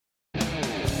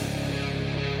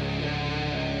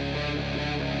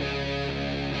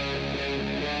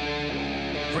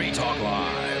Talk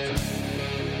Live.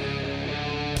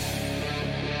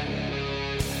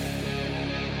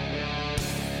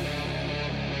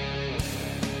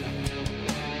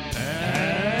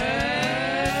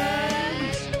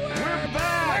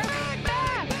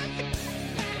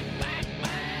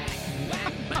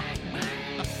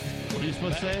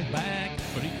 Let's say back.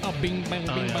 Oh, bing, bang,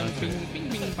 bing, bang, bing, bing,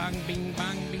 bing, bang, bing,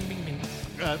 bang, bing, bing, bing.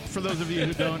 For those of you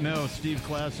who don't know, Steve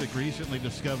Classic recently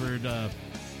discovered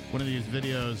one of these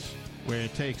videos where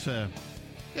it takes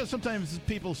sometimes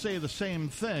people say the same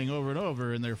thing over and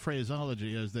over in their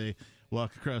phraseology as they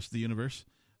walk across the universe.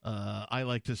 I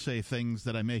like to say things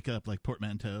that I make up, like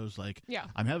portmanteaus, like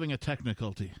I'm having a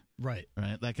techniculty. Right,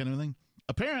 that kind of thing.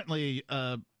 Apparently,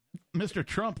 Mr.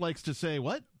 Trump likes to say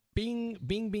what? Bing,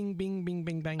 bing, bing, bing, bing,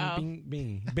 bing, bang, bing,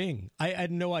 bing, bing. I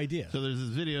had no idea. So there's this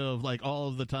video of like all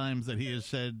of the times that he has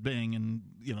said bing and,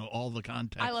 all the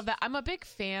context. I love that. I'm a big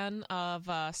fan of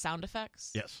sound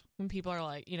effects. Yes. When people are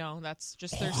like, that's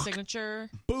just their signature.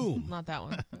 Boom. Not that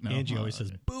one. No, Angie always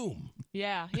says boom.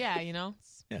 Yeah, Yeah,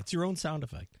 it's your own sound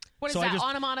effect. What is that,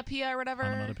 onomatopoeia or whatever?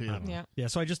 Onomatopoeia. Yeah,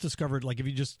 so I just discovered, like, if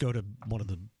you just go to one of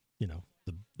the,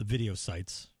 the video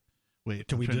sites. Wait,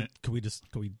 can we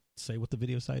say what the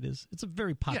video site is? It's a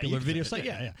very popular video site.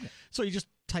 Yeah. So you just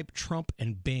type Trump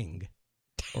and Bing,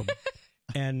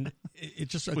 and it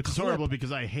just which is horrible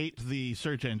because I hate the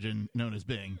search engine known as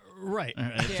Bing. Right.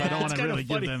 So I don't want to really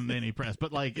give them any press,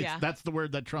 but that's the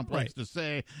word that Trump likes to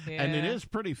say, and it is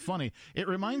pretty funny. It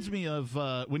reminds me of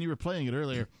when you were playing it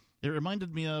earlier. It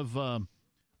reminded me of what's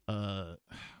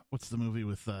the movie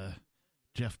with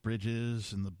Jeff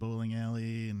Bridges and the bowling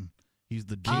alley, and he's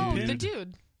the dude. Oh, the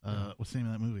dude. What's the name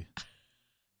of that movie?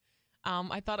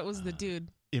 I thought it was the dude.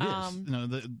 It is. No,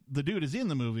 the dude is in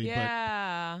the movie.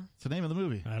 Yeah. But it's the name of the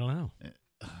movie. I don't know.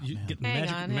 You get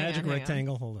magic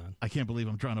rectangle. Hold on. I can't believe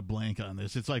I'm drawing a blank on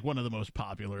this. It's like one of the most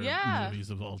popular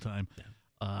movies of all time.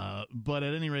 Yeah. But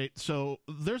at any rate, so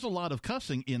there's a lot of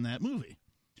cussing in that movie,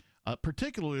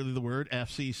 particularly the word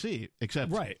FCC.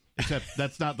 Except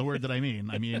that's not the word that I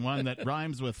mean. I mean one that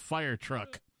rhymes with fire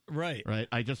truck. Right.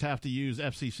 I just have to use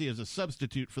FCC as a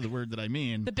substitute for the word that I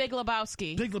mean. The Big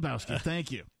Lebowski. Big Lebowski,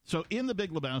 thank you. So in the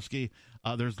Big Lebowski,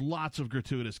 there's lots of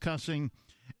gratuitous cussing,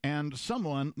 and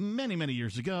someone, many, many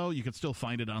years ago, you could still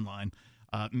find it online,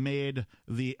 made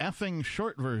the effing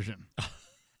short version.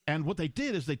 And what they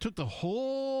did is they took the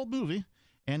whole movie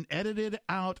and edited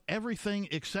out everyththing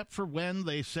except for when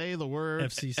they say the word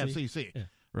FCC. Yeah.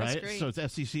 Right? So it's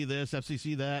FCC this,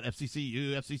 FCC that, FCC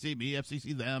you, FCC me,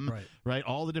 FCC them, right?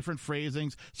 All the different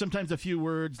phrasings. Sometimes a few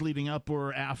words leading up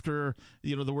or after,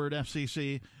 the word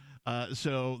FCC.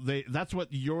 So that's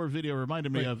what your video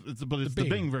reminded me of, but it's the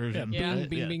Bing version. Yeah.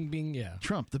 Bing, Bing, yeah.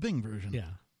 Trump, the Bing version. Yeah.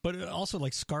 But also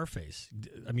like Scarface.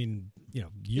 I mean,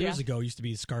 years ago it used to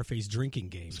be Scarface drinking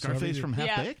game. Scarface from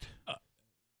Half-Baked?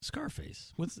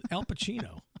 Scarface with Al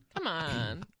Pacino. Come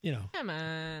on. Come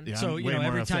on. Yeah, so,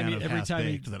 every time he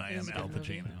than I am Al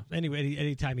Pacino. Anyway,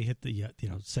 anytime he hit the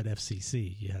said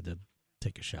FCC, you had to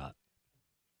take a shot.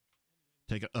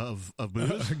 Take of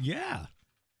booze? Yeah.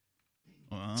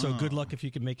 Wow. So good luck if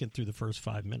you can make it through the first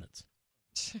 5 minutes.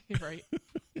 Right.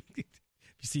 You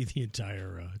see the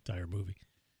entire movie.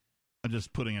 I'm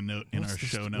just putting a note in our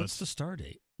show notes. What's the star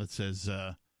date? That says,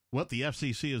 what the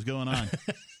FCC is going on.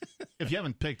 If you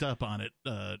haven't picked up on it,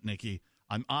 Nikki,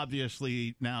 I'm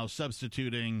obviously now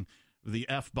substituting the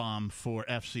F-bomb for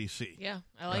FCC. Yeah,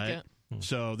 I like it.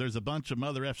 So there's a bunch of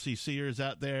mother FCCers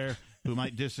out there who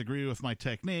might disagree with my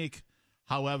technique.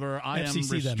 However, I am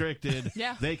restricted.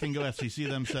 They can go FCC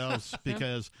themselves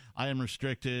because I am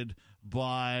restricted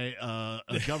by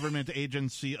a government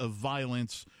agency of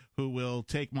violence who will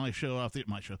take my show off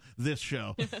this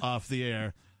show off the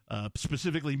air.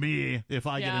 Specifically me, if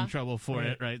I get in trouble for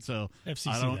it, right? So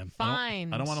FCC them.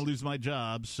 Fine. I don't want to lose my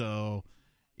job, so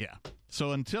yeah.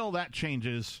 So until that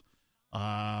changes,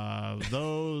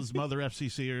 those mother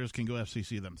FCCers can go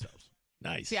FCC themselves.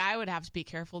 Nice. See, I would have to be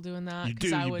careful doing that. You do.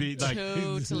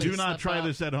 Do not try up.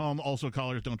 this at home. Also,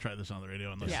 callers, don't try this on the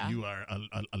radio unless you are a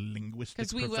linguistic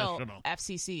professional. Because we will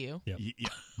FCC you. Yep.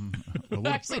 Well,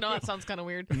 actually, no, that sounds kind of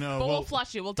weird. No, but we'll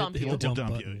flush you. We'll dump you. We'll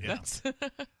dump you. Yeah.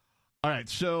 All right,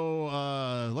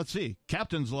 so let's see.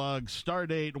 Captain's log,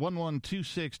 stardate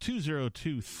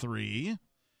 11262023.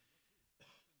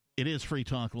 It is Free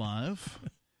Talk Live.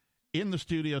 In the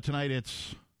studio tonight,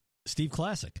 it's Steve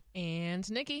Classic. And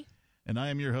Nikki. And I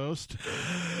am your host,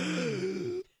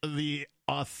 the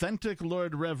authentic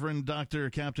Lord Reverend Dr.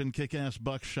 Captain Kickass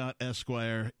Buckshot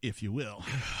Esquire, if you will.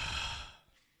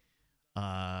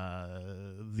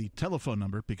 The telephone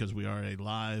number, because we are a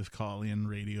live call-in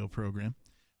radio program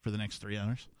for the next 3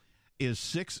 hours, is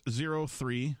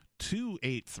 603-283-8255.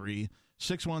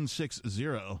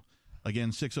 603-283-6160.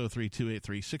 Again,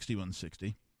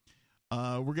 603-283-6160.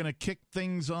 We're going to kick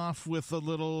things off with a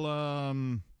little, I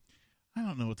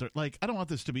don't know what they're like. I don't want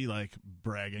this to be like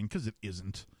bragging because it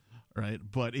isn't, right?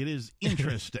 But it is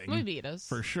interesting. Maybe it is.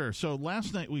 For sure. So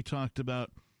last night we talked about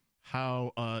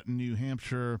how New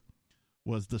Hampshire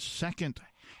was the second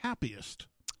happiest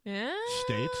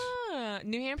state.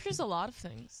 New Hampshire's a lot of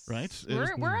things. Right?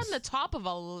 We're on the top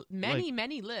of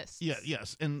many lists. Yeah,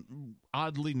 yes. And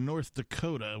oddly, North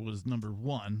Dakota was number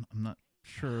one. I'm not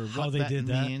sure How what they that did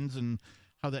that. means and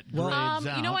how that grades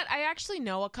out. You know what? I actually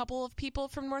know a couple of people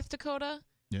from North Dakota,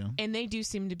 Yeah. and they do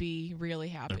seem to be really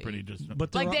happy. They're pretty just...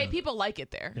 But People like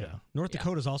it there. yeah, North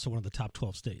Dakota is also one of the top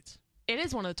 12 states. It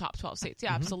is one of the top 12 states.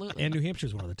 Yeah, absolutely. And New Hampshire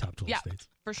is one of the top 12 Yeah. states.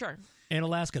 For sure. And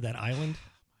Alaska, that island.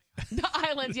 The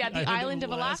islands, yeah, the island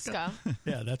of Alaska.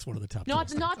 Yeah, that's one of the top 12 No,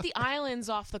 it's states. not the islands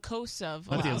off the coast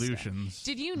of Not the Alaska. Aleutians.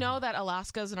 Did you know that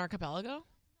Alaska is an archipelago?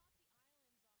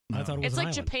 No. I thought it was It's an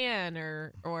like island. Japan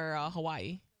or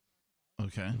Hawaii.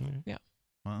 Okay. Yeah.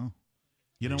 Well,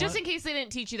 you know Just what? in case they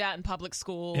didn't teach you that in public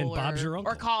school And Bob's your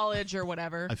uncle. or college or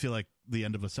whatever. I feel like the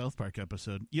end of a South Park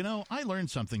episode. You know, I learned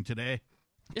something today.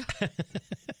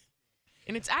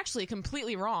 And it's actually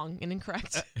completely wrong and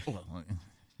incorrect. Well,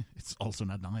 it's also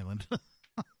not an island.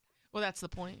 Well, that's the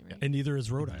point, right? And neither is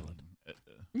Rhode Island.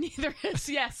 Neither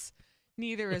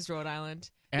is Rhode Island.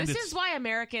 And This it's- is why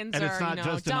Americans and are, it's not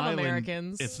just an dumb island.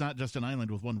 Americans. It's not just an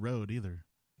island with one road either.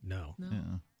 No. No.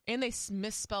 Yeah, And they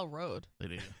misspell road. they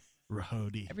do.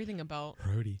 Rahody. Everything about.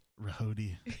 Rhody.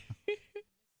 Rahody.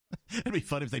 It'd be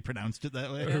fun if they pronounced it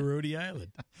that way. Rhody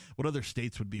Island. What other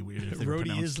states would be weird if they were Rhody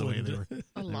pronounced the way Island. they were? A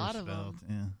they were lot of spelled.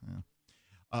 them.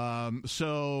 Yeah.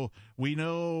 So we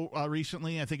know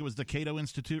recently, I think it was the Cato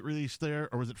Institute released their,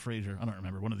 or was it Fraser? I don't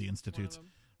remember. One of the institutes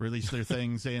released their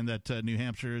thing saying that New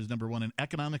Hampshire is number one in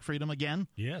economic freedom again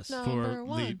Yes. No. for Number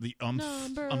one. the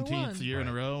Number umpteenth one. year in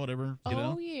a row, whatever. You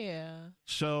know? Oh, yeah.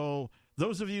 So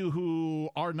those of you who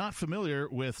are not familiar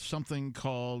with something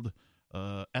called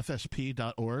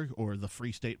FSP.org or the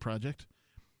Free State Project,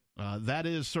 that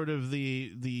is sort of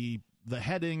the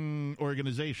heading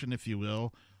organization, if you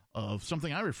will, of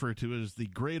something I refer to as the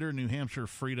Greater New Hampshire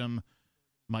Freedom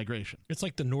Migration. It's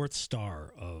like the North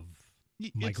Star of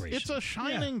migration. It's a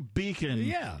shining beacon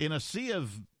Yeah. in a sea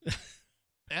of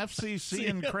FCC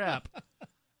and crap,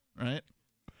 right?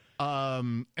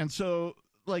 And so,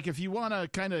 like, if you want to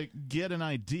kind of get an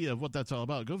idea of what that's all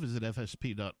about, go visit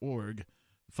FSP.org,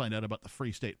 find out about the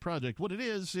Free State Project. What it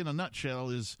is, in a nutshell,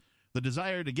 is the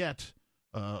desire to get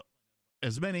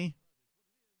as many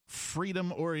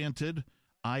freedom-oriented,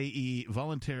 i.e.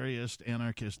 voluntarist,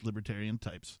 anarchist, libertarian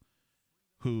types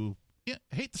who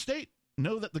hate the state,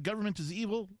 know that the government is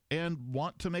evil, and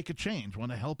want to make a change,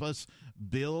 want to help us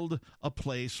build a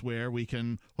place where we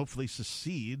can hopefully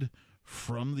secede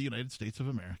from the United States of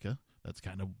America. That's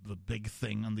kind of the big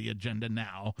thing on the agenda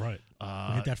now. Right.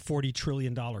 We get that $40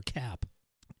 trillion cap.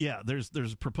 Yeah, there's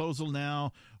a proposal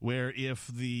now where if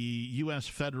the U.S.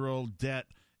 federal debt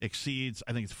exceeds,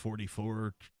 I think it's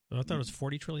 44 I thought it was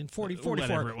 40 trillion. 44.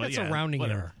 whatever it was, That's yeah, a rounding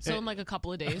whatever. error. So in like a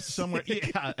couple of days. somewhere,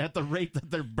 yeah, at the rate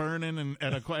that they're burning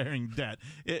and acquiring debt,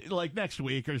 like next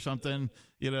week or something,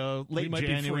 late might be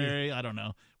January. I don't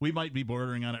know. We might be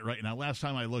bordering on it right now. Last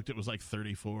time I looked, it was like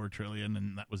 34 trillion,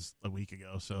 and that was a week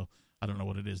ago. So I don't know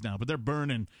what it is now, but they're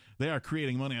burning. They are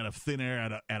creating money out of thin air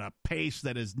at a pace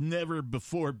that has never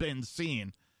before been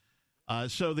seen.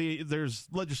 So there's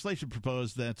legislation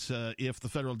proposed that if the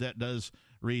federal debt does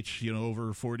reach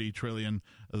over 40 trillion,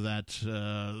 that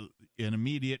an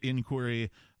immediate inquiry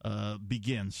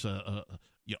begins. A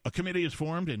committee is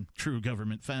formed in true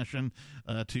government fashion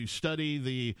to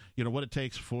study what it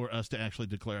takes for us to actually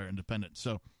declare our independence.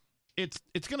 So it's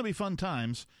going to be fun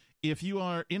times. If you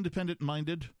are independent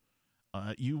minded,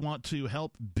 you want to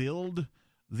help build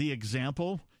the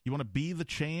example, you want to be the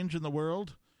change in the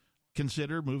world,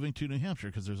 consider moving to New Hampshire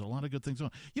because there's a lot of good things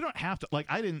going on. You don't have to,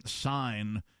 I didn't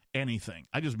sign anything.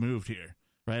 I just moved here,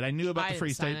 right? I knew about the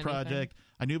Free State Project.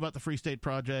 I knew about the Free State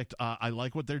Project. I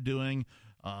like what they're doing.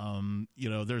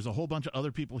 There's a whole bunch of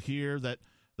other people here that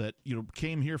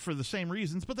came here for the same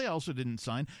reasons, but they also didn't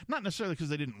sign. Not necessarily because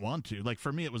they didn't want to. Like,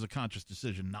 for me, it was a conscious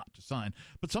decision not to sign.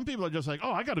 But some people are just like,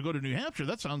 oh, I got to go to New Hampshire.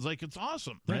 That sounds like it's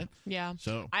awesome, right? Yeah.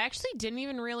 So I actually didn't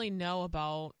even really know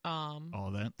about all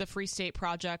of that. the Free State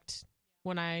Project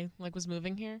when I was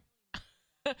moving here.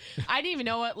 I didn't even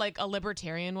know what a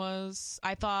libertarian was.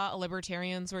 I thought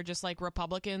libertarians were just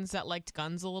Republicans that liked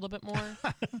guns a little bit more.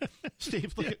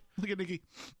 Steve, look at Nikki.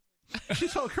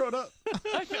 She's all grown up.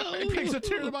 It brings a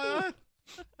tear to my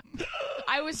eye.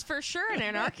 I was for sure an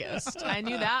anarchist. I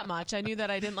knew that much. I knew that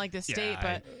I didn't like the state,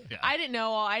 but I didn't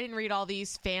know. I didn't read all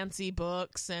these fancy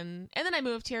books, and then I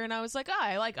moved here, and I was like,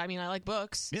 I like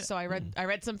books. Yeah. So I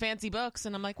read some fancy books,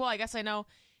 and I'm like, well, I guess I know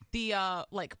the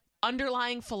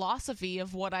underlying philosophy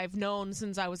of what I've known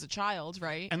since I was a child,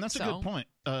 right? And that's a good point.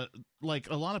 Like,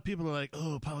 a lot of people are like,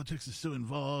 oh, politics is so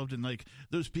involved, and like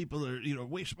those people are,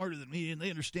 way smarter than me, and they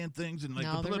understand things, and like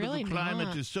the political really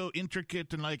climate is so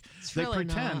intricate, and like they really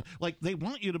pretend not. like they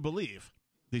want you to believe.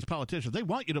 These politicians, they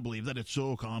want you to believe that it's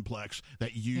so complex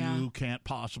that you can't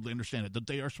possibly understand it, that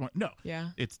they are smart. No,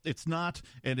 it's not,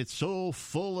 and it's so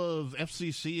full of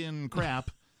FCC and crap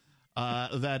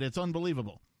that it's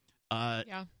unbelievable.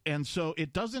 And so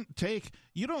it doesn't take,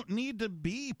 you don't need to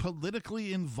be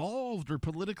politically involved or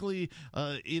politically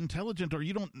intelligent, or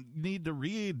you don't need to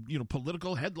read,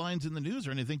 political headlines in the news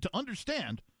or anything to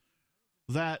understand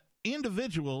that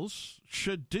individuals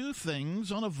should do things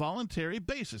on a voluntary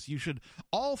basis. You should,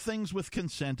 all things with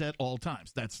consent at all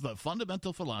times. That's the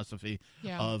fundamental philosophy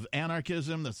of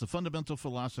anarchism. That's the fundamental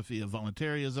philosophy of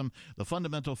voluntarism. The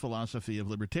fundamental philosophy of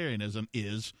libertarianism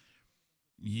is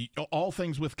all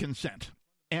things with consent.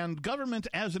 And government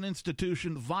as an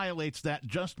institution violates that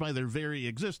just by their very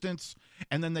existence,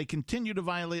 and then they continue to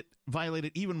violate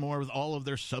it even more with all of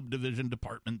their subdivision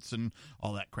departments and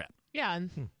all that crap. Yeah,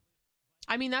 and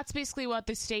I mean, that's basically what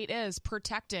the state is,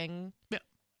 protecting. Yeah.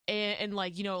 And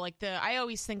I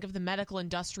always think of the medical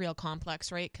industrial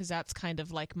complex, right? Because that's kind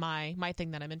of like my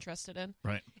thing that I'm interested in.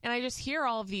 Right. And I just hear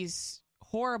all of these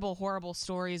horrible, horrible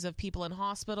stories of people in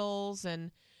hospitals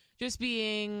and just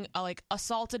being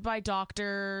assaulted by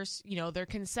doctors. Their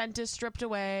consent is stripped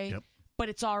away, but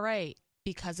it's all right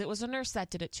because it was a nurse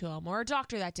that did it to them or a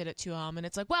doctor that did it to them. And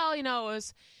it's like, well,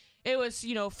 it was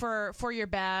for your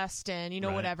best and,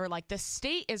 whatever. Like, the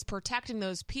state is protecting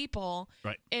those people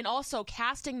and also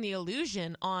casting the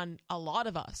illusion on a lot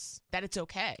of us that it's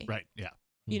okay. Right. Yeah.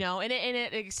 And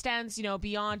it extends,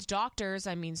 beyond doctors.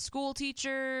 I mean, school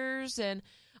teachers, and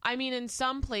I mean, in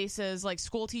some places, like,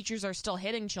 school teachers are still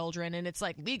hitting children, and it's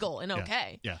like legal and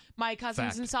okay. Yeah. My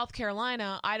cousin's in South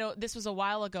Carolina. This was a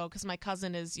while ago because my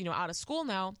cousin is, out of school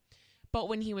now. But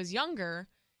when he was younger,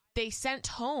 they sent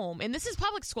home, and this is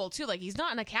public school too. Like, he's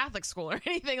not in a Catholic school or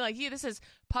anything. Like, this is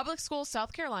public school,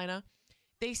 South Carolina.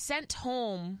 They sent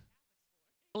home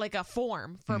like a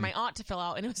form for my aunt to fill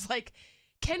out, and it was like,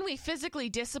 can we physically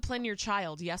discipline your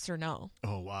child? Yes or no?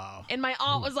 Oh, wow. And my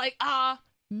aunt was like,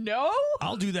 no?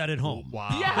 I'll do that at home.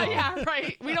 Wow. Yeah,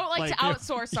 right. We don't like to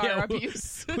outsource our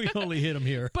abuse. We only hit them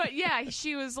here. But yeah,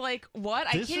 she was like, what?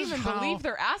 I can't even believe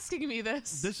they're asking me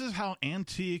this. This is how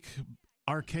antique,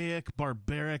 archaic,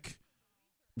 barbaric,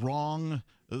 wrong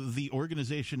the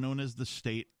organization known as the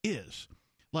state is.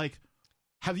 Like,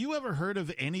 have you ever heard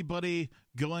of anybody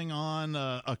going on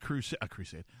a crusade,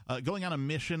 going on a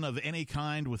mission of any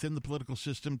kind within the political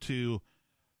system to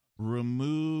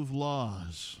remove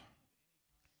laws?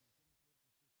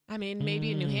 I mean,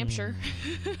 maybe in New Hampshire,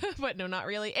 but no, not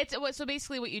really. So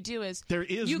basically what you do is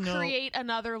you create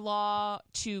another law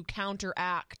to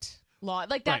counteract law.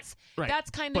 Like, that's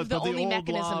kind of the only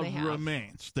mechanism they have.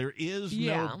 Remains. There is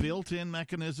no built-in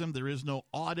mechanism. There is no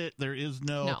audit. There is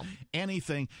no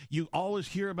anything. You always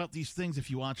hear about these things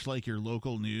if you watch like your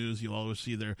local news. You'll always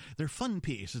see their fun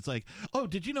piece. It's like, oh,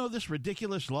 did you know this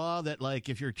ridiculous law that like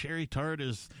if your cherry tart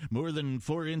is more than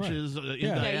 4 inches in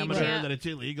diameter that it's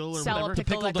illegal or whatever? The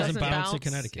pickle doesn't bounce in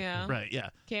Connecticut. Yeah. Right. Yeah.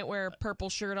 Can't wear a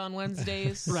purple shirt on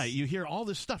Wednesdays. Right. You hear all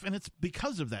this stuff, and it's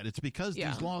because of that. It's because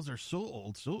these laws are so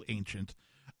old, so ancient.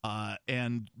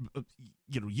 And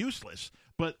useless,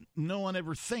 but no one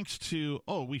ever thinks to,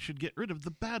 we should get rid of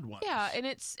the bad ones. Yeah, and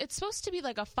it's supposed to be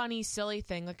like a funny, silly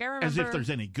thing. Like, I remember, as if there's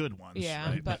any good ones. Yeah,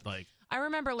 right? but like, I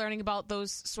remember learning about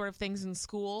those sort of things in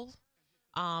school.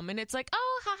 And it's like,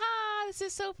 oh, haha, this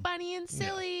is so funny and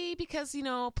silly because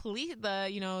police,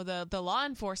 the law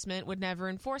enforcement would never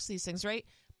enforce these things, right?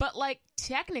 But, like,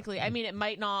 technically, I mean, it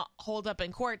might not hold up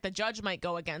in court. The judge might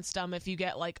go against them if you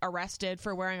get, like, arrested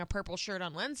for wearing a purple shirt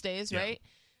on Wednesdays, right?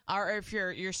 Or if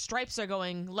your stripes are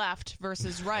going left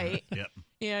versus right.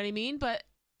 You know what I mean? But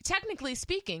technically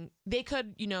speaking, they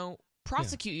could,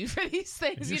 prosecute you for these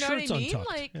things. You know what I mean? Untucked.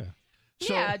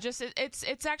 Like, just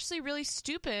it's actually really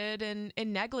stupid and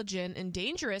negligent and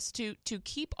dangerous to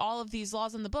keep all of these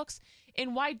laws in the books.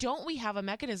 And why don't we have a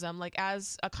mechanism, like,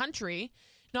 as a country?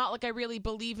 Not like I really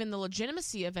believe in the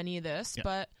legitimacy of any of this,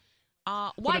 but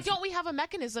Why don't we have a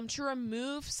mechanism to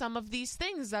remove some of these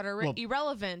things that are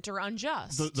irrelevant or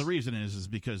unjust? The reason is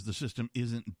because the system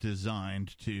isn't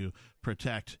designed to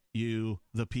protect you,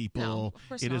 the people. No, of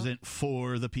course it not. isn't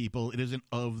for the people. It isn't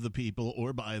of the people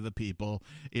or by the people.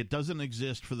 It doesn't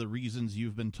exist for the reasons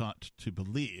you've been taught to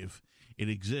believe. It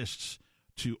exists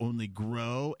to only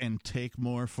grow and take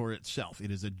more for itself. It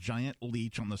is a giant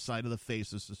leech on the side of the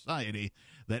face of society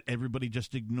that everybody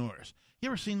just ignores. You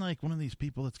ever seen like one of these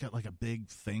people that's got like a big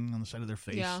thing on the side of their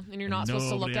face? Yeah, and you're not supposed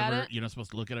to look at it? You're not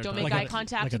supposed to look at it. Don't make eye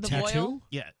contact like with a the tattoo? boil?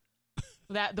 Yeah.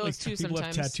 Those two people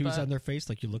sometimes. have tattoos but on their face,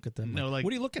 like you look at them. No, like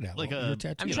what are you looking at? like Your a-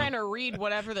 tattoo? I'm trying to read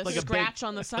whatever the Like a scratch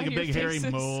on the side like a of your big hairy face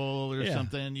is. mole or Yeah.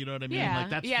 something. You know what I mean? Yeah, Like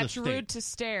that's the it's state. rude to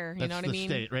stare. You That's know what the I mean?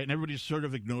 state, right? And everybody sort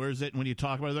of ignores it. And when you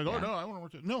talk about it, they're like, Yeah. "Oh no, I don't know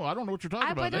what no, I don't know what you're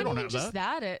talking about. But They not don't even have just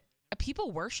that."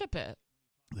 people worship it.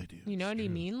 They do. You know It's what I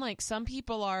true. mean? Like some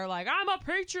people are like, I'm a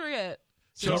patriot.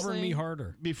 Cover Seriously? me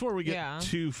harder. Before we get Yeah.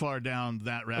 too far down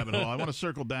that rabbit hole, I want to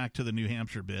circle back to the New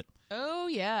Hampshire bit. Oh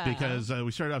yeah. Because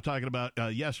we started off talking about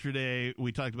yesterday,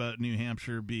 we talked about New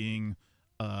Hampshire being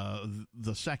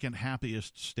the second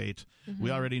happiest state. Mm-hmm.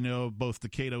 We already know both the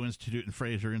Cato Institute and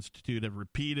Fraser Institute have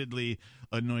repeatedly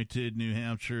anointed New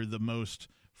Hampshire the most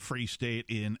free state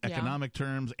in economic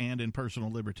terms and in personal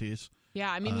liberties. Yeah,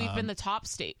 I mean we've been the top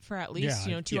state for at least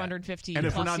 250. And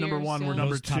if we're plus not number years, one, we're yeah.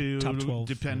 number Those top- two, top 12,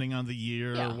 depending on the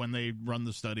year Yeah. or when they run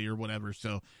the study or whatever.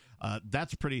 So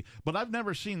that's pretty. But I've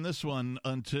never seen this one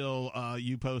until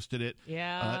you posted it.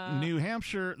 Yeah. New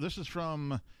Hampshire. This is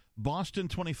from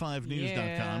Boston25news.com.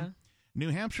 Yeah. New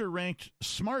Hampshire ranked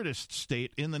smartest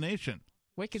state in the nation.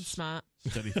 Wicked smart.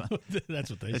 Study found. That's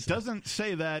what they It say. doesn't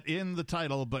say that in the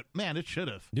title, but man, it should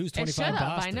have. News It 25 should have.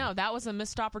 Boston. I know that was a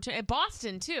missed opportunity.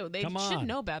 Boston too. They Come should on.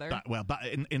 know better. Well,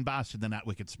 in Boston, they're not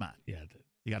wicked smart. Yeah.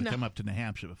 You got to No. come up to New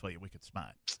Hampshire before you're wicked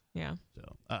smart. Yeah.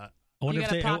 So, I wonder You if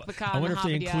gotta they. park the car I in wonder the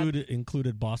if they Harvard Yard.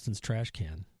 included Boston's trash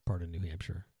can part of New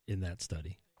Hampshire in that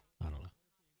study. I don't know.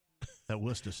 that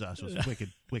Worcester sauce was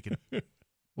wicked sauce.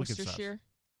 Worcestershire.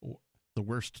 The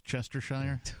worst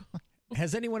Chestershire.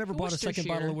 Has anyone ever bought a second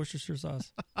Worcestershire. bottle of Worcestershire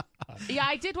sauce? Yeah,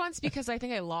 I did once because I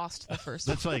think I lost the first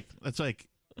one. That's like.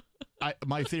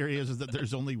 My theory is that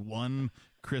there's only one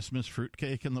Christmas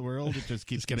fruitcake in the world. It just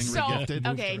keeps getting So, regifted.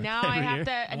 okay, now I every have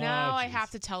year. to now I jeez. have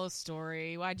to tell a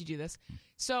story. Why'd you do this?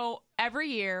 So every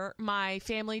year my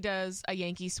family does a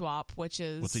Yankee swap, which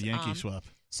is What's a Yankee swap?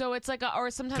 So it's like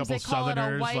or sometimes Couple they call it a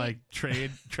Southerners white like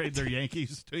trade their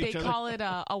Yankees to they each other. call it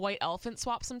a white elephant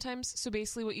swap sometimes. So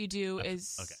basically what you do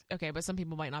is okay, but some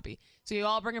people might not be. So you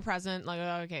all bring a present, like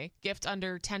okay, gift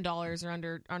under $10 or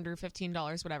under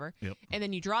 $15, whatever. Yep. And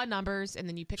then you draw numbers and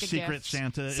then you pick a Secret gift.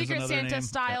 Santa is Secret another Santa name.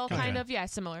 style, Okay. kind of, yeah,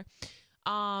 similar.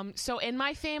 So in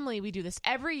my family, we do this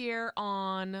every year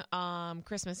on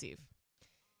Christmas Eve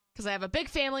because I have a big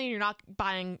family and you're not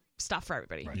buying stuff for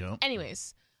everybody. Right. Yep.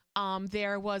 Anyways,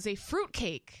 there was a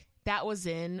fruitcake that was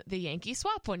in the Yankee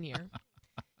swap one year.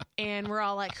 And we're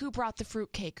all like, who brought the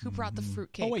fruitcake? Who brought the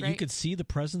fruitcake? Oh, wait, right? you could see the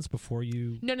presents before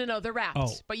you... No, they're wrapped.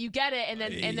 Oh. But you get it, and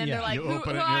then Yeah. they're like, You who,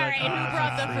 open it all and you're right, like, who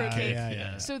brought the ah, fruitcake?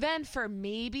 yeah. So then for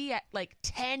maybe at like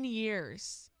 10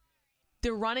 years,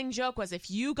 the running joke was if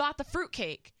you got the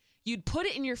fruitcake, you'd put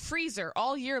it in your freezer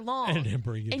all year long And then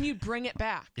bring it and you'd bring it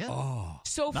back. Yeah. Oh.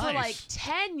 So for Nice. like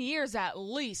 10 years at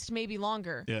least, maybe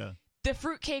longer, Yeah. the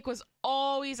fruitcake was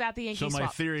always at the Yankee So my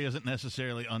swap. theory isn't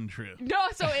necessarily untrue. No,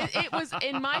 so it was,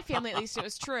 in my family at least, it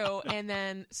was true. And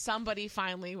then somebody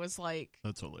finally was like,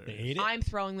 That's They hilarious. ate it? I'm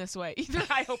throwing this away. Either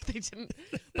I hope they didn't,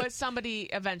 but somebody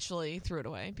eventually threw it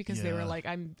away because they were Yeah. like,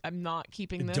 "I'm not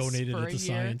keeping this Donated for it a to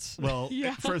year." science. Well,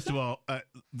 Yeah. first of all,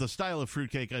 the style of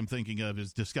fruitcake I'm thinking of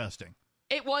is disgusting.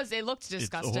 It looked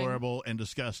disgusting. It's horrible and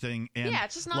disgusting. And Yeah,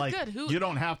 it's just not like, good. You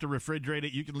don't have to refrigerate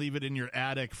it. You can leave it in your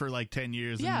attic for like 10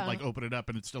 years Yeah. and like open it up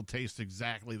and it still tastes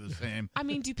exactly the same. I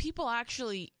mean, do people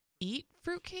actually eat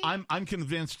fruitcake? I'm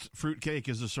convinced fruitcake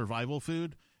is a survival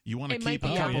food. You want to It might keep be,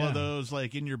 a yeah. couple Oh, yeah. of those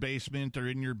like in your basement or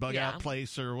in your bug Yeah. out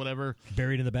place or whatever.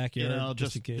 Buried in the backyard, You know,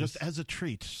 just in case. just as a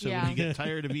treat. So Yeah. when you get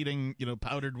tired of eating,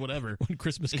 powdered whatever, when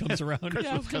Christmas comes around.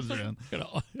 Christmas comes around.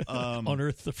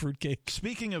 Unearth the fruitcake.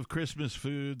 Speaking of Christmas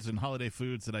foods and holiday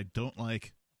foods that I don't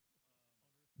like,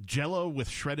 Jello with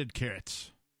shredded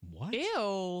carrots. What?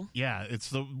 Ew. Yeah, it's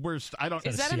the worst.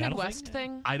 Is that a Seattle Midwest thing?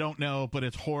 thing? I don't know, but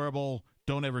it's horrible.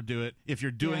 Don't ever do it. If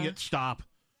you're doing Yeah. it, stop.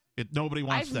 Nobody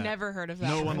wants I've that. never heard of that.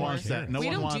 No one before. wants that. No we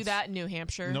one don't wants do that in New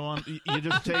Hampshire. No one. You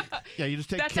just take. Yeah, you just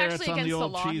take That's carrots actually on the against the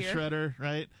old law cheese here. shredder,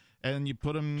 right? And you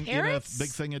put them Carrots? in a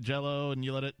big thing of Jello, and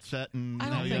you let it set. And I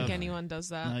now don't you think have, anyone does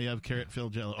that. Now you have carrot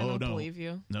filled Jello. I oh don't no, believe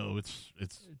you. no, it's. Do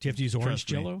you have to use orange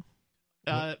Trust me. Jello?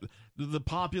 The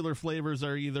popular flavors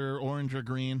are either orange or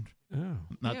green. Oh.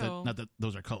 Not that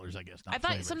those are colors, I guess. Not I thought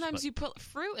flavors, sometimes you put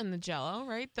fruit in the Jello,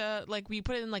 right? We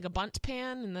put it in like a bundt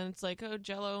pan, and then it's like, oh,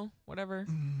 Jello, whatever.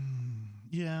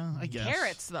 Yeah, I guess.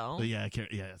 Carrots, though. But yeah,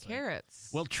 that's carrots.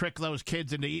 Right. We'll trick those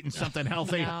kids into eating something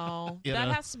healthy. No,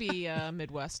 that has to be a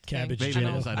Midwest Cabbage thing.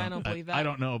 Jello. I don't believe that. I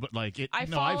don't know, but like I've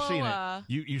seen it.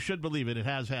 You should believe it. It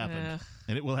has happened,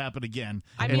 and it will happen again.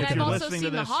 I mean, I've also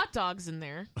seen the hot dogs in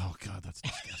there. Oh God, that's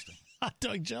disgusting. Hot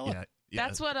dog Jello. Yeah.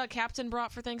 That's what Captain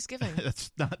brought for Thanksgiving.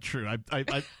 That's not true.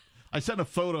 I sent a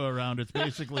photo around. It's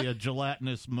basically a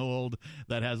gelatinous mold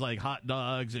that has like hot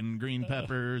dogs and green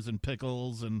peppers and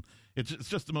pickles, and it's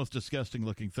just the most disgusting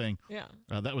looking thing. Yeah.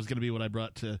 That was going to be what I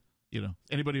brought to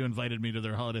anybody who invited me to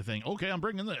their holiday thing. Okay, I'm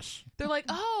bringing this. They're like,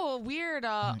 oh, weird.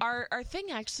 Our thing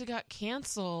actually got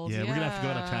canceled. Yeah, we're gonna have to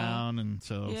go out of town, and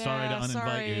so sorry to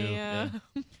uninvite you. Yeah.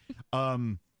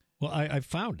 Well, I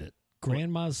found it.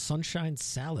 Grandma's sunshine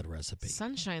salad recipe.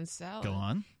 Sunshine salad. Go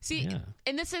on. See,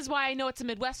 and this is why I know it's a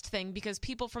Midwest thing, because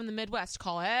people from the Midwest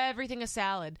call everything a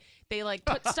salad. They like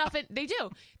put stuff in. They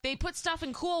do. They put stuff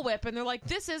in Cool Whip, and they're like,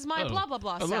 "This is my blah blah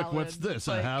blah salad." Look, what's this?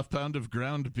 A half pound of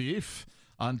ground beef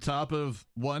on top of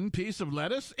one piece of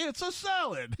lettuce? It's a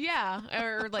salad. Yeah,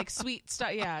 or like sweet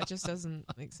stuff. Yeah, it just doesn't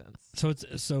make sense. So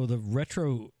the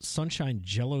retro sunshine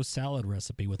Jello salad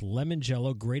recipe with lemon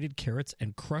Jello, grated carrots,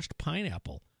 and crushed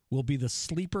pineapple will be the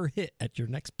sleeper hit at your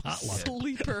next potluck.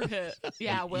 Sleeper hit.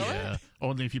 Yeah, will it?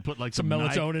 Only if you put like some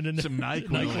melatonin in some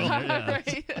NyQuil in there.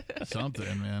 Right.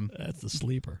 Something, man. That's the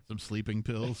sleeper. Some sleeping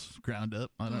pills ground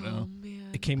up. I don't know.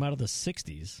 Man. It came out of the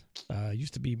 60s.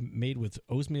 Used to be made with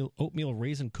oatmeal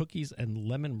raisin cookies and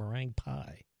lemon meringue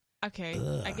pie. Okay.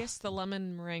 Ugh. I guess the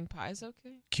lemon meringue pie is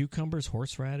okay. Cucumbers,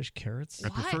 horseradish, carrots.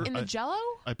 What? In the Jello?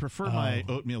 I prefer my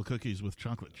oatmeal cookies with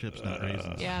chocolate chips, not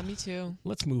raisins. Yeah, me too.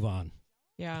 Let's move on.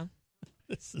 Yeah.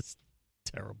 This is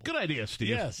terrible. Good idea, Steve.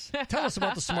 Yes. Tell us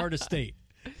about the Smartest State.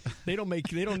 They don't use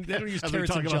carrots talking in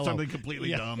about Jello. something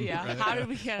completely dumb. Yeah. Right? How did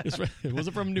we get? It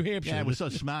wasn't from New Hampshire. Yeah, it was so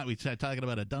smart. We started talking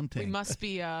about a dumb thing. We must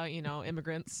be,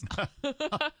 immigrants.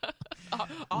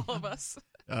 All of us.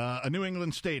 A New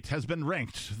England state has been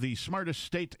ranked the smartest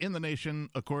state in the nation,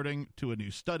 according to a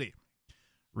new study.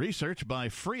 Research by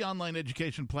free online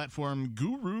education platform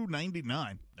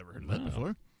Guru99. Never heard of that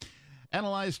before.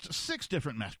 Analyzed 6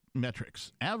 different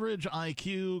metrics: average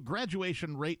IQ,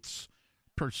 graduation rates,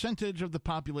 percentage of the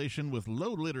population with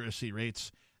low literacy rates,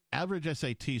 average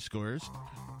SAT scores,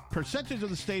 percentage of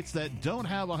the states that don't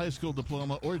have a high school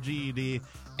diploma or GED,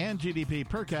 and GDP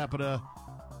per capita.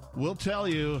 We'll tell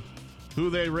you who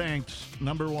they ranked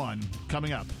number 1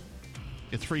 coming up.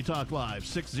 It's Free Talk Live,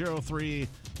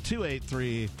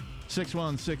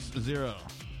 603-283-6160.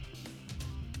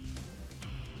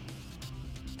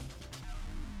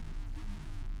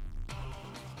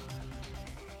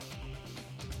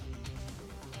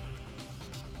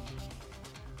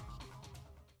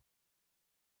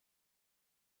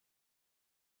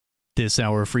 This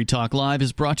hour of Free Talk Live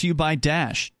is brought to you by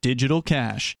Dash Digital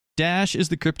Cash. Dash is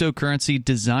the cryptocurrency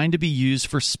designed to be used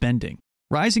for spending.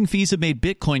 Rising fees have made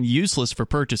Bitcoin useless for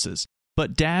purchases,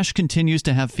 but Dash continues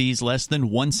to have fees less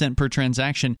than 1 cent per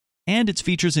transaction, and its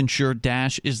features ensure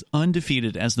Dash is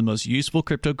undefeated as the most useful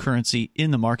cryptocurrency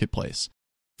in the marketplace.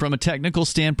 From a technical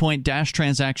standpoint, Dash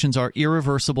transactions are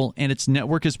irreversible, and its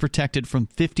network is protected from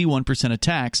 51%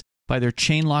 attacks by their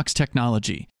Chainlocks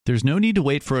technology. There's no need to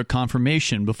wait for a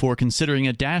confirmation before considering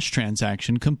a Dash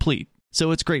transaction complete,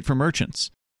 so it's great for merchants.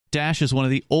 Dash is one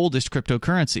of the oldest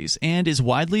cryptocurrencies and is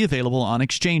widely available on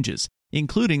exchanges,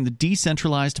 including the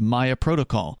decentralized Maya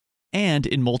protocol, and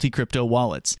in multi-crypto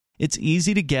wallets. It's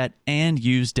easy to get and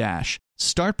use Dash.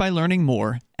 Start by learning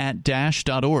more at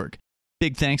Dash.org.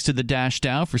 Big thanks to the Dash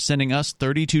DAO for sending us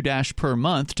 32 Dash per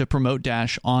month to promote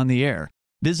Dash on the air.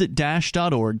 Visit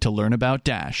Dash.org to learn about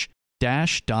Dash.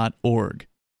 Dash.org.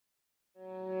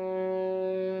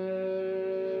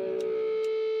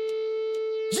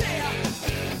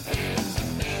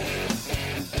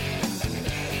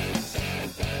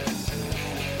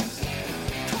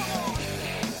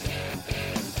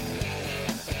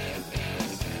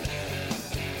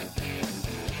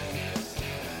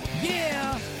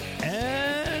 Yeah,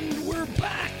 and we're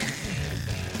back.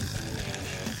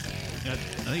 I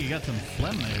think you got some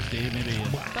phlegm there, Steve. Maybe I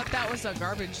thought that was a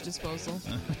garbage disposal.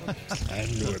 And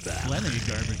we're back. phlegmy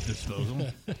garbage disposal.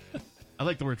 I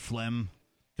like the word phlegm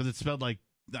because it's spelled like,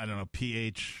 I don't know,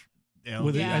 PH.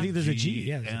 I think there's a G.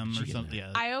 Yeah, there's a M G or something.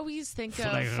 Yeah. I always think of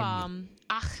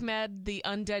Ahmed, the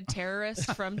undead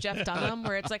terrorist from Jeff Dunham,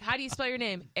 where it's like, how do you spell your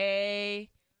name?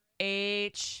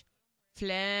 A-H,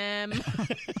 phlegm.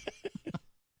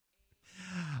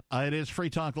 It is Free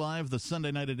Talk Live, the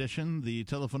Sunday night edition. The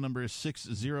telephone number is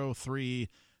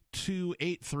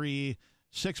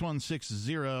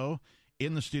 603-283-6160.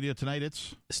 In the studio tonight,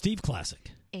 it's Steve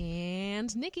Classic.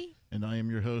 And Nikki. And I am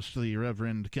your host, the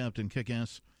Reverend Captain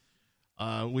Kickass.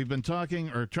 We've been starting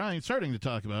to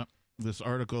talk about this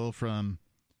article from,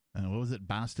 what was it,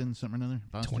 Boston, something or another?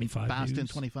 Boston 25 Boston News.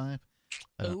 25?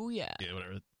 Oh, yeah. Yeah,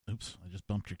 whatever. Oops, I just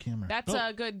bumped your camera. That's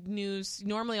good news.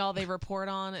 Normally, all they report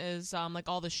on is like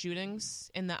all the shootings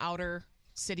in the outer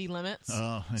city limits.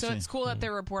 Oh, I so see. it's cool that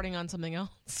they're reporting on something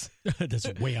else. That's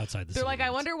way outside the They're city like, I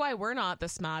limits. wonder why we're not the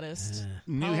smartest.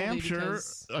 New Probably Hampshire,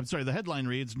 because- I'm sorry, the headline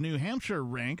reads, New Hampshire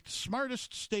ranked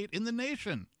smartest state in the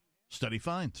nation. Study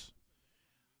finds.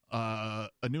 A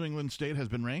New England state has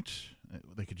been ranked.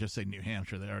 They could just say New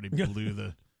Hampshire. They already blew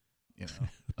the,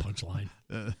 punchline.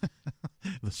 the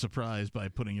surprise by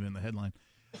putting it in the headline.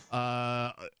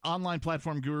 Online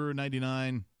platform Guru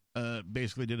 99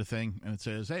 basically did a thing, and it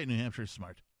says, hey, New Hampshire's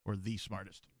smart, or the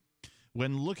smartest.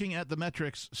 When looking at the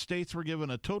metrics, states were given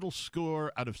a total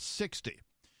score out of 60.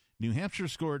 New Hampshire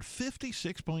scored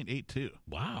 56.82.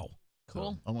 Wow.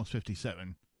 Cool. So almost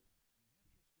 57.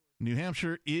 New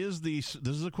Hampshire is this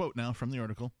is a quote now from the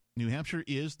article. New Hampshire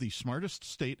is the smartest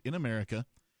state in America.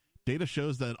 Data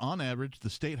shows that on average, the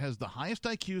state has the highest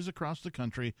IQs across the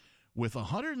country with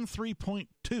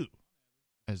 103.2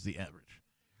 as the average.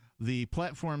 The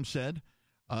platform said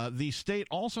the state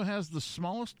also has the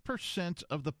smallest percent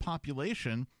of the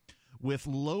population with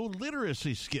low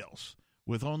literacy skills,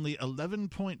 with only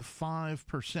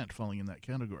 11.5% falling in that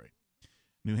category.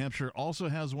 New Hampshire also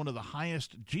has one of the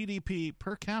highest GDP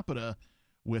per capita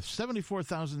with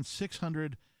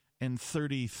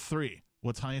 $74,633.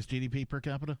 What's highest GDP per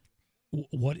capita?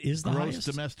 What is the Gross highest?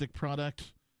 domestic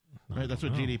product. I Right, that's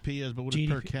don't what know. GDP is, but what is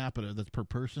per capita? That's per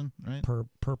person, right?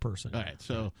 Per person. All right,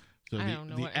 so I don't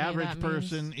know the what any of average that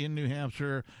person means. in New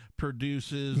Hampshire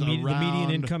produces The median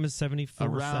around income is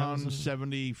around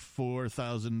 $74,000.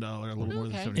 $74,000, a little more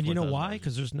than Okay. $74,000. And you know why?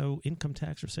 Because there's no income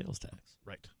tax or sales tax.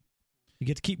 Right. You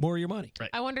get to keep more of your money. Right.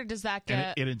 I wonder, does that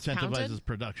And get it incentivizes counted?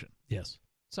 production. Yes.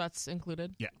 So that's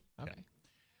included? Yeah.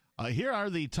 Okay. Here are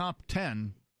the top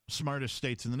 10 smartest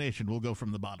states in the nation. We'll go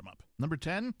from the bottom up. Number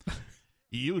 10,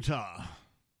 Utah.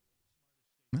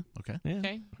 Okay. Yeah.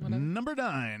 Okay. Whatever. Number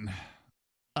 9.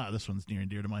 This one's near and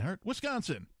dear to my heart.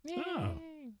 Wisconsin. Yay. Oh.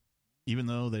 Even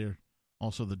though they're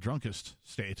also the drunkest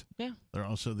state, Yeah. they're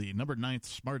also the number 9th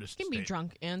smartest You can state. be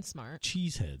drunk and smart.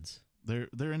 Cheeseheads.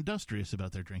 They're industrious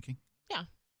about their drinking. Yeah.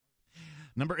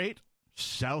 Number 8,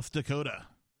 South Dakota.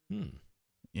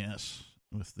 Yes.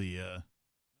 With the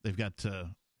they've got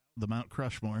the Mount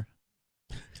Crushmore,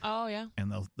 Oh, yeah.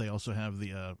 and they also have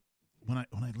the when I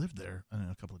lived there, I don't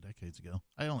know, a couple of decades ago.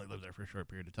 I only lived there for a short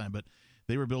period of time, but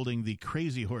they were building the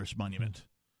Crazy Horse Monument.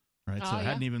 Right, so Oh, it yeah?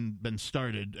 hadn't even been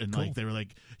started, and Cool. like they were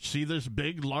like, see this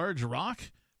big large rock?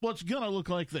 Well, it's gonna look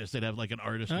like this. They'd have like an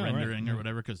artist Oh, right. rendering Yeah. or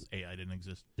whatever because AI didn't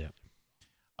exist. Yeah.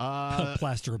 Uh,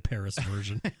 Plaster of Paris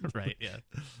version. right, yeah.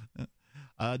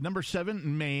 Number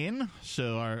 7, Maine.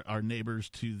 So our neighbors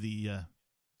to the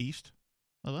east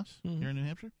of us here in New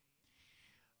Hampshire.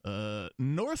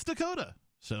 North Dakota.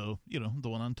 So, the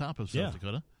one on top of South Yeah.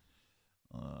 Dakota.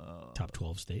 Top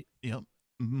 12 state. Yep.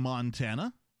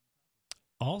 Montana.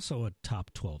 Also a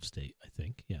top 12 state, I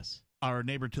think. Yes. Our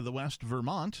neighbor to the west,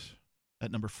 Vermont,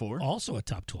 at number 4. Also a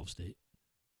top 12 state.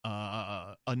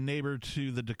 A neighbor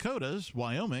to the Dakotas,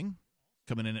 Wyoming,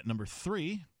 coming in at number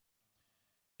 3.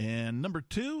 And number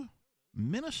 2,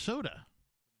 Minnesota.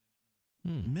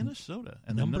 Minnesota.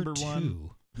 And then number 1.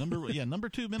 Number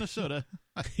 2, Minnesota.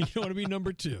 You don't want to be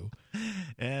number 2.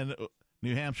 And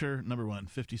New Hampshire, number 1,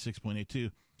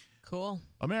 56.82. Cool.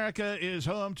 America is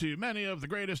home to many of the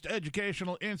greatest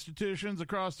educational institutions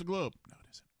across the globe. No, it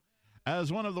isn't.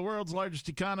 As one of the world's largest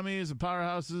economies and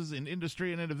powerhouses in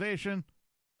industry and innovation,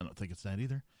 I don't think it's that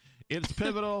either. It's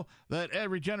pivotal that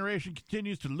every generation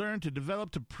continues to learn, to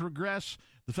develop, to progress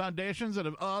the foundations that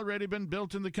have already been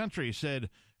built in the country, said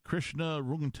Krishna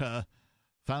Rungta,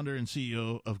 founder and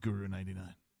CEO of Guru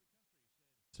 99.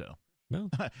 So, No.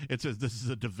 it says this is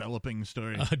a developing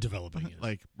story. Developing it.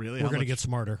 Like, really? We're going to get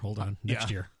smarter. Hold on. Next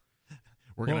yeah. year.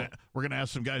 We're gonna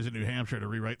ask some guys in New Hampshire to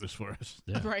rewrite this for us.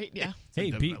 Yeah. Right, yeah.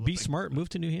 Hey, be developing. smart. Move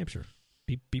to New Hampshire.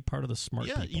 Be part of the smart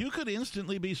Yeah, people. you could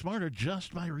instantly be smarter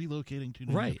just by relocating to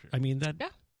New Right. Hampshire. I mean, that.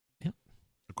 Yeah.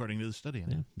 According to the study.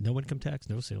 Yeah. No income tax,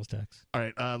 no sales tax. All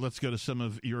right, let's go to some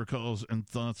of your calls and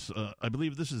thoughts. I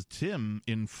believe this is Tim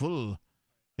in full.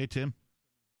 Hey, Tim.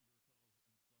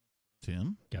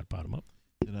 Tim? Got bottom up.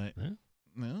 Did I? Yeah.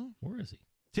 No? Where is he?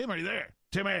 Tim, are you there?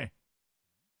 Timmy!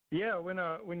 Yeah,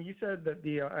 when you said that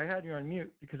I had you on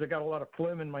mute because I got a lot of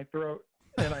phlegm in my throat.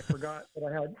 and I forgot that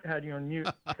I had you on mute,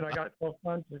 and I got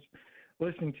self-conscious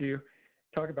listening to you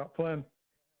talk about phlegm.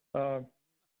 I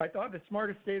thought the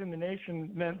smartest state in the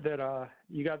nation meant that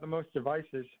you got the most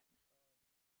devices,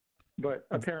 but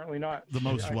apparently not. The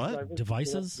most what?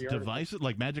 Devices? Devices?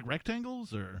 Like magic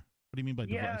rectangles? Or what do you mean by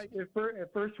devices? Yeah,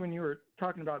 at first when you were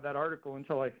talking about that article,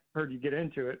 until I heard you get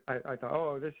into it, I thought,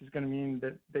 oh, this is going to mean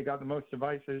that they got the most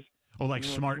devices. Oh, like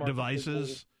smart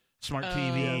devices? Smart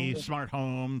TV, smart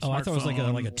home, smart I thought it was like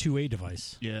a 2A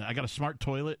device. Yeah, I got a smart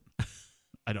toilet.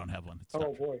 I don't have one.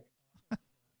 Oh, boy.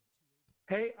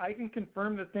 Hey, I can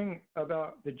confirm the thing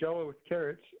about the Jello with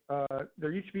carrots.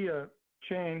 There used to be a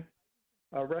chain,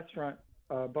 a restaurant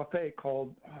buffet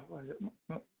called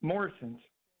Morrison's.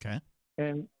 Okay.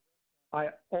 And I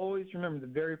always remember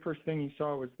the very first thing you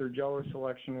saw was their Jello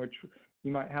selection, which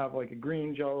you might have like a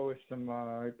green Jello with some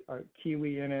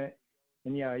kiwi in it.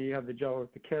 And yeah, you have the Jello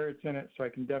with the carrots in it. So I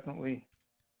can definitely,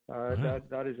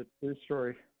 that is a true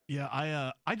story.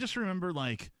 Yeah, I just remember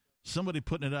like somebody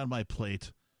putting it on my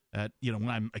plate at, when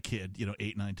I'm a kid,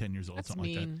 8, 9, 10 years old, That's something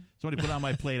mean. like that. Somebody put it on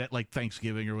my plate at like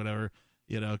Thanksgiving or whatever,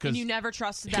 cause and you never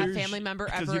trusted that family member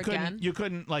ever again? You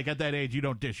couldn't, like at that age, you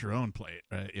don't dish your own plate,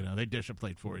 right? They dish a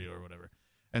plate for you or whatever.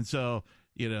 And so,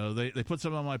 they put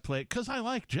some on my plate because I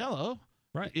like Jello.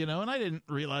 Right. And I didn't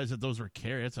realize that those were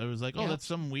carrots. I was like, oh, that's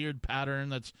some weird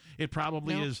pattern. It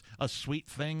probably is a sweet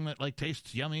thing that like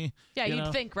tastes yummy. Yeah,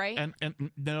 you'd think, right? And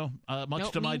no,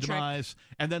 much to my demise.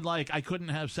 And then like I couldn't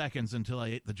have seconds until I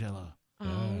ate the Jello.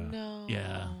 Oh, no.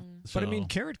 Yeah. But I mean,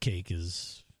 carrot cake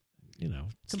is,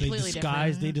 completely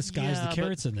they disguise the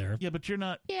carrots in there. Yeah, but you're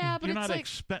not. Yeah, but you're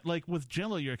it's not like with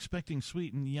Jello, you're expecting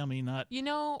sweet and yummy, not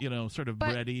sort of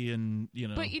bready and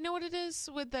But you know what it is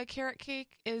with the carrot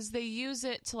cake is they use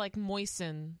it to like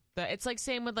moisten it's like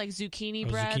same with like zucchini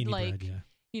bread, zucchini like bread,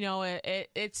 yeah.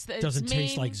 It doesn't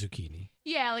taste like zucchini.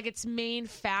 Yeah, like its main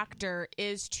factor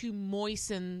is to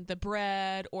moisten the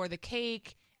bread or the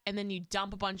cake. And then you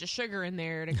dump a bunch of sugar in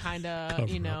there to kind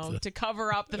of, to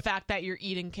cover up the fact that you're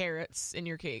eating carrots in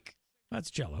your cake.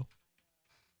 That's Jello.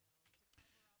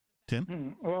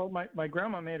 Tim? Well, my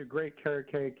grandma made a great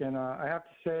carrot cake, and I have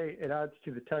to say it adds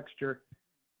to the texture.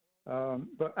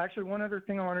 But actually, one other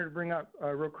thing I wanted to bring up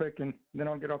real quick, and then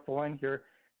I'll get off the line here.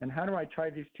 And how do I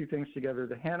tie these two things together?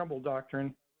 The Hannibal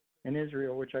doctrine in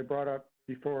Israel, which I brought up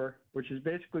before, which is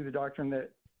basically the doctrine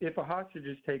that if a hostage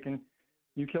is taken,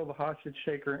 you kill the hostage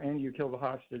taker and you kill the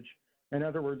hostage. In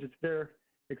other words, it's their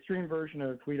extreme version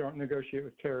of we don't negotiate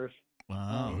with terrorists.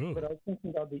 Wow. But I was thinking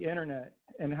about the internet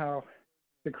and how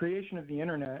the creation of the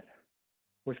internet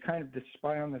was kind of to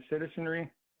spy on the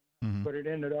citizenry, but it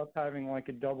ended up having like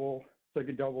a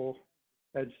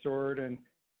double-edged sword, and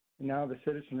now the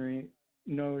citizenry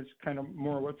knows kind of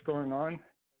more what's going on.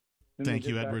 Thank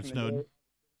you, Edward Snowden.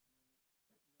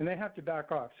 And they have to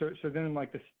back off. So then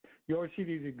like this, you always see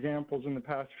these examples in the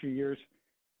past few years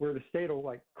where the state will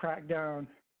like crack down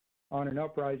on an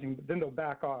uprising, but then they'll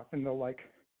back off and they'll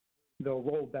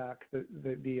roll back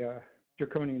the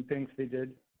draconian things they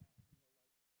did.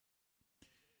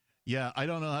 Yeah, I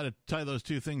don't know how to tie those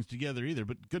two things together either,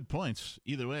 but good points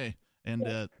either way.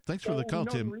 And thanks for the call,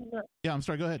 Tim. Yeah, I'm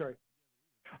sorry. Go ahead. Sorry.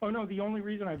 Oh, no, the only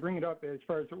reason I bring it up as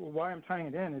far as why I'm tying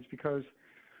it in is because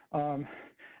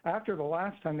after the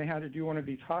last time they had to do one of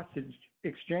these hostage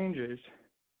exchanges,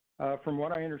 from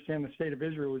what I understand, the state of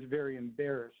Israel was very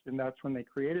embarrassed, and that's when they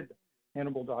created the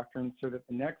Hannibal doctrine so that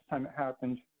the next time it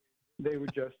happened, they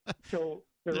would just kill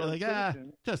their own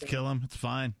citizens. Just kill them. It's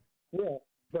fine. Yeah,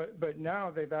 but now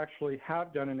they've actually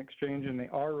have done an exchange, and they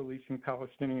are releasing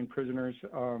Palestinian prisoners.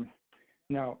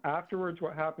 Now, afterwards,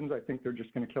 what happens, I think they're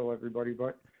just going to kill everybody,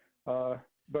 but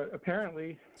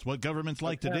apparently... It's what governments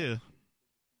like to do.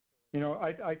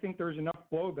 I think there's enough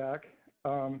blowback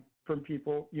from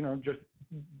people, just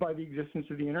by the existence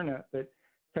of the internet, that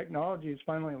technology is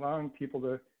finally allowing people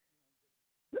to...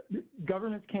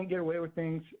 Governments can't get away with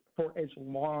things for as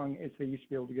long as they used to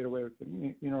be able to get away with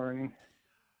them. You know what I mean?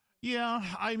 Yeah,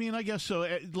 I mean, I guess so.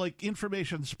 Like,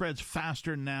 information spreads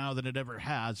faster now than it ever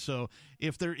has. So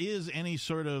if there is any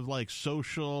sort of, like,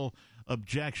 social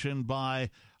objection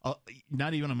by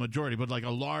not even a majority, but like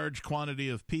a large quantity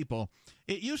of people,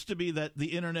 it used to be that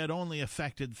the internet only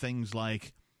affected things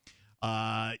like,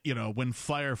 when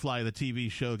Firefly, the TV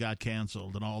show, got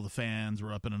canceled and all the fans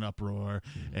were up in an uproar,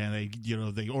 and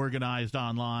they organized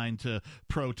online to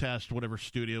protest whatever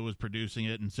studio was producing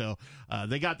it. And so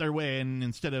they got their way, and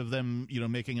instead of them,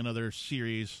 making another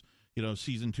series,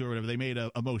 season 2 or whatever, they made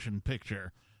a motion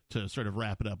picture to sort of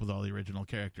wrap it up with all the original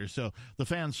characters. So the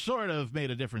fans sort of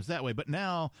made a difference that way. But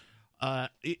now,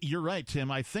 you're right,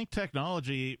 Tim. I think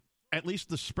technology, at least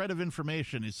the spread of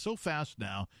information, is so fast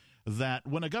now that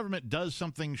when a government does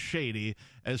something shady,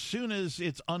 as soon as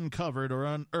it's uncovered or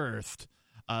unearthed,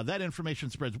 that information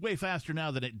spreads way faster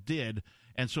now than it did,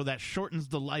 and so that shortens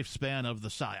the lifespan of the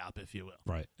PSYOP, if you will.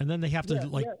 Right. And then they have to,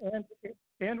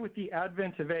 and with the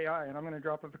advent of AI, and I'm going to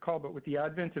drop off the call, but with the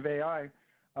advent of AI,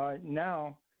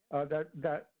 now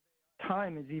that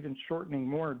time is even shortening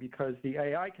more because the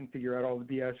AI can figure out all the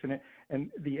BS in it,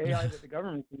 and the AI that the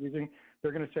government is using,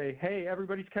 they're going to say, hey,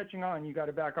 everybody's catching on. You got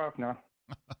to back off now.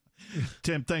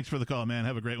 Tim, thanks for the call, man.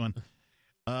 Have a great one.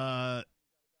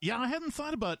 Yeah, I hadn't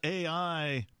thought about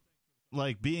AI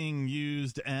like being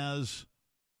used as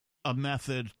a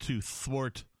method to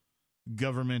thwart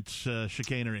government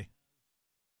chicanery.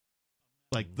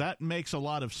 Like, that makes a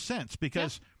lot of sense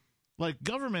because, like,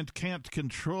 government can't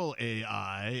control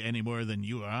AI any more than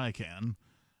you or I can,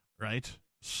 right?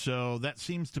 So that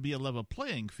seems to be a level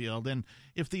playing field. And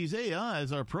if these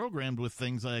AIs are programmed with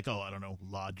things like,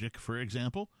 logic, for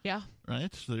example. Yeah.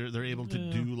 Right? So they're able to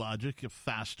do logic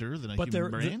faster than a human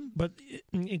brain. But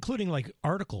including like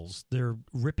articles, they're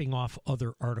ripping off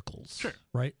other articles. Sure.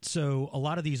 Right? So a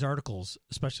lot of these articles,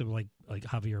 especially like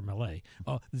Javier Milei,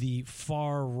 the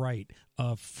far right,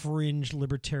 fringe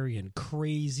libertarian,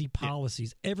 crazy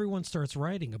policies, everyone starts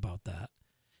writing about that.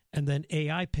 And then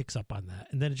AI picks up on that,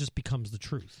 and then it just becomes the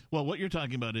truth. Well, what you're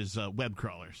talking about is web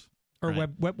crawlers. Or right?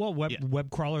 web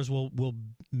crawlers will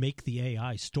make the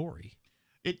AI story.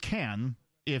 It can.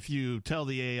 If you tell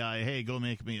the AI, hey, go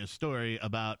make me a story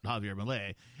about Javier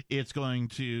Milei, it's going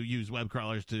to use web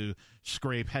crawlers to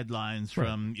scrape headlines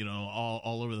from,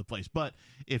 all over the place. But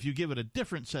if you give it a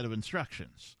different set of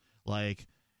instructions, like,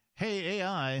 hey,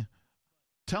 AI,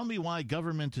 tell me why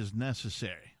government is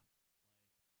necessary.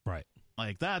 Right.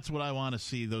 Like, that's what I want to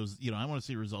see. Those, I want to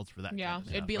see results for that. Yeah, kind of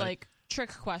it'd stuff, be right? like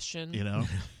trick question.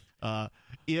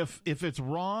 If it's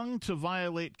wrong to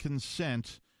violate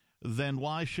consent, then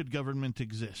why should government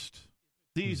exist?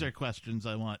 These are questions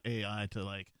I want AI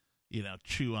to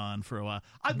chew on for a while.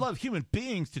 I'd love human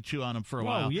beings to chew on them for a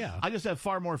while. Yeah. I just have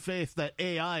far more faith that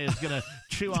AI is going to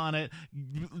chew on it,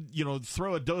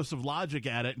 throw a dose of logic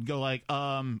at it and go like,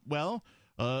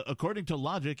 according to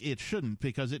logic, it shouldn't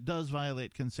because it does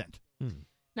violate consent.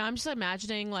 Now I'm just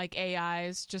imagining like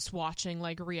AIs just watching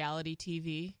like reality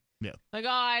TV. Yeah. Like,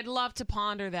 I'd love to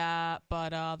ponder that,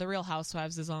 but The Real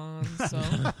Housewives is on, so.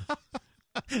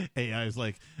 AI is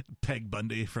like Peg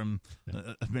Bundy from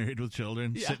Married with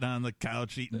Children, sitting on the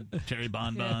couch eating cherry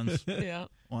bonbons,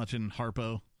 watching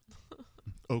Harpo,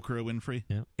 Oprah Winfrey.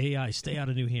 Yeah. AI, stay out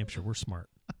of New Hampshire. We're smart.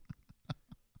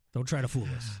 Don't try to fool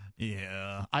us.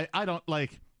 Yeah. I don't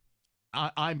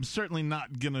I'm certainly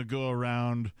not going to go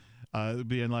around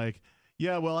being like,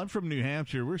 yeah, well, I'm from New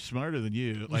Hampshire. We're smarter than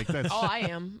you. Like that's. Oh, I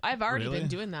am. I've already Really? been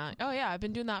doing that. Oh, yeah, I've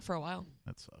been doing that for a while.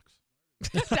 That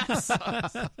sucks. That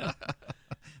sucks.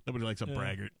 Nobody likes a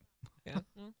braggart. Yeah.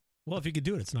 Well, if you could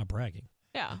do it, it's not bragging.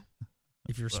 Yeah.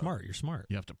 If you're smart, you're smart.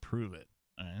 You have to prove it.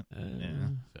 All right.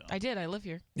 So. I did. I live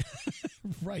here.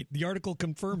 Right. The article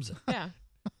confirms it. Yeah.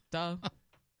 Duh.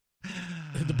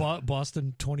 The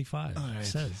Boston 25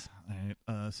 says.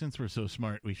 All right. Since we're so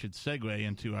smart, we should segue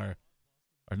into our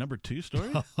number 2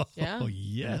 story. Yeah. Oh,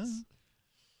 yes.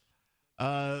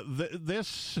 Yeah.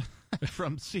 This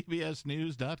from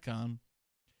CBSNews.com.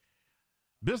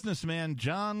 Businessman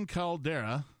John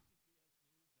Caldera.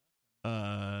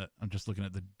 I'm just looking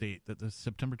at the date. That's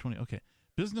September 20. Okay.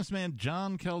 Businessman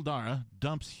John Caldera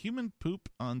dumps human poop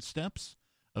on steps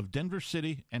of Denver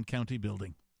City and County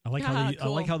building. I like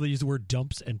how they use the word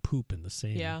dumps and poop in the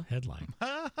same headline.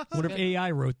 What if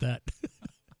AI wrote that?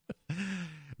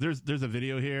 There's a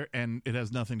video here, and it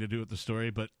has nothing to do with the story,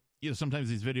 but sometimes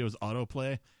these videos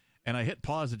autoplay, and I hit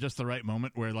pause at just the right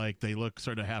moment where like they look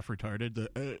sort of half retarded.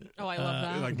 I love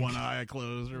that. Like one eye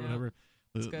closed or whatever.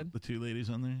 That's good. The two ladies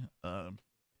on there.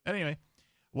 Anyway,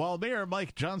 while Mayor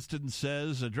Mike Johnston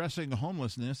says addressing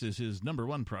homelessness is his number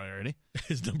 1 priority.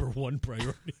 His number 1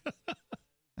 priority.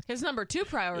 His number 2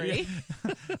 priority.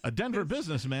 A Denver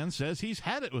businessman says he's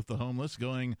had it with the homeless,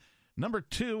 going number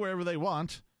 2 wherever they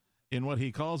want. In what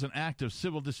he calls an act of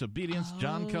civil disobedience,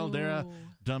 John Caldera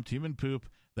dumped human poop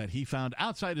that he found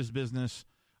outside his business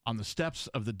on the steps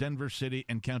of the Denver City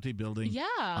and County building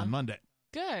on Monday.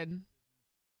 Good.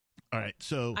 All right,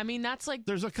 so I mean, that's like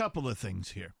there's a couple of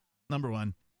things here. Number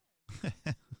 1.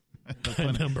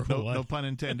 No pun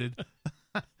intended.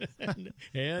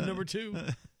 And number 2.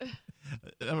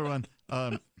 Number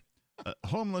 1,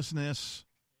 homelessness,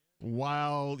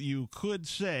 while you could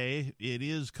say it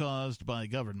is caused by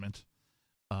government,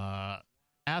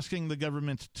 asking the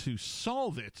government to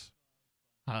solve it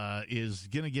is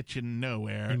going to get you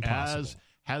nowhere. Impossible.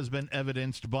 has been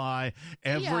evidenced by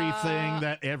everything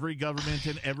that every government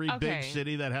in every big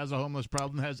city that has a homeless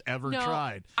problem has ever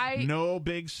tried. No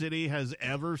big city has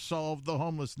ever solved the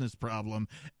homelessness problem,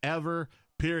 ever,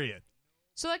 period.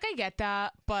 So, like, I get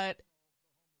that, but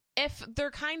if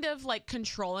they're kind of like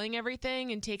controlling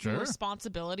everything and taking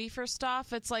responsibility for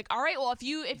stuff, it's like, all right, well, if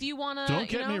you want to, don't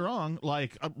get me wrong,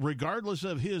 like, regardless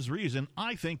of his reason,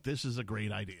 I think this is a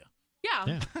great idea.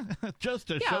 Yeah. Just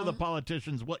to show the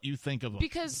politicians what you think of them.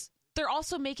 Because they're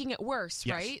also making it worse,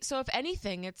 right? So if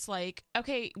anything, it's like,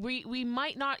 okay, we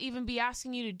might not even be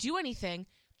asking you to do anything.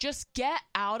 Just get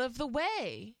out of the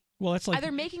way. Well, it's like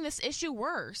they're making this issue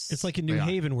worse. It's like in New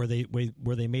Haven where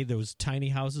they made those tiny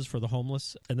houses for the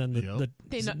homeless, and then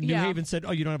New Haven said,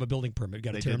 "Oh, you don't have a building permit. You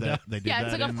got to tear them down." They did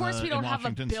it's that like, of course we don't have a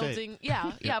building. State.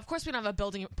 Yeah, of course we don't have a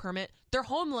building permit. They're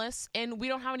homeless, and we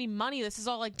don't have any money. This is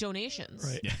all like donations.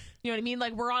 Right. You know what I mean?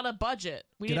 Like, we're on a budget.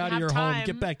 We get out of your home.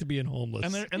 Get back to being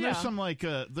homeless. And there's some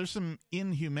there's some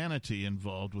inhumanity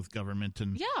involved with government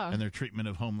and their treatment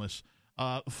of homeless.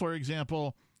 For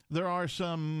example, there are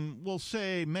some, we'll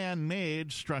say,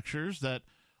 man-made structures that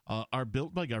are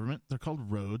built by government. They're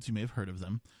called roads. You may have heard of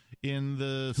them. In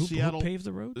the who paved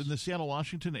the roads? In the Seattle,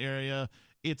 Washington area,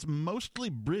 it's mostly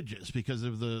bridges because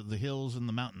of the hills and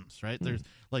the mountains, right? There's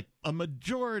like a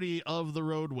majority of the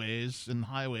roadways and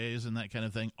highways and that kind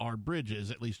of thing are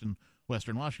bridges, at least in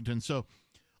Western Washington. So,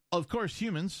 of course,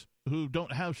 humans who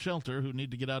don't have shelter, who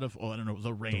need to get out of,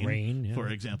 the rain, for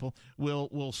example,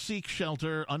 will seek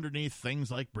shelter underneath things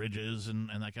like bridges and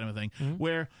that kind of thing,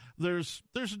 where there's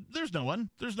no one,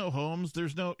 there's no homes,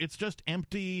 it's just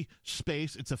empty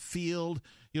space. It's a field,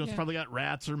 it's probably got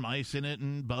rats or mice in it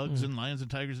and bugs and lions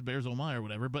and tigers and bears, oh my, or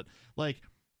whatever. But they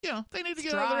need to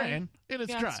get out of the rain, and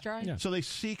it's dry. Yeah. So they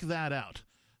seek that out.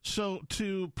 So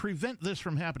to prevent this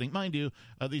from happening, mind you,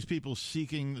 these people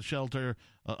seeking shelter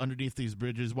underneath these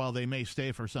bridges, while they may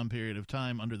stay for some period of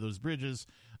time under those bridges,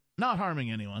 not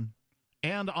harming anyone,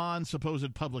 and on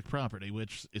supposed public property,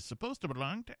 which is supposed to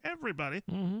belong to everybody,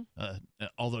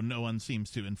 although no one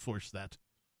seems to enforce that.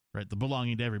 Right, the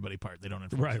belonging to everybody part, they don't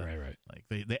enforce that. Right. Like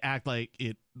they act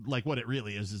like what it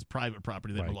really is private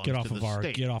property that belongs to the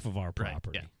state. Get off of our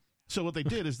property. Right, yeah. So what they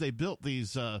did is they built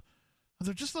these.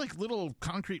 They're just like little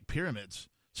concrete pyramids.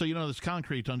 So, there's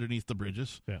concrete underneath the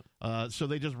bridges. Yeah. So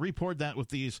they just repoured that with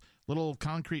these little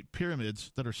concrete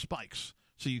pyramids that are spikes,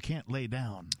 so you can't lay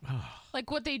down.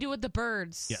 Like what they do with the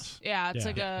birds. Yes. Yeah, it's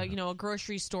a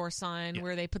grocery store sign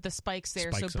where they put the spikes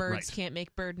there so birds can't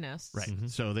make bird nests. Right.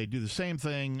 So they do the same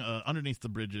thing underneath the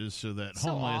bridges so that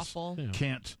homeless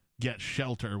can't get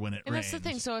shelter when it rains. And that's the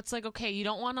thing. So it's like, okay, you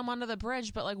don't want them under the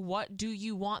bridge, but like, what do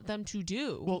you want them to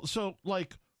do? Well, so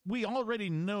like, we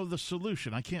already know the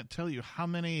solution. I can't tell you how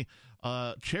many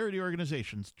charity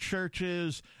organizations,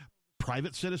 churches,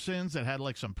 private citizens that had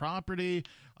like some property.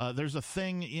 There's a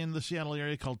thing in the Seattle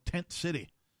area called Tent City.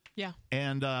 Yeah.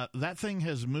 And that thing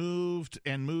has moved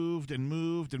and moved and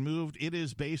moved and moved. It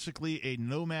is basically a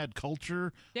nomad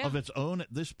culture of its own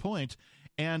at this point,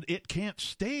 and it can't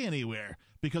stay anywhere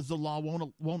because the law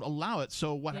won't allow it.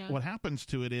 So what happens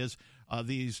to it is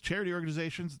these charity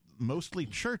organizations, mostly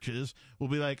churches, will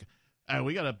be like,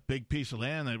 we got a big piece of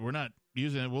land that we're not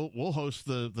using it. We'll host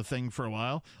the thing for a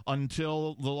while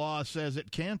until the law says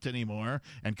it can't anymore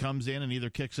and comes in and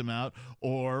either kicks them out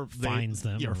or fines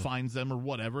them or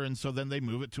whatever. And so then they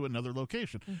move it to another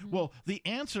location. Well, the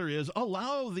answer is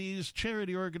allow these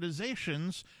charity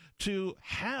organizations to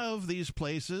have these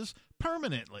places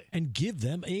permanently and give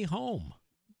them a home.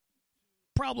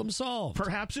 Problem solved.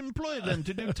 Perhaps employ them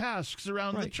to do tasks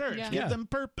around the church. Yeah. Give them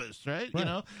purpose, right?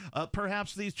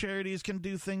 Perhaps these charities can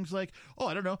do things like,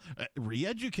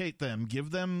 re-educate them,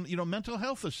 give them, mental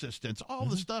health assistance, all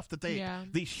the stuff that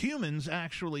these humans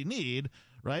actually need,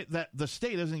 right? That the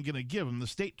state isn't going to give them. The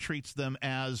state treats them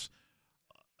as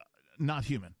not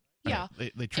human. Yeah.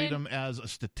 They treat them as a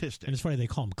statistic. And it's funny, they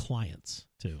call them clients,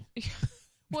 too.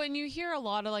 Well, and you hear a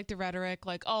lot of like the rhetoric,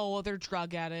 like, "Oh, well, they're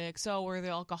drug addicts. Oh, or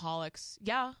they're alcoholics."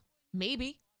 Yeah,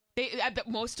 maybe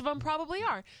most of them probably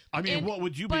are. I mean, what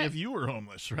would you be if you were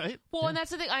homeless, right? Well, and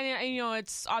that's the thing.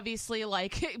 It's obviously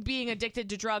like being addicted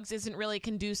to drugs isn't really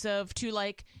conducive to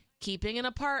like keeping an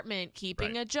apartment,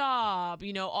 keeping a job.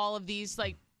 All of these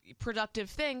like productive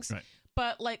things. Right.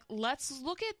 But like, let's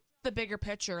look at the bigger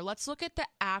picture. Let's look at the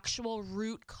actual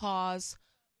root cause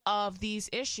of these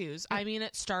issues. I mean,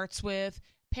 it starts with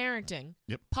parenting,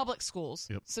 public schools,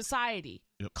 society,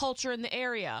 culture in the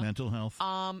area, mental health,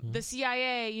 the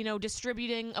CIA,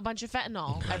 distributing a bunch of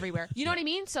fentanyl everywhere. You know what I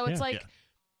mean? So it's like,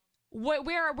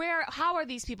 how are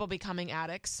these people becoming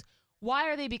addicts? Why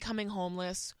are they becoming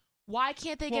homeless? why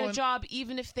can't they get a job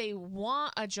even if they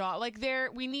want a job? Like,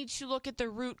 we need to look at the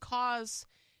root cause,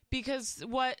 because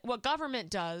what government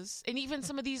does, and even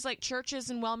some of these like churches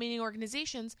and well-meaning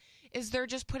organizations, is they're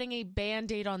just putting a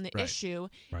Band-Aid on the issue,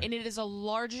 and it is a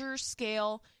larger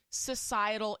scale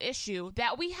societal issue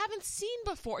that we haven't seen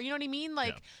before. You know what I mean?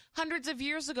 Like hundreds of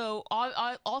years ago,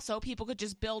 also people could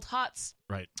just build huts,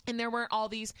 right? And there weren't all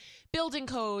these building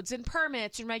codes and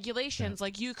permits and regulations.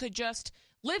 Like, you could just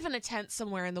live in a tent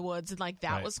somewhere in the woods, and like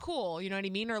that was cool. You know what I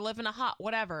mean? Or live in a hut,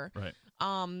 whatever. Right.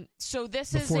 So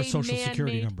this before is a social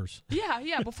security numbers.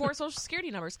 Yeah, before social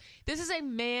security numbers. This is a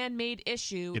man-made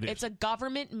issue. It's a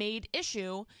government-made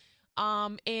issue.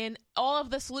 And all of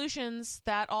the solutions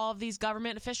that all of these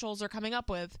government officials are coming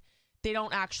up with, they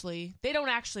don't actually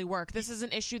work. This is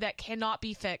an issue that cannot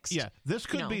be fixed. Yeah, this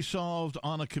could be solved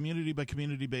on a community by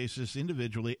community basis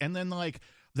individually, and then like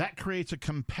that creates a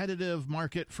competitive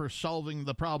market for solving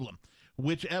the problem.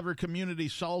 Whichever community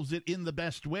solves it in the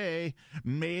best way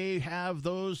may have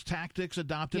those tactics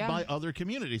adopted by other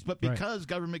communities. But because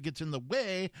government gets in the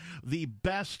way, the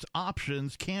best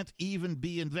options can't even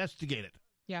be investigated.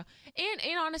 Yeah. And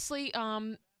honestly,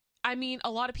 I mean,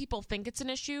 a lot of people think it's an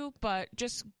issue, but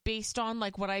just based on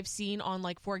like what I've seen on,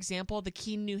 like, for example, the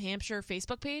Keene, New Hampshire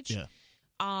Facebook page,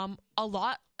 a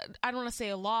lot, I don't want to say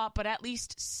a lot, but at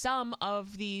least some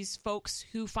of these folks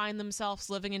who find themselves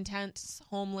living in tents,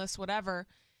 homeless, whatever,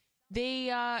 they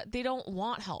don't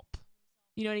want help.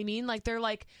 You know what I mean? Like, they're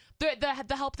like,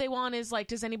 the help they want is like,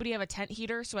 does anybody have a tent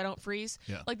heater so I don't freeze?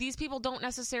 Yeah. Like, these people don't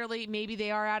necessarily, maybe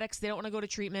they are addicts, they don't want to go to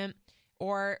treatment.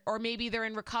 Or maybe they're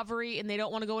in recovery and they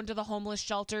don't want to go into the homeless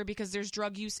shelter because there's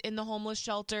drug use in the homeless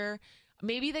shelter.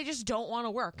 Maybe they just don't want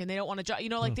to work and they don't want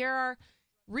to, like, there are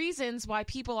reasons why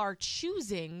people are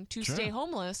choosing to stay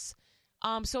homeless.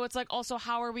 So it's like, also,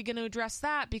 how are we going to address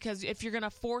that? Because if you're going to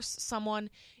force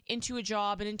someone into a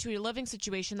job and into a living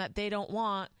situation that they don't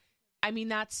want, I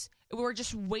mean, we're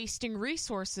just wasting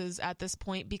resources at this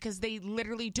point because they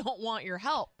literally don't want your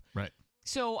help. Right.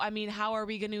 So, I mean, how are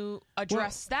we going to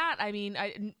address that? I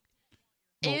mean,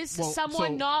 is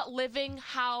someone not living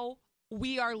how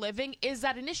we are living? Is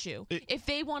that an issue? If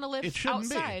they want to live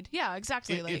outside. Be. Yeah,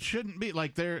 exactly. It shouldn't be.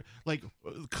 Like, they're like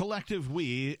collective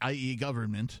we, i.e.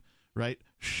 government, right,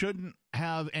 shouldn't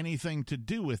have anything to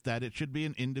do with that. It should be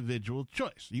an individual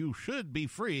choice. You should be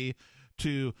free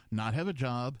to not have a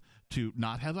job, to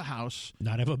not have a house,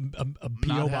 not have a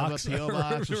P.O. box, have a P.O.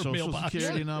 box, a social mailbox.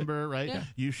 security number, right? Yeah.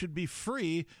 You should be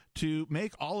free to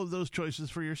make all of those choices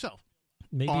for yourself.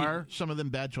 Maybe. Are some of them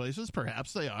bad choices?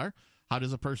 Perhaps they are. How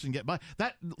does a person get by?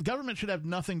 That government should have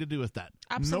nothing to do with that.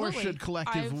 Absolutely. Nor should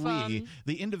collective we.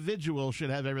 The individual should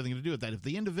have everything to do with that. If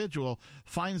the individual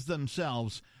finds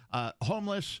themselves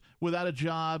homeless, without a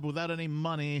job, without any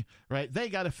money, right, they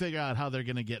got to figure out how they're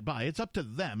going to get by. It's up to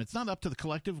them. It's not up to the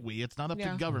collective we. It's not up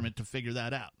to government to figure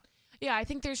that out. Yeah, I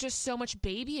think there's just so much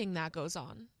babying that goes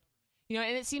on. You know,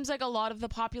 and it seems like a lot of the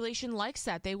population likes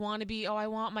that. They want to be, I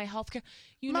want my healthcare,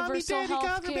 universal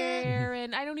health care,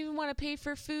 and I don't even want to pay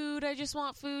for food. I just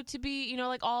want food to be,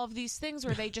 like all of these things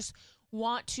where they just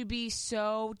want to be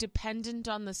so dependent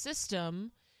on the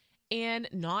system, and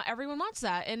not everyone wants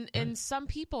that. And some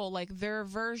people, like, their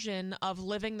version of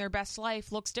living their best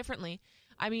life looks differently.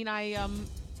 I mean,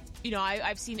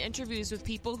 I've seen interviews with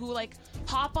people who, like,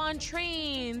 hop on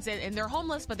trains and they're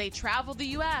homeless, but they travel the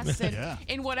U.S.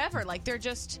 and whatever. Like, they're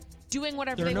just doing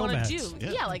whatever they want to do.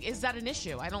 Yeah, like, is that an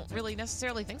issue? I don't really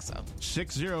necessarily think so.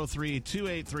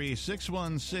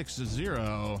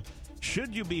 603-283-6160.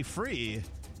 Should you be free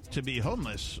to be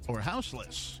homeless or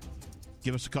houseless?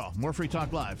 Give us a call. More Free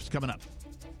Talk Live is coming up.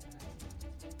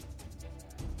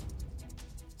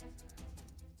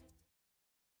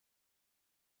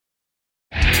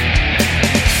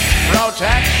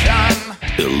 Protection.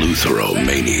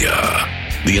 Eleutheromania.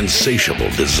 The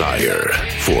insatiable desire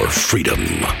for freedom.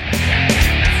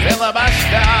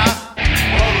 Filibuster.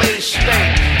 Police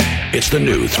state. It's the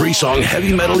new 3-song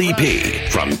heavy metal EP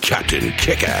from Captain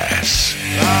Kickass.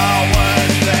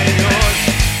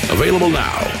 Available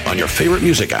now on your favorite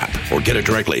music app or get it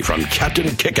directly from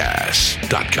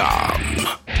CaptainKickass.com.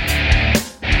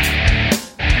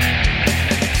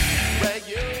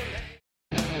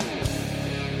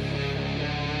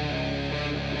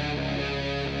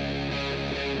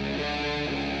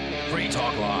 Free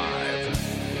Talk Live.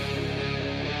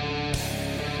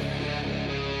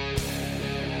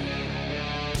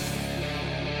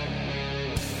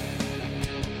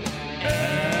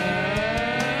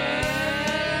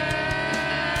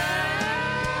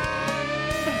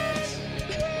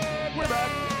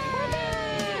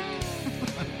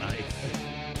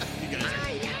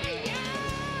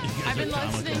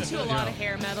 listening to a lot of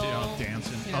hair metal.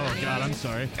 Dancing. You know, Oh, God, I'm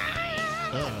sorry.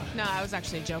 No, that was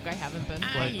actually a joke. I haven't been.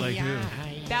 Like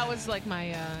who? That was like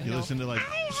my. You listen to like.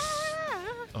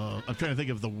 I'm trying to think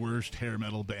of the worst hair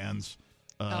metal bands.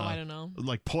 I don't know.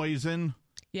 Like Poison.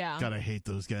 Yeah. God, I hate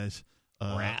those guys.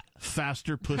 Rat.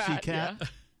 Faster Pussycat. Yeah.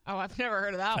 Oh, I've never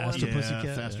heard of that Faster one.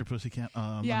 Pussycat, Faster yeah. Pussycat.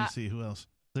 Yeah. Let me see who else.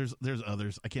 There's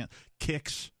others. I can't.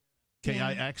 Kicks.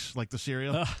 Kix, like the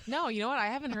cereal. No, you know what? I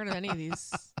haven't heard of any of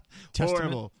these.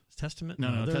 Horrible. Testament?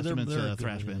 No, they're Testament's a a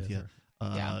thrash band.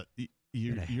 Yeah.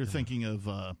 You're thinking of.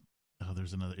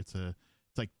 There's another. It's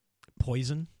like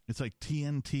Poison. It's like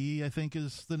TNT. I think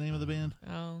is the name of the band.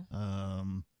 Oh.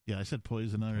 Yeah, I said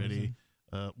Poison already.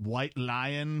 White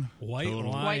Lion.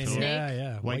 White Snake.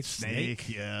 Yeah. White Snake.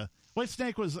 Yeah. White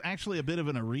Snake was actually a bit of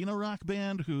an arena rock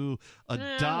band who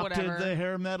adopted whatever. the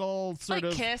hair metal sort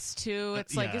like of. Kiss too.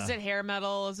 It's like, yeah. is it hair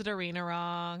metal? Is it arena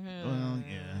rock? Well,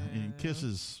 yeah. And Kiss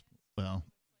is, well,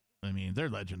 I mean, they're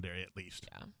legendary at least,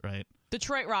 right?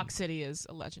 Detroit Rock City is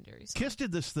a legendary song. Kiss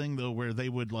did this thing though, where they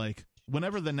would like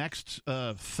whenever the next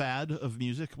fad of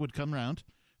music would come around,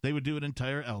 they would do an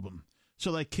entire album.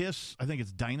 So like Kiss, I think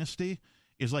it's Dynasty,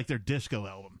 is like their disco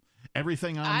album.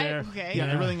 Everything on there,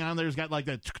 everything on there's got like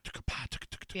that,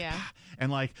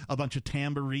 and like a bunch of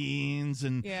tambourines,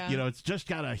 and it's just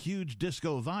got a huge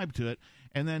disco vibe to it.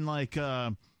 And then like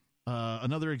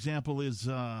another example is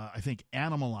I think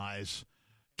Animalize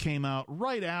came out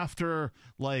right after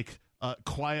like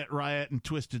Quiet Riot and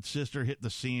Twisted Sister hit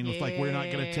the scene with like We're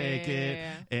Not Gonna Take It,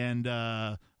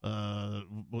 and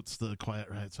what's the Quiet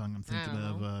Riot song I'm thinking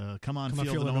of? Come on,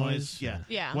 Feel the Noise.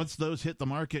 Yeah. Once those hit the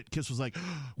market, Kiss was like,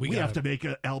 we have to make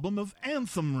an album of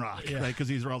anthem rock, right? Because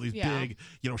these are all these big,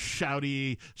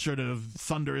 shouty, sort of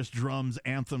thunderous drums,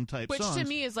 anthem type songs. Which to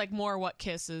me is like more what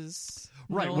Kiss is.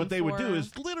 Right. What they would do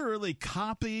is literally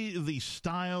copy the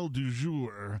style du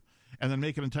jour and then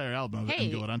make an entire album of it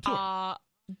and go out on tour.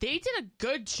 They did a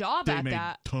good job they at made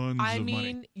that. Tons of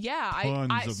money.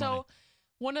 Yeah. So money.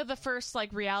 One of the first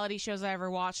like reality shows I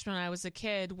ever watched when I was a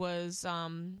kid was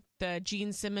the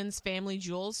Gene Simmons Family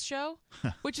Jewels show,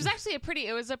 which is actually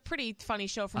it was a pretty funny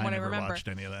show from what I remember. I never watched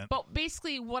any of that. But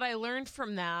basically what I learned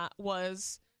from that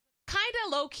was kind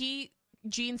of low key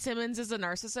Gene Simmons is a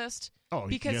narcissist. Oh,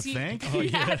 because you think? Oh,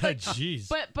 yeah, jeez.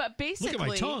 But basically, look at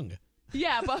my tongue.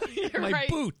 Yeah, but my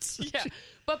boots. Yeah,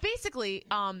 but basically,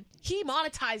 he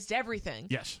monetized everything.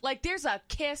 Yes, like there's a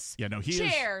Kiss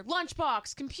chair,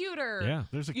 lunchbox, computer. Yeah,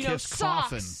 there's a Kiss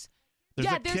coffin.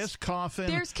 There's a Kiss coffin.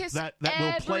 There's Kiss that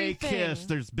will play Kiss.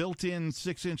 There's built-in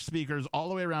 6-inch speakers all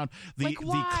the way around. The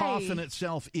coffin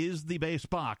itself is the bass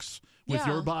box with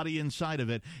your body inside of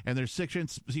it, and there's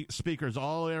 6-inch speakers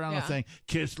all the way around the thing.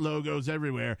 Kiss logos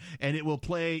everywhere, and it will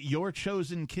play your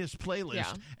chosen Kiss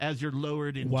playlist as you're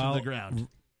lowered into the ground.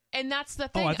 And that's the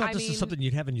thing. Oh, I thought this is something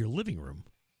you'd have in your living room.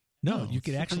 No, you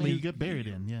could actually get buried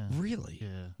in. Yeah, really.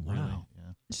 Yeah, wow. Really,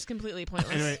 yeah. Just completely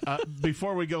pointless. Anyway,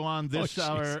 before we go on, this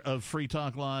hour of Free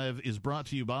Talk Live is brought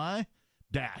to you by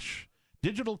Dash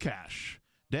Digital Cash.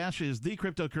 Dash is the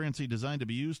cryptocurrency designed to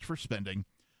be used for spending.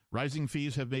 Rising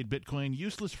fees have made Bitcoin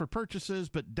useless for purchases,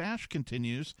 but Dash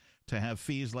continues to have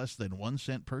fees less than 1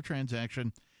 cent per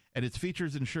transaction, and its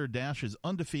features ensure Dash is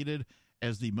undefeated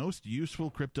as the most useful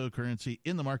cryptocurrency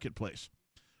in the marketplace.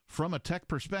 From a tech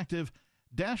perspective,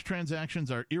 Dash transactions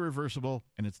are irreversible,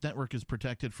 and its network is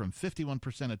protected from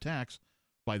 51% attacks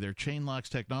by their chain locks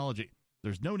technology.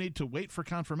 There's no need to wait for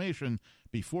confirmation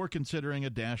before considering a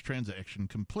Dash transaction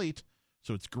complete,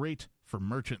 so it's great for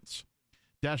merchants.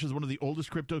 Dash is one of the oldest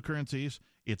cryptocurrencies.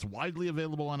 It's widely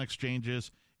available on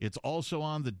exchanges. It's also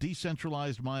on the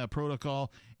decentralized Maya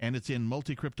protocol, and it's in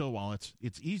multi-crypto wallets.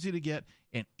 It's easy to get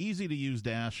and easy to use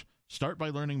Dash. Start by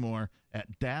learning more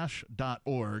at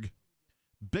dash.org.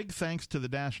 Big thanks to the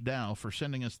Dash DAO for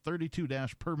sending us 32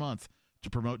 Dash per month to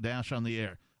promote Dash on the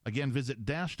air. Again, visit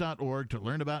dash.org to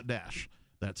learn about Dash.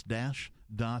 That's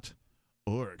dash.org.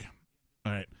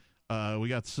 All right. We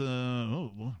got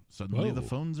suddenly the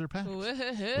phones are packed.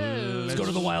 Let's go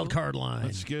to the wild card line.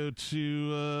 Let's go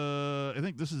to, I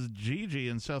think this is Gigi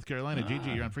in South Carolina. Gigi,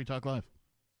 you're on Free Talk Live.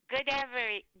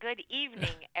 Good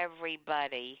evening,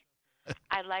 everybody.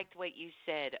 I liked what you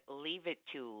said. Leave it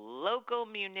to local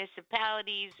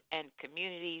municipalities and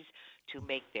communities to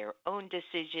make their own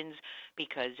decisions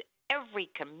because every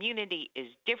community is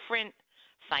different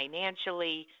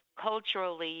financially,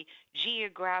 culturally,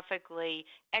 geographically,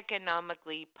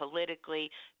 economically, politically.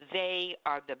 They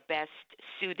are the best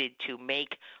suited to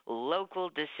make local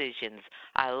decisions.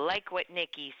 I like what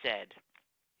Nikki said.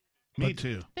 Me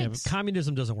too. Yeah, but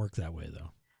communism doesn't work that way, though.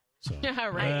 So. Yeah,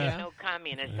 right. No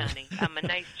communist, honey. I'm a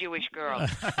nice Jewish girl.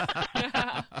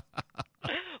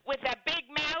 with a big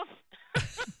mouth,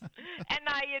 and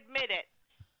I admit it.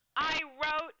 I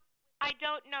wrote, I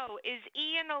don't know, is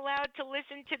Ian allowed to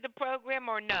listen to the program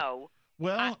or no?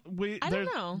 Well, I don't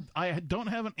know. I don't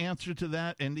have an answer to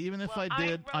that, and even if I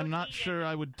did, I'm not sure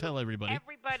I would tell everybody.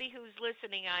 Everybody who's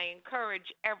listening, I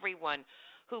encourage everyone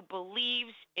who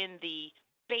believes in the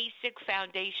basic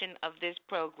foundation of this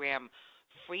program,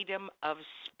 freedom of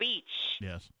speech.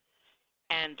 Yes.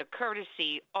 And the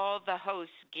courtesy all the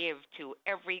hosts give to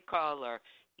every caller,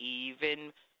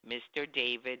 even Mr.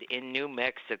 David in New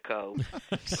Mexico.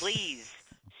 Please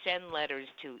send letters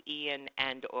to Ian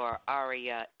and or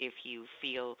Aria if you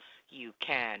feel you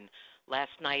can.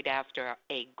 Last night, after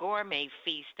a gourmet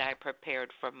feast I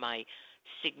prepared for my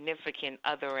significant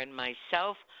other and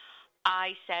myself,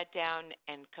 I sat down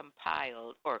and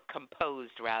composed,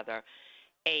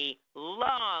 a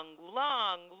long,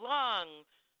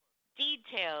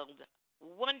 detailed,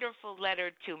 wonderful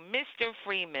letter to Mr.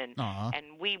 Freeman,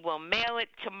 and we will mail it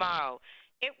tomorrow.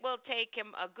 It will take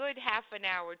him a good half an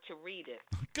hour to read it.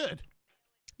 Good.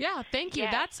 Yeah, thank you.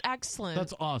 Yes. That's excellent.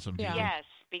 That's awesome. Yeah. Yes,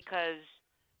 because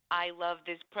I love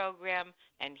this program,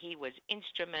 and he was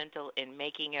instrumental in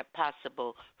making it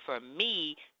possible for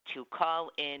me to call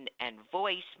in and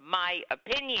voice my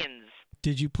opinions.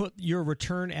 Did you put your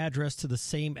return address to the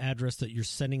same address that you're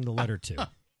sending the letter to?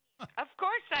 Of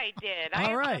course I did. I All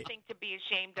have right. nothing to be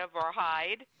ashamed of or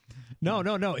hide. No.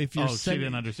 If you're she sending,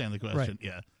 didn't understand the question. Right.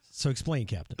 Yeah. So explain,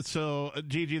 Captain. So,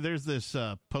 Gigi, there's this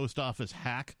post office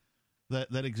hack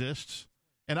that exists,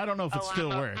 and I don't know if it still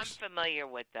works. I'm familiar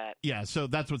with that. Yeah, so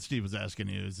that's what Steve was asking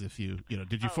you, is if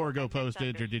did you forego I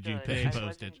postage or did you misunderstood. pay I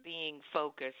postage? wasn't being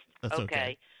focused. That's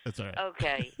okay. That's all right.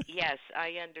 Okay. Yes,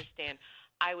 I understand.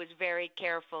 I was very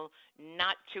careful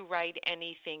not to write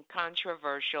anything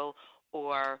controversial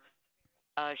or,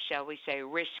 shall we say,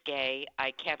 risque.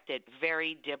 I kept it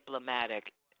very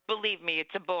diplomatic. Believe me,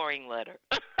 it's a boring letter.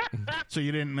 So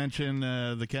you didn't mention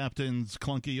the captain's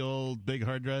clunky old big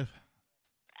hard drive?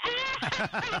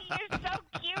 You're so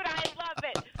cute. I love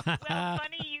it. Well,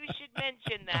 funny you should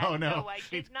mention that. Oh, no. I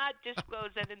did not disclose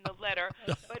that in the letter.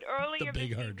 But earlier this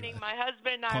evening, my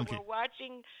husband and I were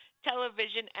watching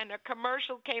television, and a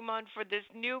commercial came on for this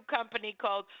new company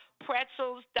called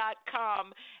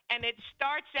pretzels.com, and it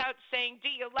starts out saying, "Do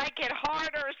you like it hard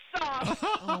or soft?"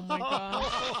 Oh, my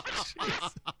gosh.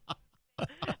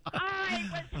 I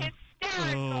was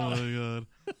hysterical. Oh, my God.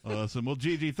 Awesome. Well,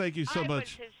 Gigi, thank you so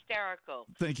much. I was hysterical.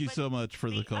 Thank you so much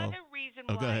for the call. The other reason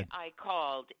go why ahead. I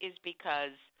called is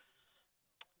because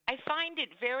I find it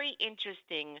very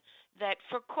interesting that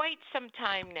for quite some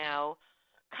time now,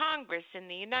 Congress in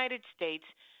the United States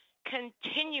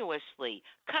continuously,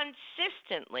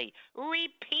 consistently,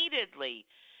 repeatedly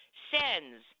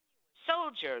sends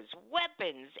soldiers,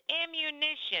 weapons,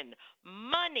 ammunition,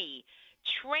 money,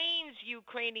 trains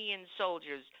Ukrainian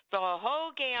soldiers, the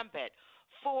whole gambit,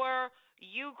 for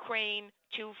Ukraine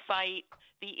to fight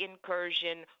the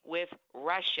incursion with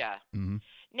Russia. Mm-hmm.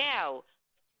 Now,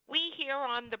 we hear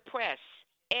on the press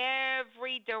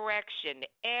every direction,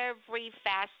 every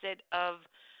facet of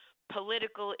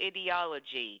political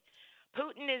ideology.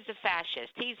 Putin is a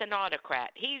fascist. He's an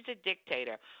autocrat. He's a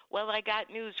dictator. Well, I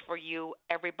got news for you,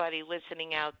 everybody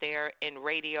listening out there in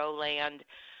Radio Land.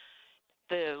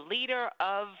 The leader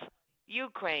of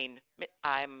Ukraine,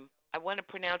 I want to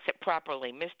pronounce it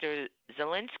properly, Mr.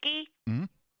 Zelensky, Mm-hmm.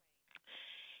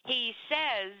 he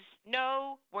says,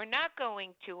 no, we're not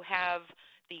going to have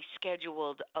the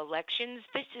scheduled elections.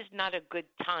 This is not a good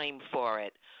time for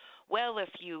it. Well, if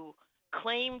you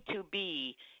claim to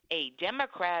be a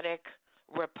democratic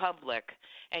republic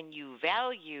and you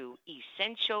value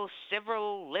essential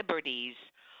civil liberties,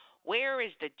 where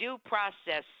is the due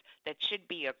process that should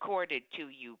be accorded to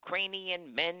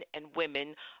Ukrainian men and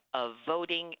women of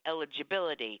voting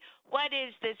eligibility? What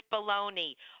is this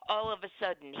baloney? All of a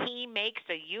sudden, he makes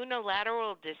a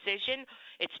unilateral decision.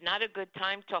 It's not a good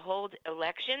time to hold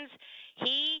elections.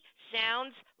 He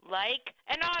sounds like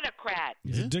an autocrat.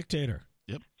 He's a dictator.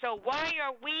 Yep. So why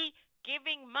are we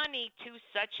giving money to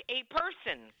such a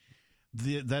person?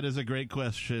 That is a great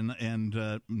question,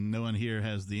 and no one here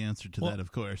has the answer to that,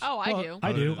 of course. Oh, I do.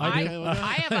 I do.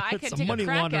 I It's can a take money a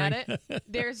crack laundering. at it.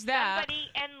 There's that. Somebody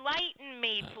enlighten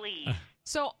me, please.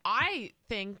 So I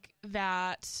think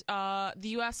that the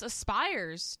U.S.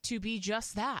 aspires to be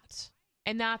just that.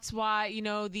 And that's why,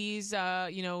 these,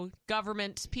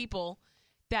 government people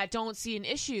that don't see an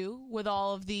issue with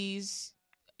all of these,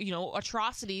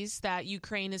 atrocities that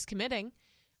Ukraine is committing,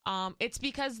 it's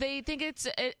because they think it's,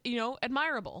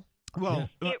 admirable. Well,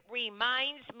 It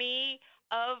reminds me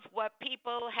of what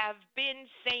people have been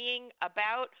saying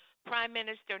about Prime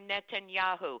Minister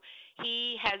Netanyahu.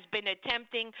 he has been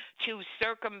attempting to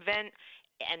circumvent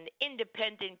an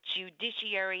independent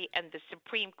judiciary and the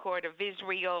Supreme Court of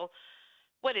Israel.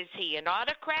 What is he, an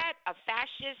autocrat, a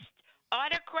fascist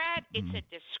autocrat? It's a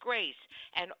disgrace.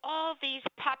 And all these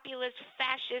populist,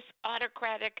 fascist,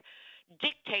 autocratic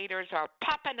dictators are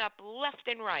popping up left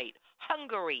and right.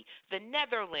 Hungary, the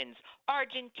Netherlands,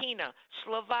 Argentina,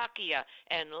 Slovakia,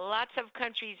 and lots of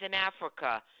countries in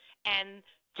Africa. And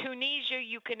Tunisia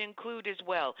you can include as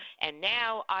well. And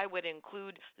now I would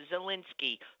include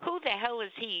Zelensky. Who the hell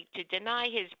is he to deny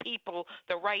his people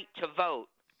the right to vote?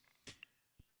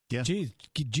 Yeah. Geez,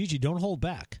 Gigi, don't hold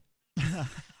back.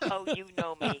 Oh, you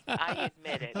know me. I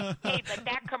admit it. Hey, but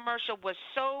that commercial was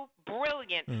so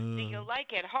brilliant. Do you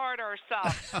like it hard or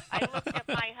soft? I looked at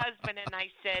my husband and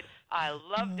I said, I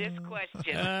love this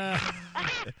question.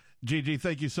 Gigi,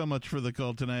 thank you so much for the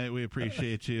call tonight. We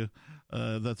appreciate you.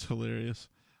 That's hilarious.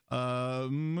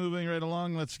 Moving right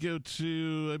along, let's go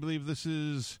to, I believe this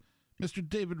is Mr.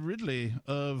 David Ridley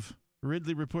of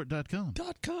RidleyReport.com.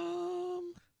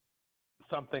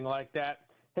 Something like that.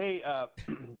 Hey,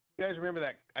 you guys remember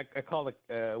that I called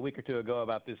a week or two ago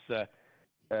about this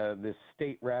this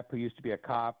state rep who used to be a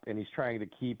cop, and he's trying to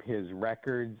keep his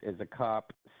records as a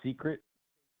cop secret?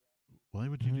 Why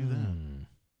would you do that?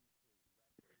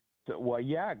 So, well,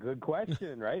 yeah, good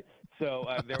question, right? So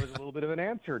there was a little bit of an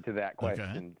answer to that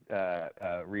question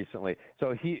recently.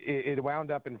 So it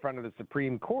wound up in front of the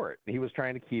Supreme Court. He was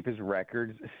trying to keep his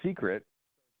records secret.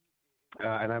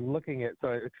 And I'm looking at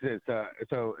it's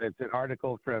an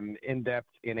article from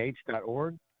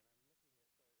indepthnh.org,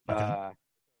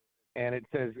 and it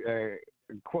says,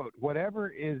 quote, whatever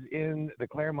is in the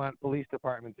Claremont Police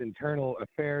Department's internal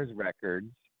affairs records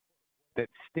that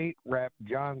State Rep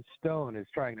John Stone is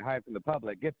trying to hide from the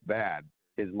public gets bad,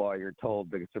 his lawyer told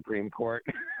the Supreme Court.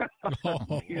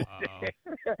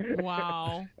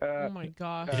 Wow. Oh, my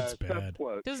gosh. It's bad.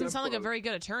 Doesn't sound like a very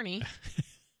good attorney.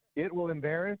 It will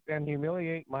embarrass and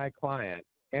humiliate my client,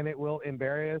 and it will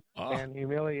embarrass and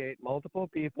humiliate multiple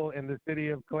people in the city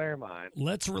of Claremont.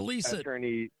 Let's release it.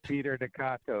 Attorney Peter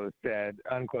DeCato said,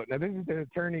 unquote. Now, this is the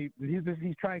attorney.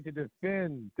 He's trying to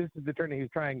defend. This is the attorney who's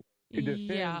trying to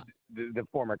defend the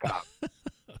former cop.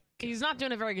 He's not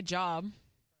doing a very good job.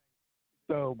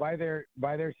 So by the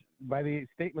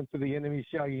statements of the enemy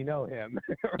shall ye know him.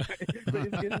 Right?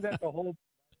 Isn't that the whole?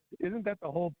 Isn't that the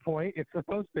whole point? It's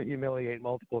supposed to humiliate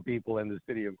multiple people in the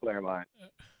city of Claremont.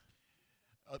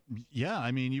 Yeah,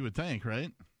 I mean, you would think,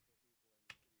 right?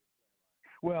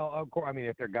 Well, of course. I mean,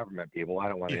 if they're government people, I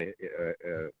don't want to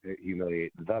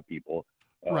humiliate the people.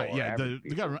 Right, yeah, the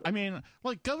government. I mean,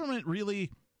 like, government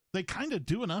really, they kind of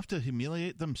do enough to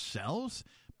humiliate themselves,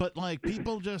 but, like,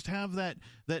 people just have that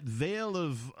veil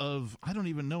of I don't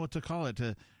even know what to call it.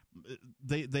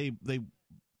 They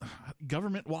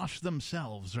government wash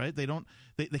themselves, right? They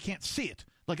can't see it.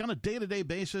 Like, on a day-to-day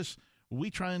basis, we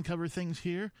try and cover things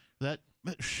here that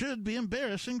should be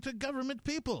embarrassing to government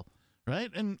people,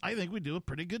 right? And I think we do a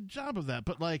pretty good job of that.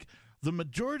 But, like, the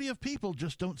majority of people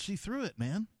just don't see through it,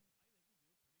 man.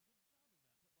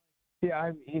 Yeah,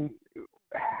 I mean,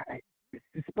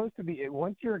 it's supposed to be,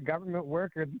 once you're a government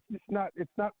worker,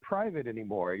 it's not private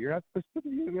anymore. You're not supposed to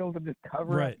be able to just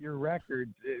cover up your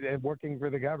records working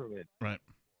for the government. Right.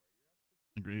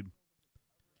 Agreed.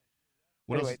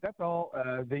 Anyway, that's all.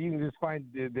 You can just find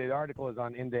the article is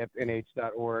on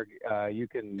indepthnh.org. You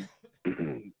can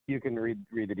read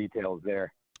the details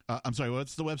there. I'm sorry.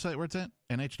 What's the website where it's at?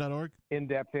 nh.org.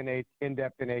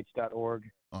 Indepthnh.org.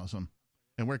 Awesome.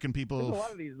 And where can people? There's a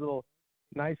lot of these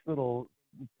nice little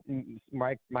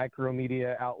micro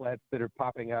media outlets that are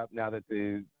popping up now that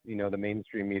the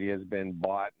mainstream media has been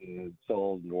bought and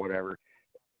sold and whatever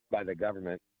by the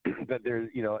government. But there's,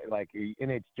 like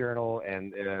NH Journal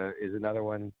and is another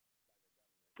one.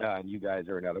 You guys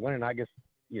are another one, and I guess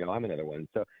I'm another one.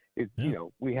 So it's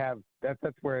we have that's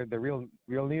where the real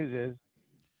news is.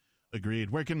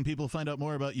 Agreed. Where can people find out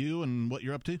more about you and what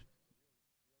you're up to?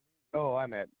 Oh,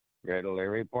 I'm at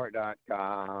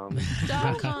RidleyReport.com.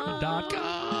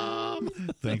 .com.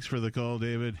 Thanks for the call,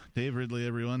 David. Dave Ridley,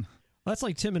 everyone. That's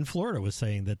like Tim in Florida was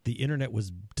saying that the internet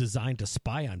was designed to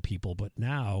spy on people, but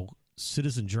now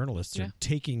citizen journalists are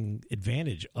taking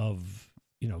advantage of,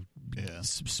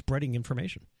 spreading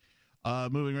information.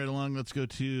 Moving right along, let's go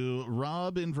to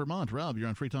Rob in Vermont. Rob, you're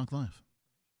on Free Talk Live.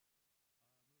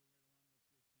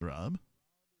 Rob?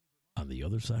 On the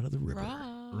other side of the river.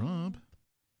 Rob.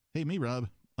 Hey, me, Rob.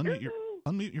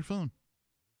 Unmute your phone.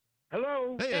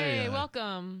 Hello. Hey,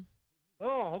 welcome.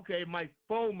 Oh, okay. My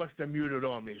phone must have muted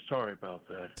on me. Sorry about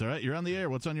that. It's all right. You're on the air.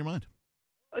 What's on your mind?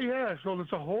 Yeah, so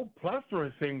there's a whole plethora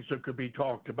of things that could be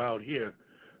talked about here.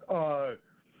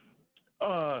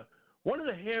 one of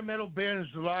the hair metal bands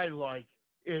that I like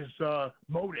is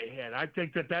Motorhead. I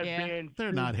think that band.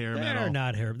 They're not hair metal. They're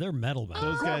not hair. They're metal.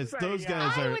 Those guys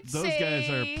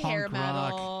are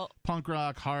punk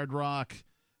rock, hard rock,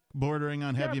 bordering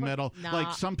on heavy metal. Nah,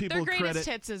 like some people their greatest credit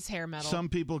hits is hair metal. Some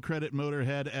people credit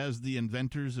Motorhead as the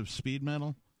inventors of speed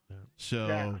metal. So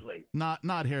Exactly.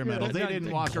 not hair metal. They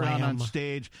didn't walk around on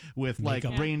stage with like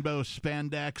rainbow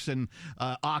spandex and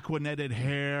aqua netted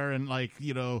hair and like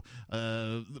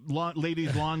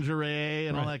ladies lingerie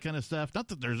and all that kind of stuff. Not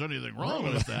that there's anything wrong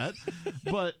with that,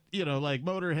 but like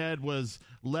Motorhead was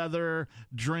leather,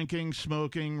 drinking,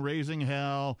 smoking, raising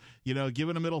hell.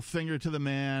 Giving a middle finger to the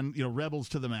man. Rebels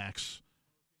to the max.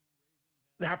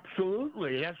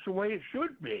 Absolutely, that's the way it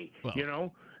should be.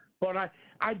 Well, But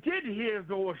I did hear,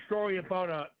 though, a story about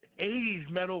a 80s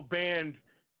metal band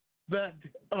that,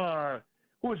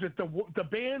 who was it, the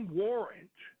band Warrant.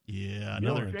 Yeah,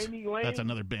 that's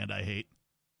another band I hate.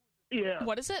 Yeah.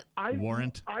 What is it?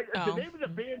 Warrant. The name of the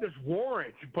band is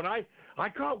Warrant, but I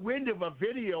caught wind of a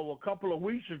video a couple of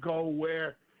weeks ago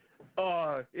where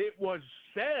it was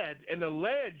said and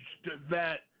alleged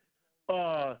that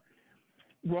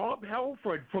Rob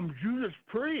Halford from Judas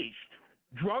Priest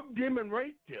drugged him and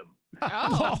raped him.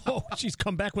 Oh, she's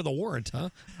come back with a warrant, huh?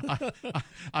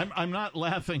 I'm not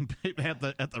laughing at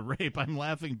the rape. I'm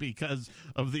laughing because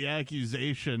of the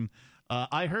accusation.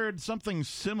 I heard something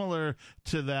similar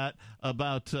to that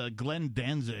about Glenn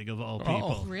Danzig of all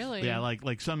people. Oh, really? Yeah,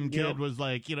 like some kid was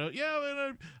like,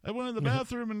 I went in the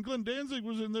bathroom and Glenn Danzig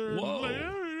was in there.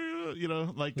 Whoa.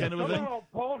 Like kind of a thing.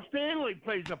 Paul Stanley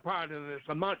plays a part in this.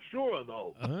 I'm not sure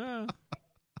though.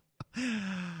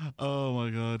 Oh my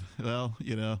God! Well,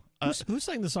 who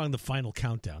sang the song "The Final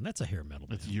Countdown"? That's a hair metal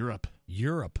band. It's Europe.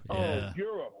 Europe. Yeah. Oh,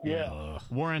 Europe. Yeah.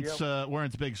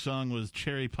 Warrant's big song was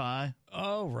 "Cherry Pie."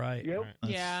 Oh, right. Yep.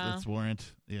 That's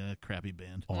Warrant. Yeah, crappy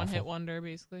band. One hit wonder,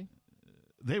 basically.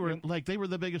 They were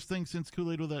the biggest thing since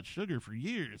Kool-Aid Without Sugar for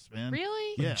years, man.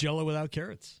 Really? Yeah. Jello without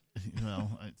carrots.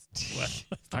 Well, it's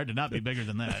hard to not be bigger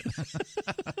than that.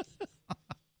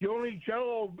 The only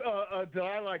Jello that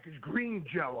I like is Green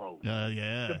Jello.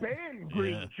 Yeah. The band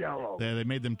Green Jello. Yeah, they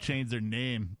made them change their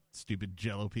name. Stupid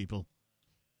Jello people.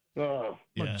 Yeah.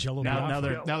 Jello now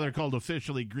they're called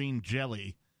officially Green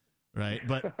Jelly, right?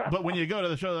 But when you go to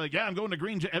the show, they're like, I'm going to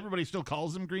Green Jello. Everybody still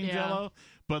calls them Green Jello,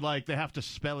 but like they have to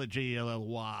spell it Jelly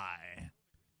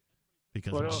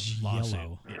because of lawsuit.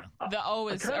 Yellow. Yeah. The O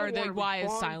is or the Y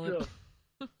is silent.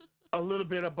 A little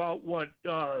bit about what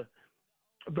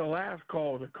the last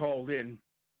caller called in,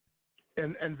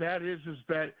 and that is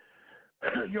that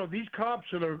these cops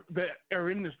that are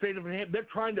in the state of New Hampshire, they're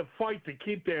trying to fight to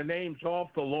keep their names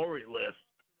off the Lori list,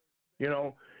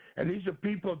 and these are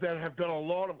people that have done a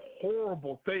lot of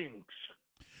horrible things.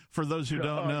 For those who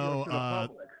don't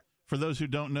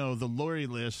know, the Lori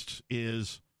list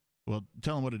is, well,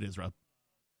 tell them what it is, Rob.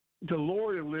 The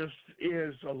Lori list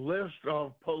is a list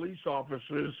of police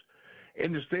officers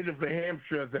in the state of New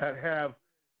Hampshire that have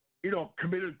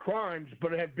committed crimes,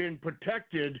 but have been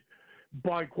protected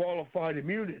by qualified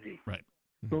immunity. Right.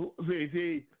 The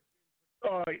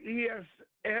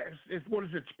ESS, what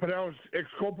is it? It's pronounced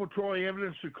exculpatory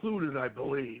evidence secluded, I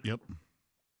believe. Yep.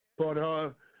 But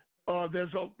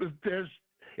there's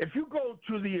if you go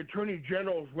to the Attorney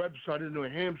General's website in New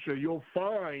Hampshire, you'll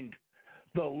find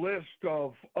the list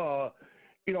of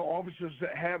officers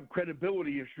that have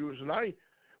credibility issues, and I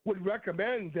would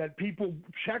recommend that people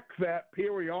check that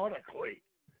periodically.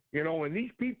 And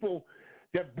these people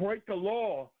that break the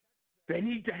law, they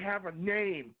need to have a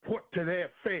name put to their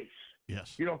face.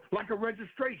 Yes. Like a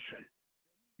registration,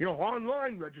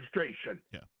 online registration.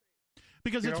 Yeah.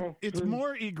 Because it's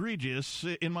more egregious,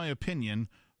 in my opinion,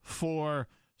 for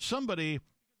somebody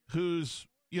who's,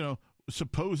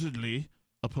 supposedly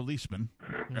a policeman,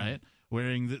 right?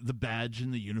 Wearing the badge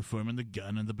and the uniform and the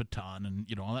gun and the baton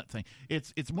and, all that thing.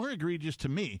 It's more egregious to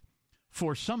me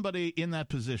for somebody in that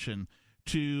position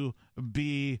to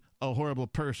be a horrible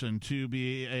person, to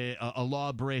be a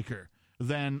lawbreaker,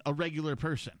 than a regular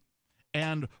person.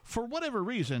 And for whatever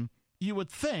reason, you would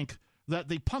think that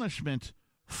the punishment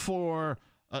for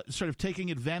sort of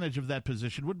taking advantage of that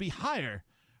position would be higher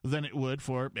than it would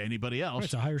for anybody else.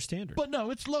 It's a higher standard. But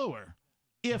no, it's lower,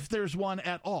 if there's one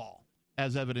at all,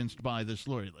 as evidenced by this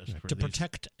Lori list. To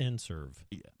protect and serve.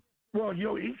 Yeah. Well,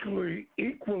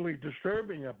 equally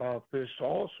disturbing about this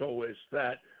also is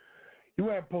that you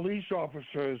have police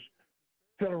officers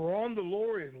that are on the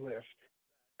Lori list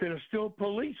that are still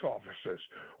police officers,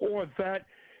 or that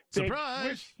they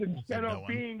switched, instead of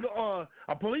being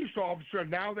a police officer,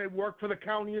 now they work for the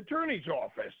county attorney's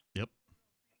office. Yep.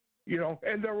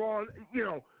 And they're on,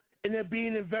 and they're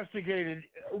being investigated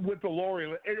with the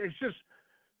lawyer.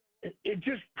 It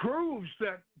just proves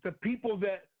that the people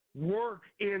that work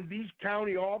in these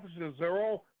county offices, they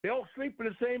all sleep in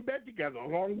the same bed together,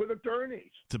 along with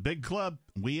attorneys. It's a big club.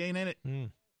 We ain't in it.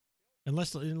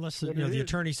 Unless the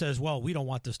attorney says, "Well, we don't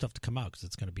want this stuff to come out because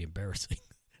it's going to be embarrassing."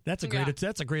 That's a great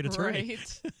attorney.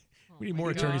 Right. We need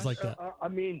more attorneys like that. I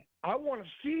mean, I want to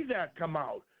see that come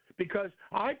out because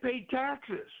I pay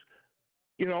taxes,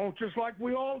 just like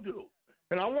we all do,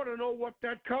 and I want to know what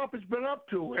that cop has been up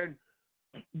to, and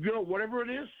whatever it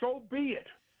is, so be it.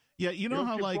 Yeah, you know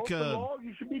how if you like broke the law,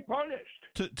 you should be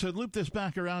punished. To loop this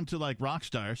back around to like rock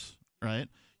stars, right?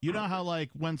 You know how like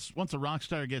once a rock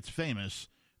star gets famous,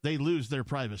 they lose their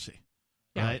privacy.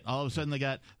 Yeah. Right? All of a sudden they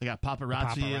got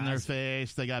paparazzi in their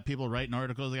face. They got people writing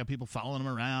articles. They got people following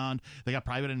them around. They got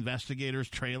private investigators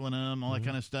trailing them, all that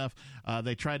kind of stuff.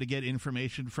 They try to get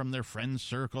information from their friend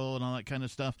circle and all that kind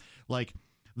of stuff. Like,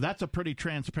 that's a pretty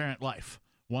transparent life.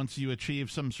 Once you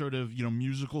achieve some sort of,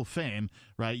 musical fame,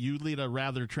 right, you lead a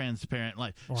rather transparent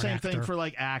life. Same thing for,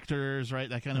 like, actors, right,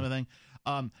 that kind of a thing.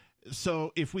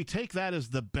 So if we take that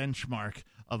as the benchmark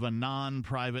of a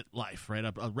non-private life, right,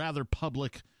 a rather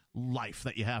public life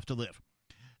that you have to live,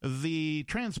 the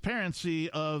transparency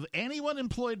of anyone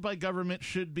employed by government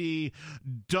should be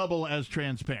double as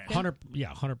transparent.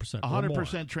 100%.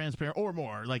 100% transparent or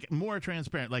more, like more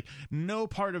transparent. Like no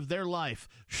part of their life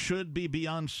should be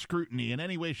beyond scrutiny in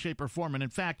any way, shape, or form. And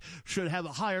in fact, should have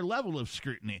a higher level of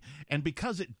scrutiny. And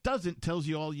because it doesn't, tells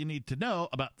you all you need to know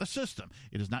about the system.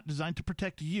 It is not designed to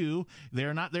protect you.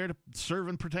 They're not there to serve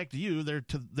and protect you. They're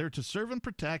to serve and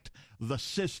protect the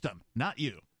system, not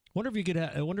you. I wonder if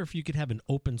you could have an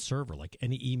open server, like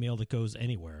any email that goes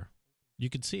anywhere, you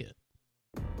could see it.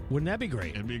 Wouldn't that be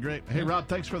great? It'd be great. Hey, Rob,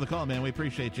 thanks for the call, man. We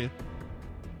appreciate you.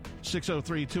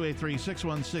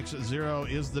 603-283-6160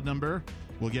 is the number.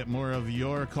 We'll get more of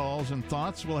your calls and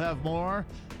thoughts. We'll have more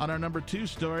on our number 2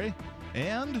 story.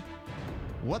 And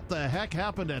what the heck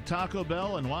happened at Taco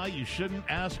Bell and why you shouldn't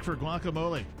ask for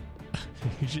guacamole.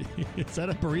 Is that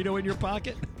a burrito in your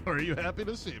pocket? Or are you happy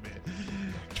to see me?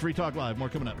 It's Free Talk Live. More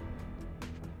coming up.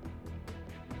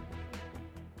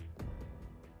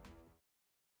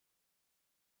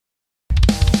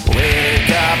 Wake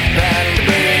up and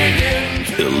begin.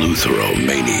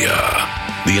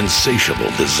 Eleutheromania, the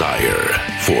insatiable desire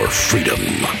for freedom.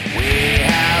 We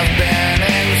have been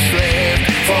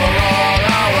enslaved for all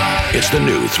our lives. It's the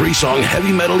new 3-song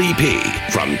heavy metal EP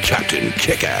from Captain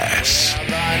Kickass.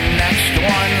 The next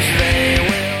ones they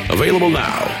will. Available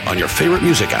now on your favorite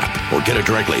music app or get it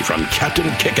directly from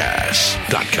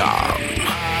CaptainKickass.com.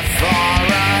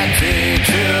 Authority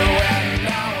to end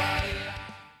our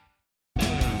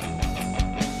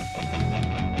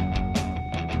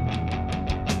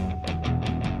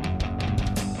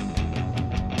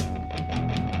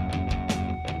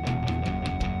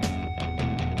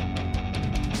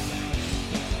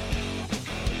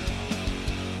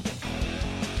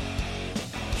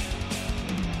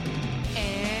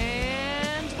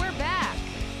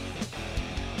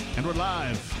And we're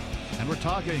live. And we're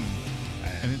talking.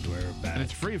 And we're back. And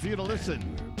it's free for you to listen.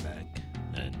 And we're back.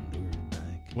 And we're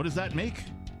back. What does that make?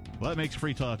 Well, that makes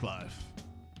Free Talk Live.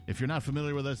 If you're not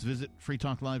familiar with us, visit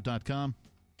freetalklive.com.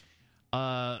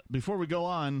 Before we go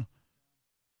on,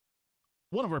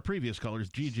 one of our previous callers,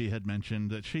 Gigi, had mentioned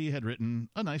that she had written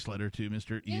a nice letter to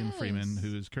Mr. Ian Freeman,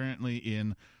 who is currently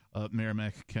in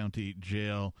Merrimack County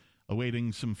Jail,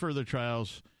 awaiting some further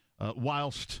trials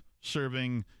whilst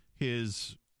serving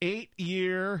his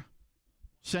 8-year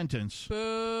sentence.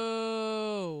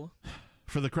 Boo.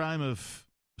 For the crime of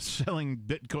selling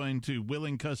Bitcoin to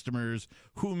willing customers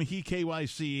whom he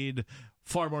KYC'd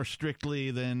far more strictly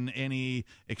than any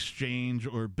exchange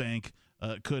or bank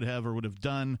could have or would have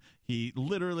done. He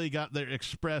literally got their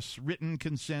express written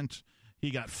consent. He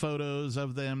got photos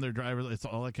of them, their driver, it's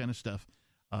all that kind of stuff.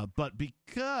 But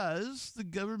because the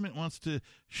government wants to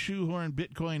shoehorn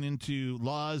Bitcoin into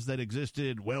laws that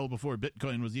existed well before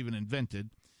Bitcoin was even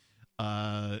invented,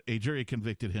 a jury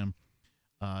convicted him,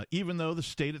 even though the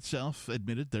state itself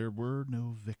admitted there were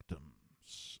no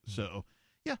victims. So,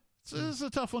 yeah, it's a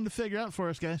tough one to figure out for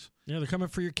us, guys. Yeah, they're coming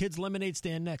for your kids' lemonade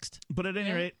stand next. But at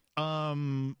any rate, I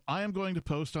am going to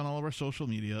post on all of our social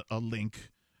media a link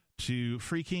to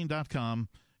freekeen.com.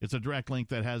 It's a direct link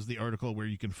that has the article where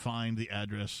you can find the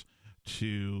address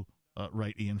to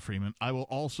write Ian Freeman. I will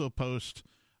also post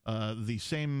the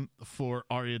same for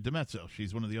Aria DeMezzo.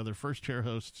 She's one of the other first chair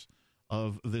hosts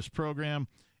of this program,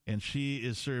 and she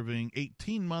is serving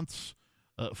 18 months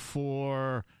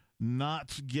for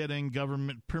not getting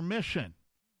government permission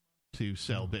to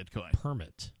sell Bitcoin.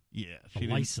 Permit. Yeah, a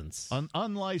license.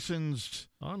 Unlicensed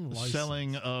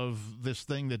selling of this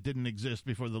thing that didn't exist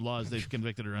before the laws they've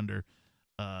convicted her under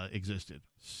existed.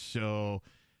 So,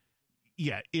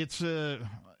 yeah, it's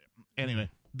anyway.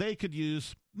 They could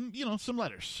use, some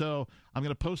letters. So I'm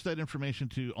going to post that information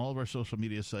to all of our social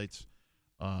media sites.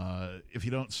 If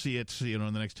you don't see it, in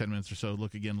the next 10 minutes or so,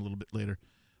 look again a little bit later.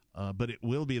 But it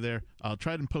will be there. I'll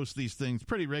try to post these things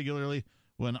pretty regularly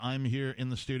when I'm here in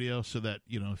the studio so that,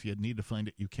 if you need to find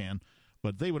it, you can.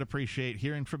 But they would appreciate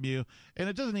hearing from you. And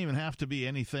it doesn't even have to be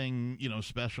anything,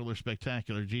 special or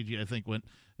spectacular. Gigi, I think, went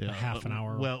a half an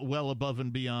hour. Well above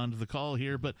and beyond the call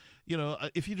here. But,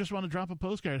 if you just want to drop a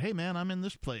postcard, hey, man, I'm in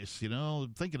this place,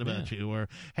 thinking about you. Or,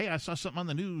 hey, I saw something on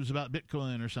the news about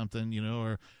Bitcoin or something,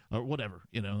 or whatever,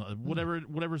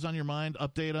 whatever's on your mind,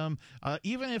 update them.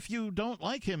 Even if you don't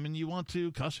like him and you want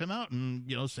to cuss him out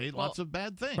and, say lots of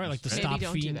bad things. Right, like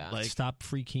stop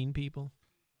freaking people.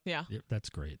 Yeah. That's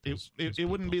great. It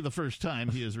wouldn't be the first time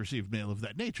he has received mail of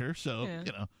that nature. So,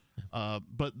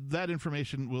 but that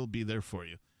information will be there for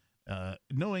you.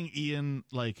 Knowing Ian,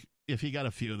 if he got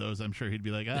a few of those, I'm sure he'd be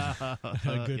like,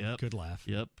 good laugh.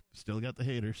 Yep. Still got the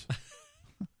haters.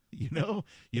 You're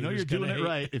doing it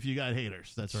right if you got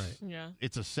haters. That's right. Yeah.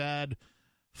 It's a sad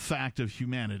fact of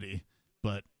humanity,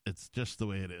 but it's just the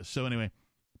way it is. So anyway,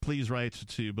 please write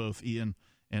to both Ian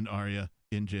and Aria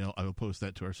in jail. I will post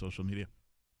that to our social media.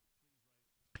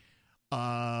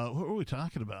 What were we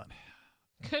talking about?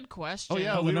 Good question. Oh,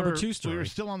 yeah, the number 2 story. We were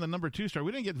still on the number 2 story.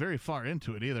 We didn't get very far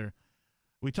into it either.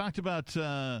 We talked about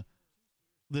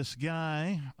this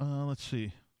guy, let's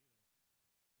see,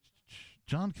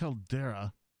 John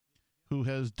Caldera, who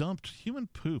has dumped human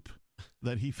poop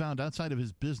that he found outside of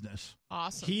his business.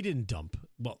 Awesome. He didn't dump.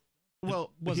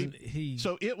 Well, wasn't he?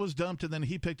 So it was dumped, and then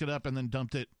he picked it up and then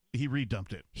dumped it. He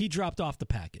redumped it. He dropped off the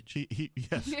package.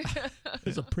 Yes.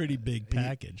 It's a pretty big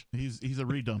package. He's a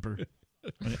redumper.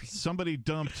 Somebody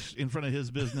dumped in front of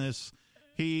his business.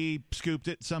 He scooped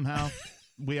it somehow.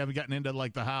 We haven't gotten into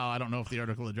the how. I don't know if the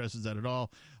article addresses that at all.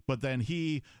 But then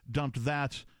he dumped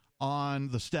that on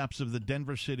the steps of the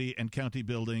Denver City and County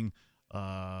building.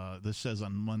 This says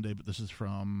on Monday, but this is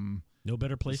from no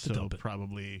better place to dump it.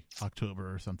 Probably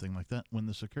October or something like that when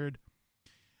this occurred.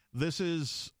 This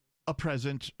is a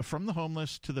present from the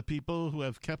homeless to the people who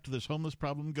have kept this homeless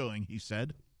problem going, he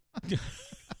said. Here's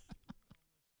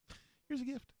a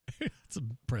gift. It's a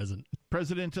present.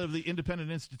 President of the Independent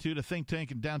Institute, a think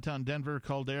tank in downtown Denver,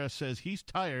 Caldera, says he's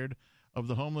tired of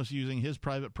the homeless using his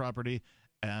private property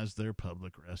as their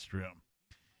public restroom.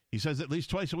 He says at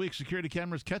least twice a week, security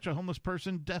cameras catch a homeless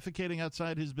person defecating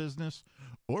outside his business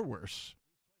or worse.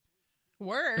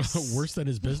 Worse? Worse than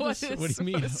his business? What do you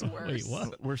mean? What's worse? Wait,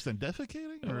 what? Worse than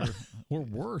defecating? Or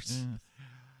worse? Yeah.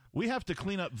 We have to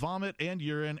clean up vomit and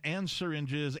urine and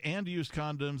syringes and used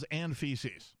condoms and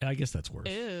feces. I guess that's worse.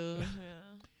 Ew. Yeah.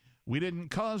 We didn't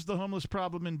cause the homeless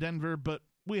problem in Denver, but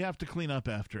we have to clean up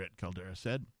after it, Caldera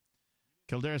said.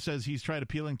 Caldera says he's tried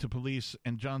appealing to police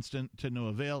and Johnston to no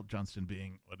avail. Johnston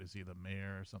being, the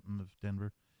mayor or something of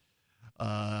Denver.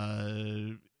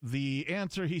 The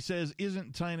answer, he says,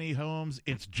 isn't tiny homes,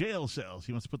 it's jail cells.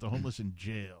 He wants to put the homeless in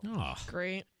jail. Oh,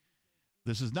 great.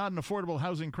 This is not an affordable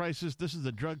housing crisis. This is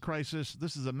a drug crisis.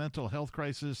 This is a mental health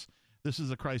crisis. This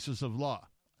is a crisis of law.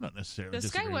 Not necessarily.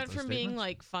 This guy went from being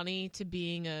funny to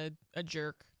being a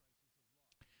jerk.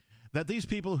 That these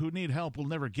people who need help will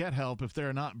never get help if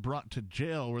they're not brought to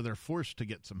jail where they're forced to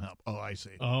get some help. Oh, I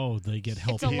see. Oh, they get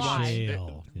help in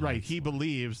jail. Right. He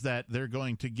believes that they're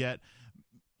going to get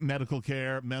medical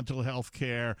care, mental health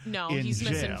care. No, in he's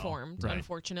jail. misinformed, right.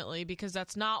 Unfortunately, because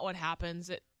that's not what happens.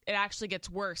 It actually gets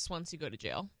worse once you go to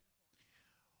jail.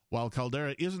 While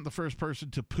Caldera isn't the first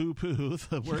person to poo-poo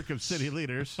the work of city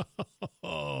leaders.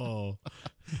 Oh.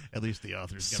 At least the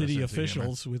author's got city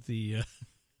officials with the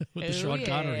Sean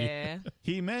Connery.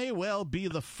 He may well be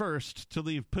the first to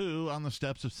leave poo on the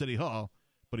steps of City Hall,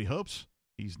 but he hopes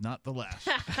he's not the last.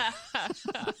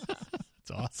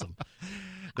 It's awesome.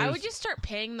 I would just start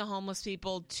paying the homeless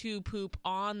people to poop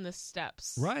on the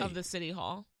steps of the City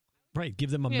Hall. Right.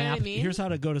 Give them a You know map. what I mean? Here's how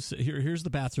to go to. Here's the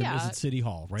bathroom. Yeah. Is at City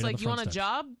Hall. Right. It's on like, the you front want a steps.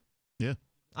 job? Yeah.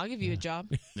 I'll give you a job.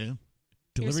 Yeah.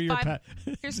 Deliver your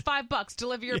Here's $5.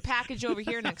 Deliver your package over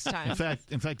here next time.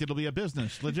 In fact, it'll be a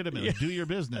business. Legitimately, do your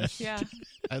business. Yeah.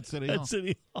 At City Hall. At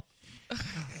City Hall.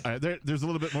 All right, there's a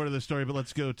little bit more to this story, but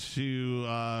let's go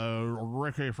to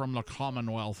Ricky from the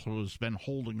Commonwealth, who's been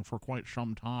holding for quite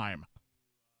some time.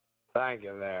 Thank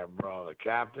you there, brother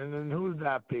Captain. And who's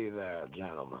that be there,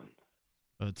 gentlemen?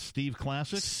 It's Steve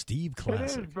Classic. Steve It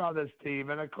Classic. is Brother Steve,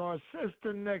 and of course,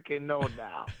 Sister Nikki, no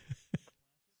doubt.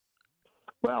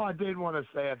 Well, I did want to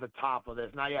say at the top of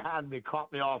this. Now, you had me,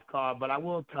 caught me off guard, but I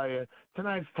will tell you,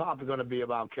 tonight's topic is going to be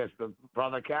about Kiss. But,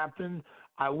 Brother Captain,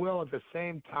 I will at the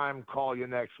same time call you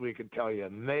next week and tell you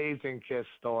an amazing Kiss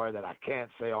story that I can't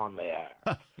say on the air.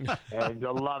 And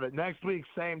you'll love it. Next week,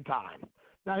 same time.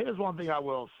 Now, here's one thing I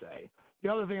will say. The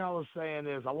other thing I was saying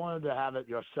is I wanted to have it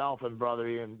yourself and Brother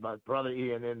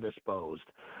Ian indisposed.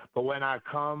 But when I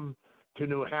come to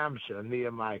New Hampshire, me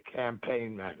and my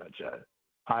campaign manager,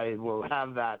 I will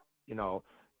have that,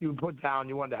 you put down,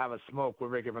 you want to have a smoke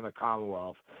with Ricky from the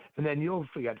Commonwealth, and then you'll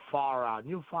get far out, and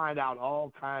you'll find out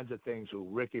all kinds of things who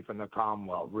Ricky from the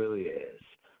Commonwealth really is.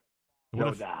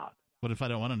 No doubt. What if I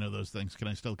don't want to know those things? Can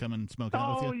I still come and smoke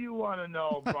out with you? Oh, you want to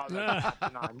know, brother.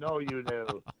 I know you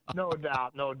do. No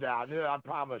doubt, no doubt. Yeah, I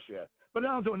promise you. But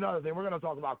now to another thing. We're going to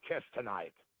talk about Kiss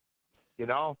tonight.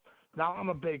 Now I'm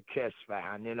a big Kiss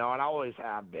fan, and I always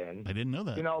have been. I didn't know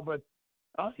that. But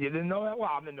you didn't know that? Well,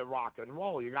 I'm into rock and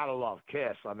roll. You got to love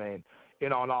Kiss. I mean,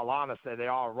 in all honesty, they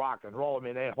are rock and roll. I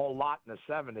mean, they a whole lot in the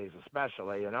 70s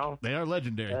especially, They are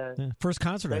legendary. First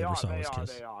concert I ever saw was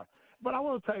Kiss. They are. But I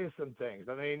will tell you some things.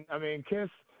 I mean, Kiss,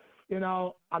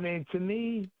 to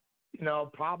me,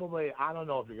 probably, I don't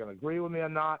know if you're going to agree with me or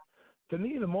not. To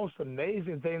me, the most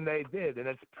amazing thing they did, and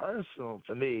it's personal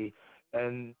to me,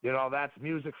 and, that's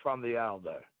Music from the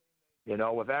Elder,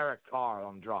 with Eric Carr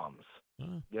on drums.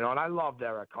 And I loved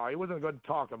Eric Carr. He wasn't a good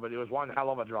talker, but he was one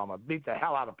hell of a drummer. Beat the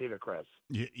hell out of Peter Criss.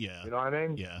 Yeah. You know what I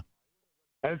mean? Yeah.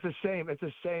 And it's a shame. It's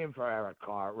a shame for Eric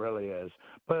Carr. It really is.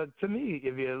 But to me,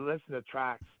 if you listen to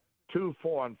tracks 2,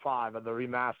 4, and 5 of the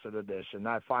remastered edition,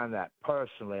 I find that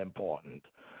personally important.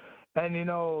 And,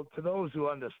 to those who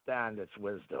understand its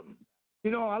wisdom,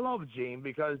 I love Gene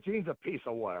because Gene's a piece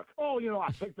of work. Oh,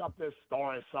 I picked up this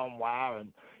story somewhere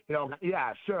and,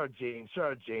 yeah, sure, Gene.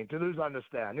 To those who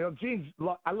understand.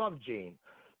 I love Gene.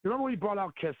 You remember when he brought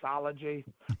out Kissology?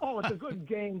 Oh, it's a good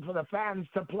game for the fans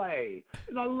to play.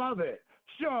 And I love it.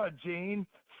 Sure, Gene.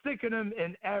 Sticking them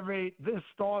in this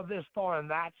store, and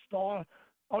that store.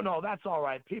 Oh, no, that's all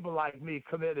right. People like me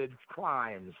committed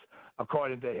crimes,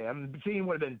 according to him. Gene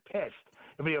would have been pissed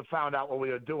if we had found out what we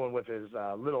were doing with his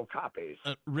little copies.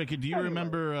 Ricky, do you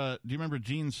remember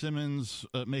Gene Simmons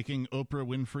making Oprah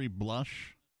Winfrey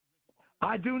blush?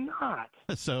 I do not.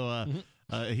 So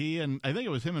he and I think it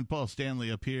was him and Paul Stanley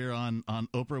appear on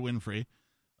Oprah Winfrey.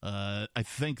 I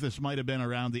think this might have been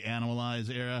around the Animalize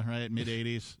era, right?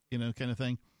 Mid-'80s, kind of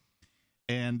thing.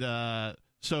 And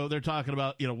so they're talking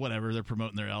about, whatever. They're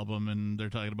promoting their album, and they're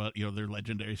talking about, their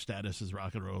legendary status as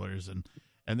rock and rollers.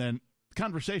 And then the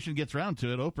conversation gets around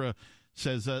to it. Oprah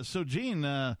says, so, Gene,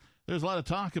 there's a lot of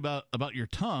talk about your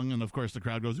tongue. And, of course, the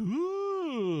crowd goes,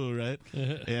 ooh, right?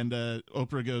 And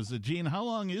Oprah goes, Gene, how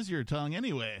long is your tongue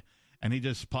anyway? And he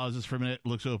just pauses for a minute,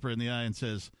 looks Oprah in the eye and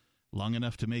says, long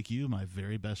enough to make you my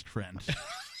very best friend.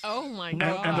 Oh, my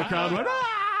God. And the crowd went,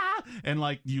 ah! And,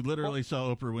 you literally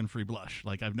saw Oprah Winfrey blush.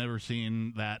 I've never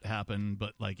seen that happen,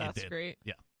 but, it did. That's great.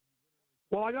 Yeah.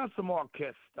 Well, I got some more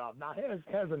Kiss stuff. Now,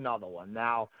 here's another one.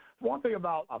 Now, one thing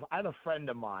about, I had a friend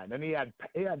of mine, and he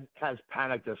has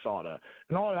panic disorder.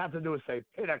 And all I have to do is say,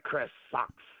 Peter Criss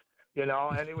sucks,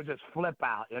 and he would just flip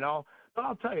out, But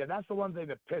I'll tell you, that's the one thing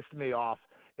that pissed me off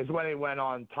is when he went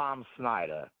on Tom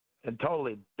Snyder and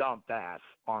totally dumped ass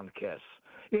on Kiss.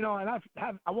 And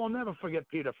I will never forget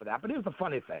Peter for that. But here's the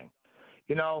funny thing,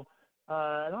 and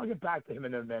I'll get back to him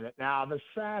in a minute. Now, the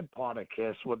sad part of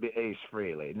Kiss would be Ace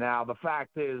Frehley. Now, the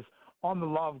fact is, on the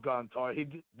Love Gun tour,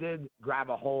 he did grab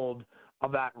a hold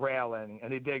of that railing,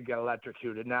 and he did get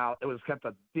electrocuted. Now, it was kept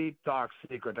a deep, dark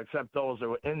secret, except those that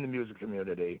were in the music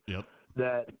community. Yep.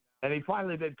 And he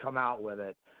finally did come out with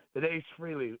it, that Ace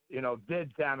Frehley,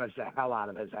 did damage the hell out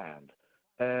of his hand.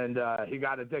 And he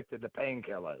got addicted to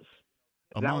painkillers.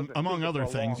 Among other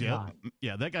things, yeah.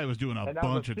 Yeah, that guy was doing a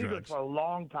bunch of drugs. For a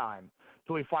long time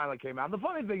till he finally came out. The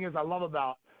funny thing is I love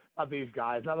about these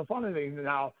guys. Now, the funny thing,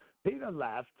 now, Peter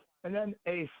left, and then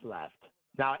Ace left.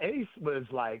 Now, Ace was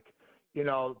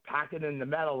packing in the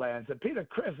Meadowlands. And Peter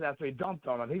Criss, after he dumped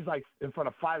on him, he's in front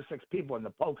of 5, 6 people in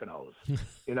the Poconos,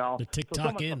 The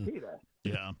TikTok so in. Peter.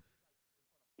 Yeah.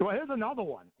 Well, here's another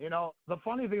one. The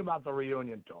funny thing about the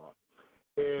reunion tour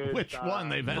is... Which one?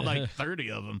 They've had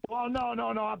 30 of them. Well, no.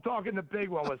 I'm talking the big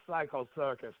one with Psycho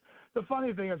Circus. The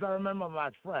funny thing is I remember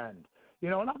my friend,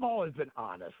 and I've always been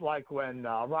honest. Like when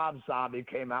Rob Zombie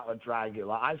came out with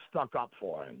Dragula, I stuck up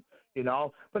for him,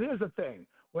 But here's the thing.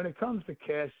 When it comes to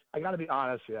Kiss, I got to be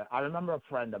honest here. I remember a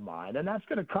friend of mine, and that's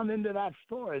going to come into that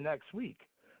story next week.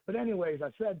 But anyways, I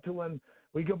said to him,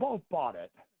 we both bought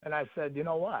it. And I said, you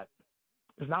know what?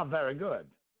 It's not very good.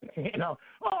 Oh,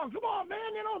 come on, man,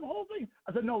 the whole thing.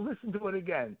 I said, no, listen to it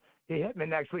again. he hit me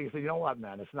next week. He said, "You know what,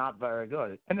 man? It's not very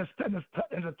good." And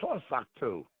the tour sucked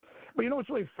too. But you know what's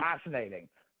really fascinating?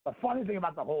 The funny thing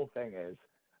about the whole thing is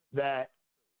that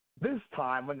this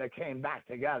time when they came back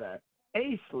together,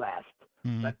 Ace left.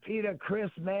 Mm-hmm. But Peter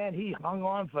Chris, man, he hung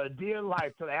on for dear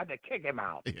life till they had to kick him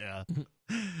out. Yeah.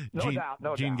 No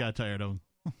doubt. Gene got tired of him.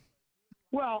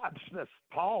 Well,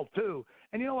 Paul too.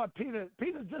 And you know what, Peter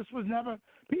was never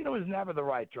the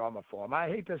right drummer for him. I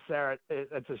hate to say it,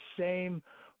 it's a shame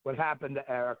what happened to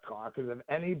Eric Carr, because if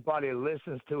anybody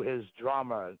listens to his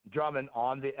drumming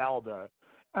on the Elder,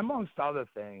 amongst other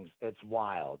things, it's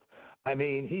wild. I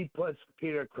mean, he puts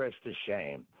Peter Chris to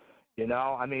shame. You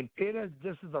know, I mean, Peter,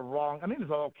 this is the wrong. I mean, he's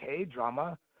an okay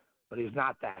drummer, but he's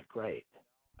not that great.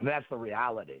 I mean, that's the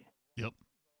reality. Yep.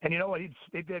 And you know what? He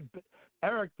did.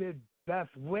 Eric did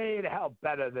Beth way the hell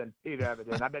better than Peter ever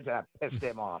did. I bet you that pissed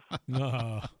him off.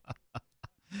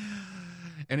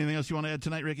 Anything else you want to add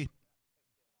tonight, Ricky?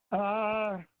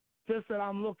 Just that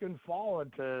I'm looking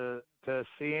forward to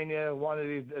seeing you one of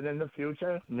these in the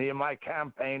future. Me and my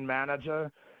campaign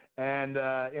manager. And,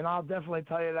 I'll definitely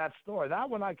tell you that story. That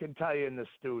one I can tell you in the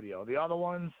studio. The other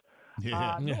ones,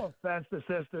 no offense to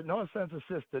Sister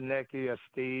Nikki or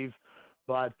Steve,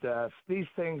 but these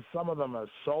things, some of them are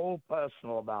so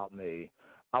personal about me.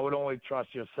 I would only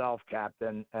trust yourself,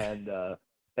 Captain, and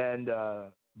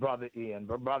Brother Ian.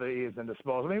 But Brother Ian's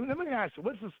indisposable. I mean, let me ask you,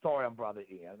 what's the story on Brother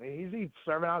Ian? I mean, is he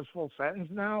serving out his full sentence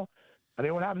now? I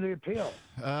mean, what happened to the appeal?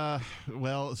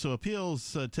 Well, so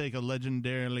appeals take a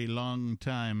legendarily long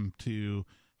time to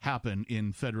happen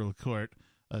in federal court,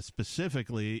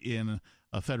 specifically in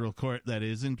a federal court that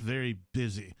isn't very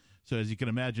busy. So as you can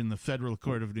imagine, the federal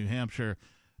court of New Hampshire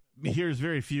hears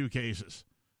very few cases.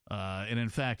 And in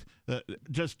fact,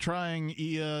 just trying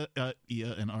Ia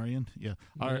and Aryan,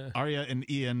 Arya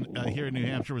and Ian here in New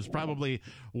Hampshire was probably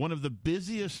one of the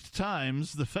busiest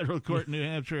times the federal court in New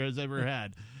Hampshire has ever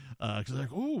had. Because they're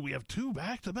like, "Ooh, we have two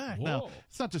back-to-back." Whoa. Now,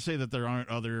 it's not to say that there aren't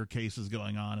other cases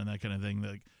going on and that kind of thing,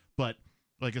 but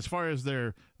as far as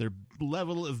their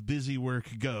level of busy work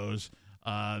goes,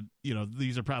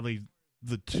 these are probably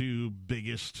the two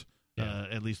biggest,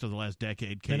 at least of the last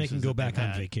decade, cases. Then they can go back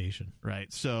on vacation.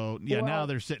 Right. So, now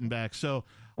they're sitting back. So,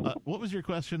 what was your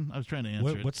question? I was trying to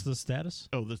answer it. What's the status?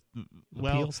 Oh,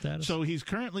 appeal status? So he's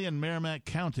currently in Merrimack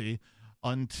County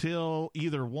until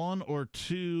either one or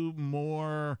two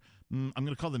more, I'm going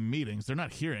to call them meetings. They're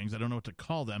not hearings. I don't know what to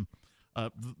call them.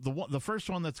 The first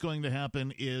one that's going to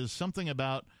happen is something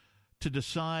about to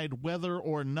decide whether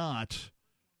or not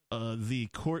the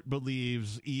court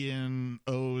believes Ian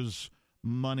owes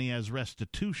money as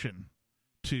restitution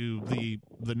to the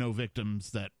no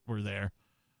victims that were there,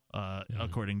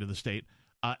 according to the state.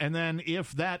 And then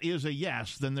if that is a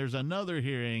yes, then there's another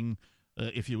hearing,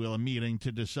 if you will, a meeting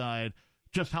to decide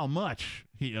just how much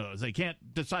he owes. They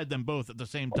can't decide them both at the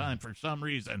same time for some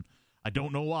reason. I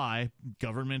don't know why.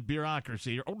 Government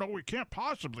bureaucracy. Oh, no, we can't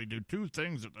possibly do two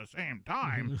things at the same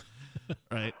time.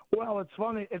 Right. Well, it's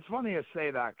funny you say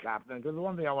that, Captain, because the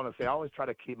one thing I want to say, I always try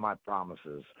to keep my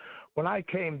promises. When I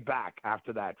came back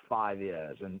after that 5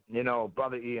 years, and,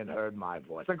 Brother Ian heard my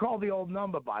voice. I called the old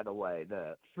number, by the way,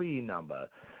 the free number.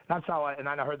 That's how and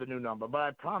I heard the new number. But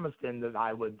I promised him that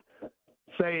I would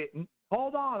say,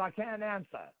 "Hold on, I can't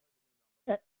answer."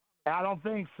 I don't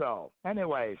think so.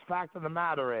 Anyways, fact of the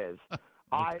matter is,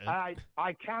 okay. I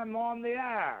can on the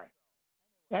air.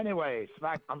 Anyways,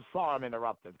 I'm sorry I'm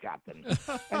interrupted, Captain.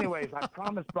 Anyways, I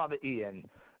promised Brother Ian.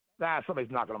 Somebody's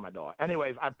knocking on my door.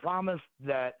 Anyways, I promised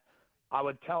that I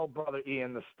would tell Brother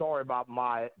Ian the story about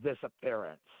my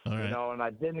disappearance. All right. And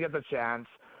I didn't get the chance.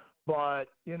 But,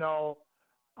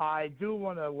 I do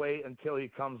want to wait until he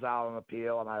comes out on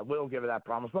appeal, and I will give you that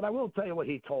promise. But I will tell you what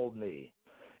he told me.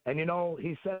 And,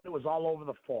 he said it was all over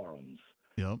the forums.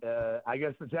 Yep. I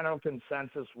guess the general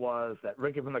consensus was that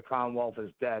Ricky from the Commonwealth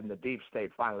is dead and the deep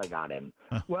state finally got him.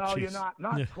 Well, geez. you're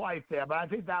not quite there, but I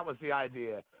think that was the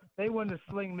idea. They wouldn't have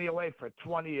slinged me away for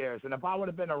 20 years. And if I would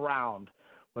have been around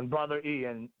when Brother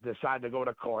Ian decided to go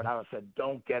to court, I would have said,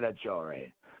 don't get a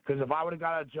jury. Because if I would have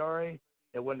got a jury,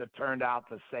 it wouldn't have turned out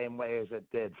the same way as it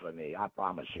did for me. I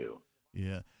promise you.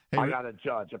 Yeah. Hey, I got a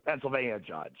judge, a Pennsylvania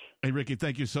judge. Hey, Ricky,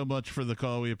 thank you so much for the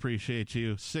call. We appreciate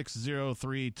you.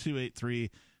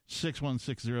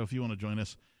 603-283-6160 if you want to join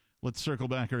us. Let's circle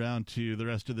back around to the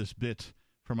rest of this bit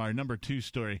from our number 2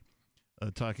 story,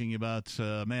 talking about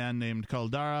a man named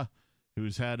Caldara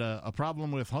who's had a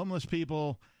problem with homeless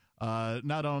people,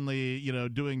 not only,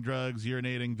 doing drugs,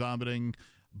 urinating, vomiting,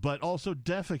 but also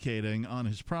defecating on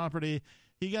his property.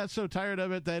 He got so tired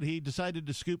of it that he decided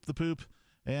to scoop the poop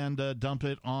and dump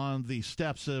it on the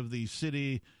steps of the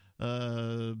city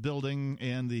building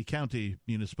and the county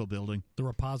municipal building. The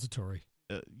repository.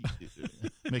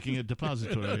 Making a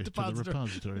depository to the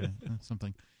repository.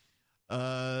 Something.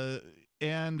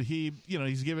 And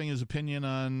he's giving his opinion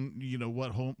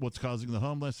on, what's causing the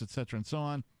homeless, et cetera, and so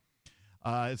on.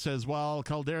 It says, while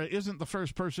Caldera isn't the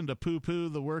first person to poo-poo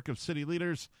the work of city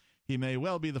leaders, he may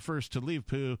well be the first to leave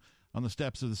poo on the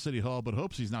steps of the city hall, but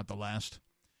hopes he's not the last.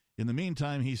 In the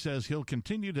meantime, he says he'll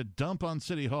continue to dump on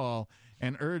City Hall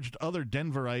and urged other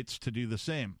Denverites to do the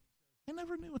same. I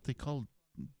never knew what they called,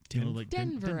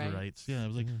 Denverites. Yeah, it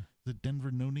was like the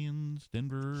Denvernonians,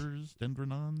 Denverers,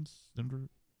 Denvernons,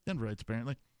 Denverites,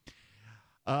 apparently.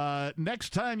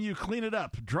 Next time you clean it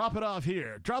up, drop it off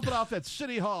here. Drop it off at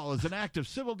City Hall as an act of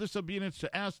civil disobedience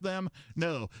to ask them,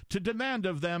 to demand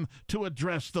of them to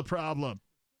address the problem.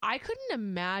 I couldn't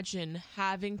imagine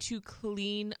having to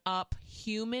clean up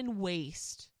human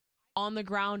waste on the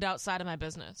ground outside of my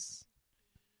business.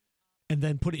 And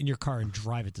then put it in your car and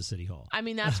drive it to City Hall. I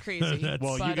mean, that's crazy.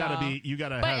 Well, but, you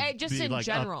gotta but have, just in like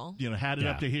general, had it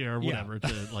up to here or whatever.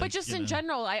 To, but just in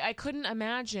general, I couldn't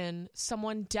imagine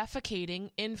someone defecating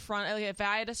in front. Like, if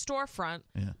I had a storefront,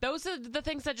 those are the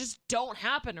things that just don't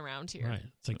happen around here. Right.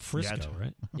 It's like Frisco,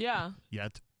 right? Yeah.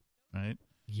 Right.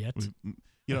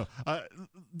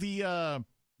 The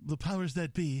powers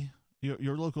that be,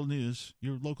 your local news,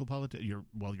 your local your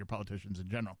politicians in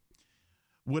general,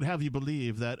 would have you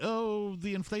believe that,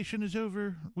 the inflation is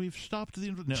over. We've stopped the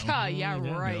inflation. No.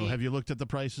 Right. No. Have you looked at the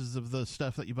prices of the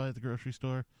stuff that you buy at the grocery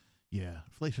store? Yeah,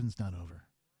 inflation's not over.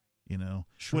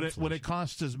 Would it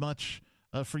cost as much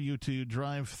for you to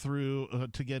drive through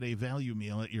to get a value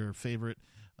meal at your favorite,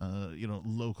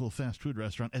 local fast food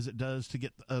restaurant as it does to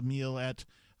get a meal at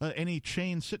any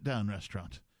chain sit-down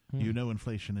restaurant?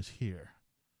 Inflation is here.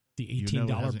 The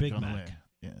 $18 Big Mac. Away.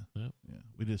 Yeah.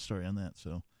 We did a story on that,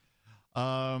 so...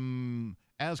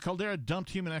 As Caldera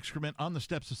dumped human excrement on the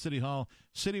steps of City Hall,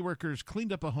 city workers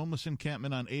cleaned up a homeless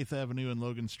encampment on 8th Avenue and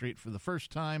Logan Street for the first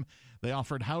time. They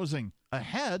offered housing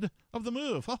ahead of the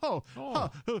move.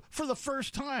 For the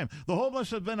first time. The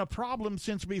homeless have been a problem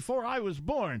since before I was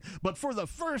born. But for the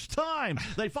first time,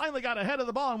 they finally got ahead of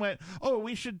the ball and went,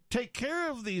 we should take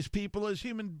care of these people as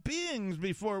human beings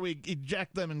before we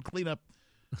eject them and clean up.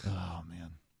 Oh,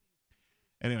 man.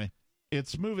 Anyway.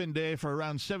 It's move-in day for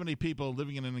around 70 people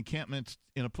living in an encampment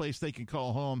in a place they can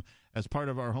call home. As part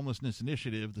of our homelessness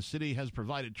initiative, the city has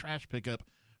provided trash pickup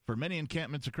for many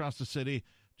encampments across the city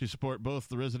to support both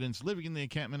the residents living in the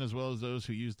encampment as well as those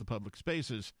who use the public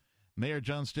spaces. Mayor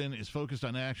Johnston is focused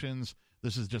on actions.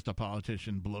 This is just a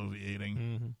politician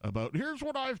bloviating about, here's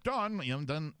what I've done. You haven't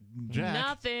done jack.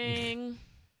 Nothing.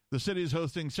 The city is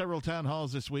hosting several town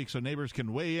halls this week so neighbors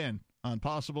can weigh in on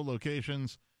possible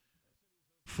locations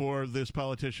for this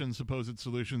politician's supposed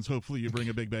solutions. Hopefully you bring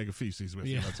a big bag of feces with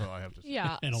you. That's all I have to say.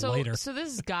 Yeah. So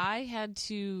this guy had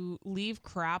to leave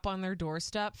crap on their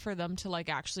doorstep for them to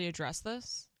actually address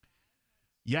this?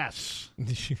 Yes.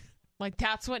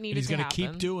 That's what needed to happen. He's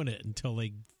going to keep doing it until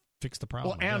they fix the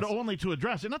problem. Well, and only to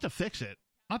address it, not to fix it.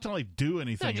 Not to do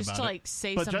anything just about to it.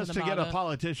 Say but something just to about get a it.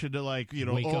 politician to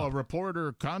a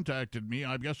reporter contacted me.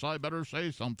 I guess I better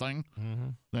say something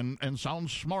and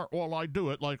sound smart while I do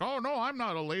it. No, I'm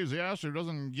not a lazy ass who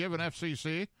doesn't give an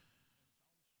FCC.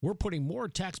 We're putting more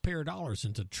taxpayer dollars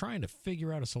into trying to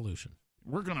figure out a solution.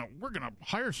 We're gonna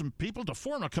hire some people to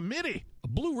form a committee, a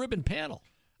blue ribbon panel,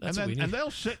 and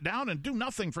they'll sit down and do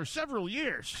nothing for several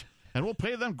years. And we'll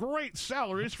pay them great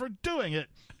salaries for doing it.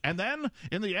 And then,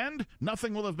 in the end,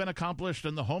 nothing will have been accomplished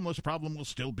and the homeless problem will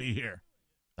still be here.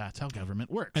 That's how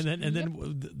government works. And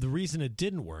then the reason it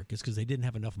didn't work is because they didn't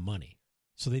have enough money.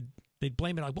 So they'd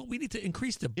blame it we need to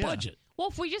increase the budget. Well,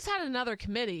 if we just had another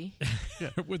committee.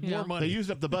 With more money. They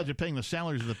used up the budget paying the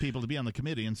salaries of the people to be on the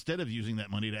committee instead of using that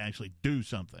money to actually do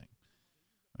something.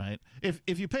 Right?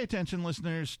 If you pay attention,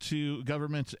 listeners, to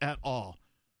government at all,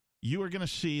 you are going to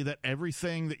see that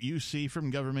everything that you see from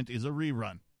government is a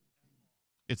rerun.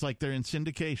 It's like they're in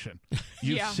syndication.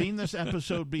 You've seen this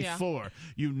episode before.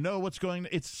 You know what's going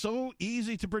to... It's so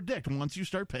easy to predict once you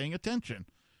start paying attention.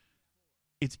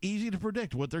 It's easy to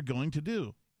predict what they're going to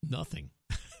do. Nothing.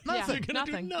 Nothing. They're going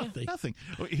to do nothing. Nothing.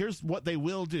 Here's what they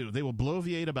will do. They will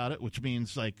bloviate about it, which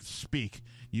means speak,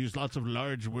 use lots of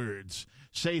large words,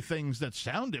 say things that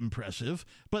sound impressive,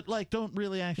 but don't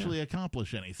really actually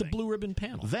accomplish anything. The blue ribbon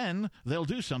panel. Then they'll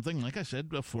do something, like I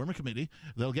said, form a committee.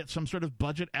 They'll get some sort of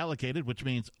budget allocated, which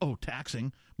means,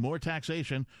 taxing, more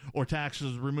taxation, or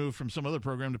taxes removed from some other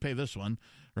program to pay this one.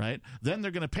 right? Then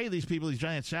they're going to pay these people these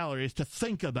giant salaries to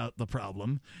think about the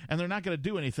problem, and they're not going to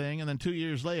do anything. And then 2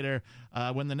 years later,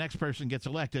 when the next person gets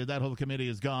elected, that whole committee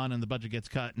is gone and the budget gets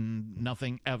cut and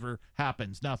nothing ever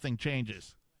happens. Nothing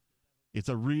changes. It's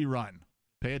a rerun.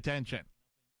 Pay attention.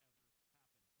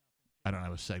 I don't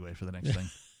have a segue for the next thing.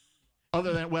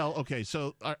 Other than, well, okay,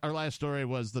 so our last story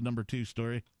was the number 2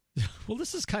 story. Well,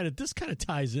 this kind of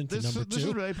ties into number 2. This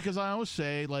is right, because I always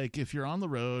say, like, if you're on the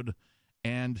road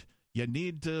and you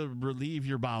need to relieve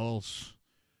your bowels,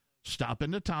 stop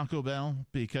into Taco Bell,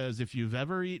 because if you've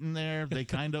ever eaten there, they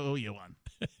kind of owe you one.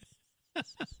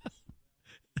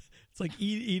 It's like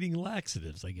eating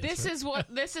laxatives, I guess.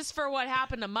 This is for what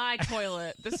happened to my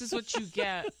toilet. This is what you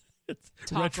get.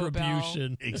 Taco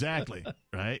retribution. Bell. Exactly,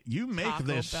 right? You make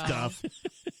this stuff,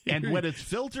 and when it's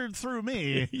filtered through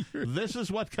me, this is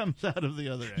what comes out of the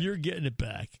other end. You're getting it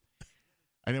back.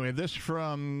 Anyway, this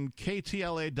from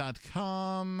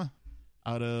KTLA.com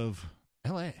out of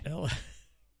L.A.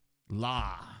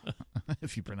 La,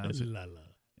 if you pronounce it. La.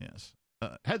 Yes.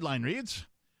 Headline reads,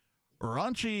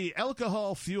 Raunchy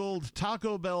alcohol-fueled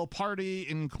Taco Bell party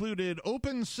included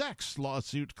open sex,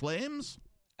 lawsuit claims.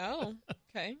 Oh,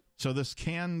 okay. So this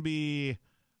can be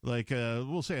like,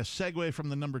 we'll say a segue from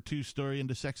the number 2 story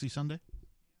into Sexy Sunday.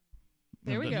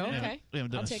 There we go. Okay. We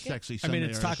haven't done I'll a take Sexy it. Sunday. I mean,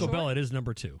 it's Taco Bell. It is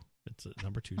number 2. It's a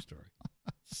number 2 story.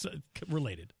 So,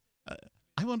 related.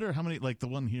 I wonder how many, like the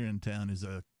one here in town is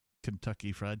a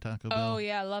Kentucky Fried Taco Bell. Oh,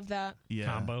 yeah. I love that. Yeah.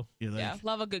 Combo. Yeah.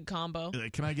 Love a good combo.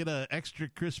 Can I get an extra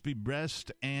crispy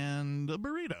breast and a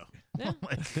burrito? Yeah.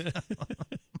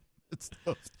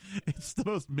 It's the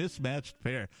most mismatched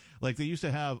pair. Like they used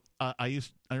to have. I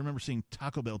remember seeing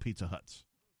Taco Bell Pizza Huts.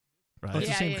 Right, it's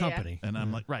the same company, and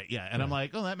I'm like, right, yeah, and I'm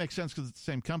like, oh, that makes sense because it's the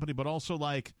same company, but also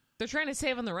like they're trying to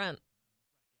save on the rent.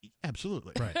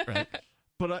 Absolutely, right.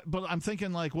 But I'm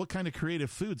thinking like, what kind of creative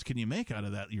foods can you make out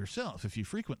of that yourself if you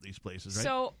frequent these places? Right.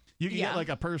 So you can get like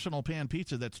a personal pan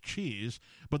pizza that's cheese,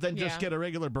 but then just get a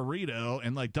regular burrito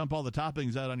and like dump all the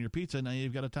toppings out on your pizza. Now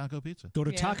you've got a taco pizza. Go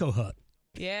to Taco Hut.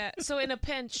 Yeah. So in a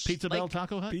pinch, Pizza Bell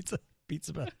Taco Hut?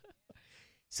 Pizza Bell.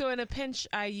 So in a pinch,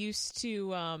 I used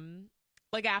to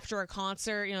like after a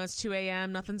concert, it's 2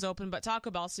 a.m., nothing's open but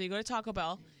Taco Bell. So you go to Taco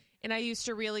Bell, and I used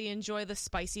to really enjoy the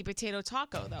spicy potato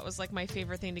taco. That was like my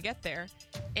favorite thing to get there.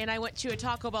 And I went to a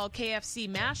Taco Bell KFC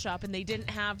mashup, and they didn't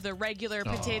have the regular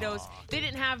potatoes. They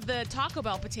didn't have the Taco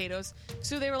Bell potatoes.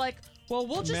 So they were like, well,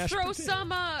 we'll just throw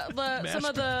some of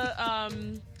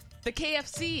the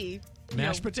KFC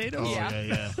mashed potatoes?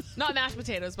 Yeah. Not mashed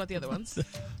potatoes, but the other ones.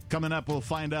 Coming up, we'll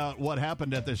find out what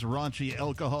happened at this raunchy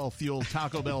alcohol-fueled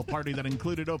Taco Bell party that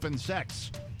included open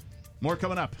sex. More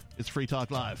coming up. It's Free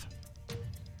Talk Live.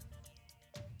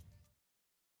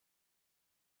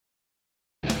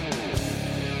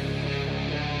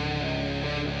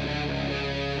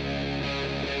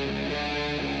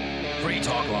 Free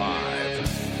Talk Live.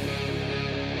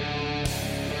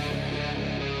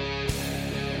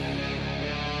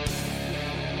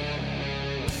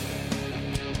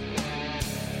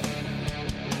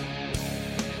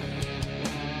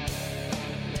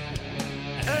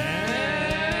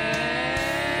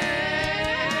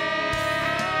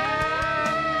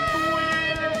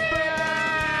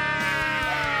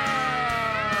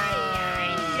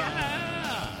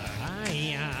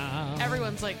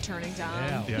 Like turning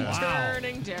down,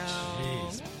 turning down.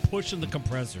 Jeez. Pushing the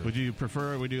compressor. Would you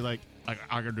prefer? Would you like?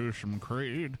 I could do some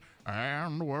Creed,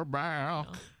 and we're back.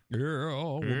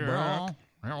 We're back.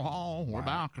 We're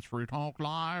back. It's Free Talk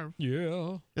Live.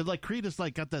 Yeah. It's like Creed is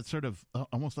like got that sort of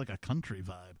almost like a country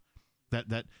vibe. That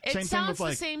it same sounds thing with the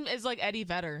like, same as like Eddie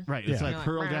Vedder. Right. It's like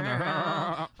curled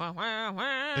down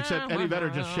there. Except Eddie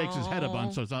Vedder just shakes his head a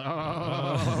bunch, so it's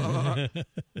like.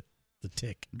 The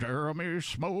tick. Jeremy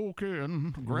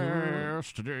smoking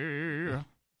grass today.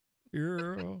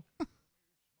 Yeah.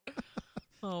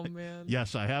 Oh, man.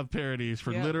 Yes, I have parodies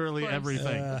for literally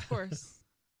everything. Of course.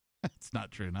 It's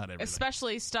not true. Not everything.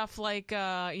 Especially stuff like,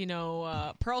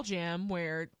 Pearl Jam,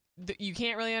 where you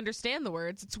can't really understand the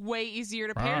words. It's way easier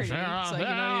to parody. It's like,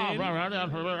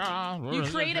 you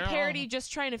create a parody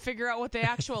just trying to figure out what the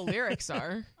actual lyrics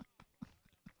are.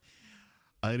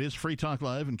 It is Free Talk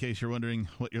Live, in case you're wondering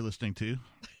what you're listening to.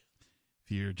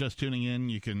 If you're just tuning in,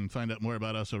 you can find out more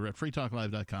about us over at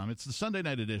freetalklive.com. It's the Sunday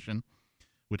night edition,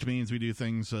 which means we do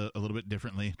things a little bit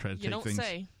differently, try to take things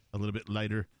a little bit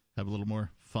lighter, have a little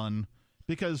more fun.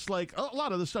 Because, like, a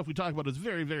lot of the stuff we talk about is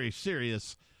very, very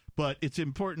serious, but it's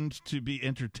important to be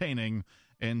entertaining,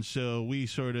 and so we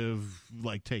sort of,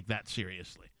 like, take that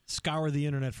seriously. Scour the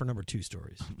internet for number 2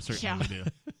 stories. Certainly we do.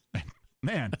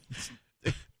 Man,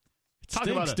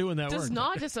 Stinks doing that Does work.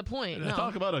 not disappoint. No.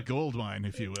 Talk about a gold mine,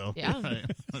 if you will. Yeah.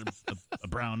 a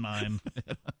brown mine.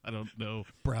 I don't know.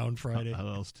 Brown Friday. How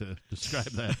else to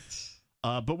describe that?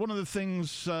 But one of the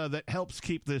things that helps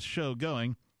keep this show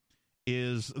going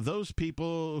is those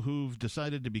people who've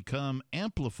decided to become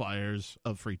amplifiers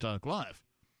of Free Talk Live.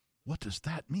 What does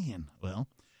that mean? Well,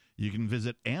 you can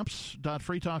visit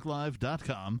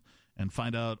amps.freetalklive.com and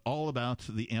find out all about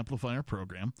the amplifier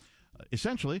program.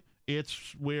 Essentially,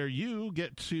 it's where you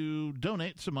get to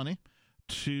donate some money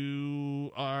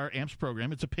to our AMPS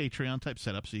program. It's a Patreon-type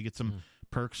setup, so you get some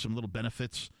perks, some little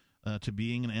benefits to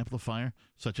being an amplifier,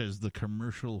 such as the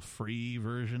commercial-free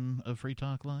version of Free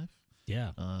Talk Live.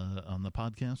 Yeah. On the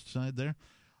podcast side there.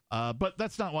 But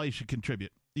that's not why you should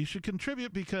contribute. You should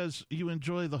contribute because you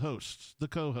enjoy the hosts, the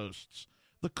co-hosts,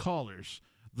 the callers,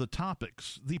 the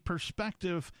topics, the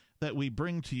perspective that we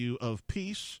bring to you of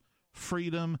peace,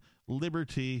 freedom,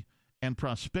 liberty, and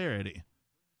prosperity,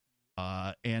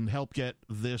 and help get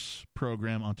this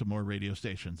program onto more radio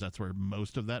stations. That's where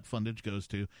most of that fundage goes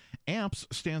to. AMPS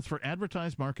stands for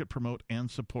Advertise, Market, Promote, and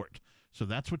Support. So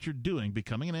that's what you're doing,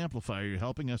 becoming an amplifier. You're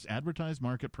helping us advertise,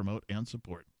 market, promote, and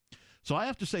support. So I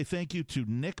have to say thank you to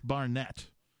Nick Barnett.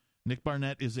 Nick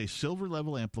Barnett is a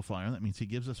silver-level amplifier. That means he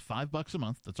gives us $5 a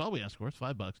month. That's all we ask for. It's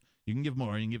 $5. You can give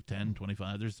more. You can give 10,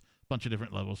 25. There's a bunch of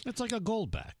different levels. It's like a gold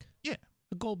back. Yeah.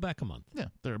 A gold back a month. Yeah,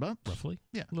 thereabouts. Roughly.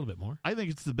 Yeah. A little bit more. I think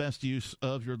it's the best use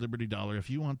of your Liberty Dollar. If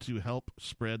you want to help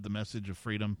spread the message of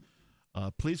freedom,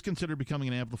 please consider becoming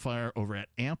an amplifier over at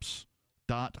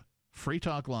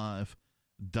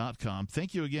amps.freetalklive.com.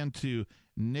 Thank you again to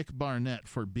Nick Barnett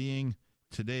for being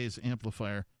today's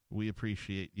amplifier. We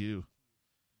appreciate you.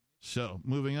 So,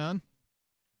 moving on,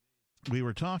 we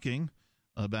were talking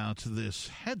about this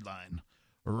headline.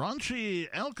 Raunchy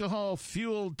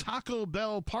alcohol-fueled Taco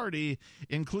Bell party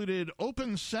included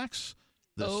open sex,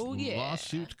 this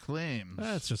lawsuit claims.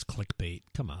 That's just clickbait.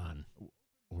 Come on.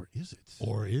 Or is it?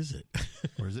 Or is it?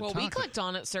 Or is it Well, taco? we clicked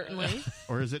on it, certainly.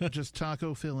 Or is it just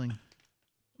taco filling?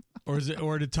 Or is it?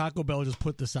 Or did Taco Bell just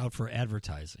put this out for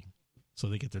advertising? So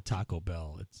they get their Taco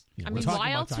Bell. It's. I mean,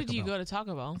 why else would you go to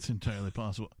Taco Bell? It's entirely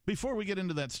possible. Before we get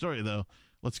into that story, though,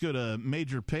 let's go to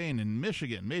Major Payne in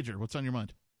Michigan. Major, what's on your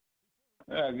mind?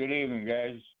 Good evening,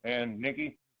 guys, and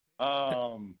Nikki.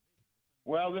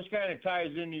 Well, this kind of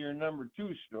ties into your number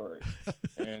 2 story,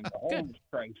 and the homeless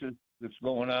crisis that's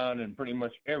going on in pretty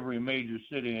much every major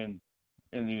city in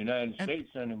the United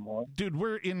States anymore. Dude,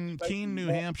 we're in Keene, New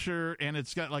Hampshire, and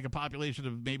it's got like a population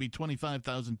of maybe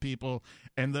 25,000 people,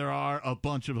 and there are a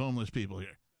bunch of homeless people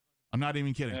here. I'm not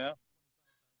even kidding. Yeah.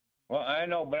 Well, I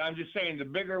know, but I'm just saying the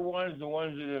bigger ones, the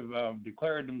ones that have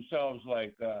declared themselves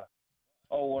like,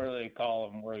 what do they call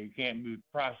them, where you can't be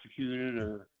prosecuted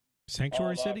or...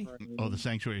 Sanctuary City? Oh, the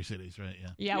sanctuary cities, right, yeah.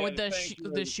 Yeah, with the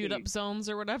shoot-up zones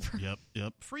or whatever. Yep.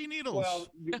 Free needles. Well,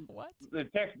 what? The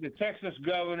Texas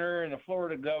governor and the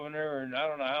Florida governor and I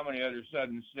don't know how many other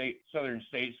southern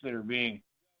states that are being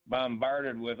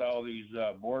bombarded with all these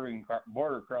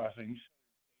border crossings.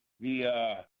 The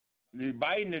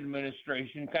Biden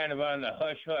administration, kind of on the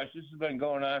hush-hush, this has been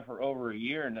going on for over a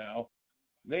year now.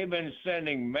 They've been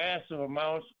sending massive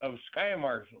amounts of sky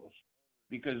marshals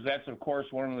because that's, of course,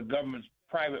 one of the government's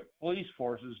private police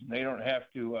forces, and they don't have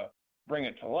to bring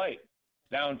it to light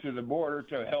down to the border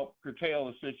to help curtail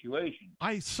the situation.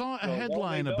 I saw a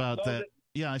headline about that.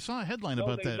 Yeah, I saw a headline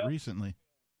about that recently.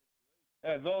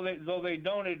 Though they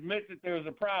don't admit that there's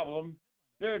a problem,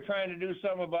 they're trying to do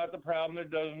something about the problem that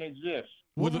doesn't exist.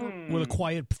 With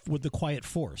the quiet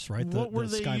force, right? What were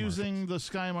they using the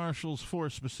Sky Marshals for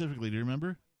specifically? Do you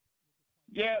remember?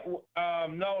 Yeah,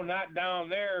 no, not down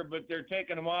there, but they're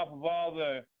taking them off of all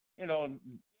the,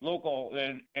 local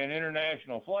and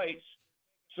international flights,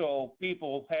 so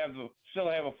people still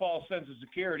have a false sense of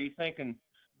security, thinking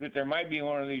that there might be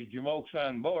one of these jamokes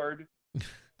on board.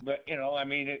 But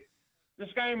the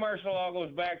Sky Marshal all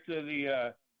goes back to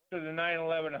the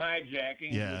 9/11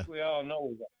 hijacking, which we all know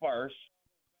was a farce.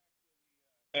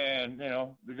 And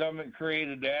the government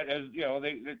created that as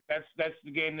that's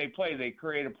the game they play. They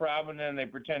create a problem and then they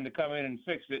pretend to come in and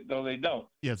fix it, though they don't.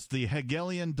 Yes, the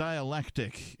Hegelian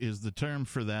dialectic is the term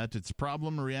for that. It's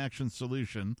problem, reaction,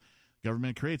 solution.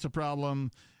 Government creates a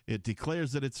problem, it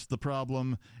declares that it's the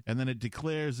problem, and then it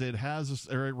declares it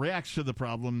reacts to the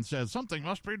problem and says something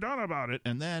must be done about it,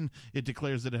 and then it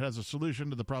declares that it has a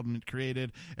solution to the problem it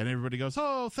created, and everybody goes,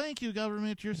 "Oh, thank you,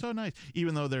 government, you're so nice,"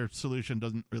 even though their solution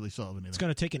doesn't really solve anything. It's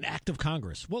going to take an act of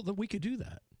Congress. Well, then we could do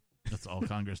that. That's all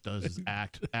Congress does is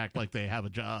act like they have a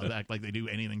job, act like they do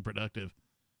anything productive.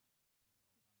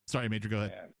 Sorry, Major, go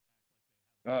ahead.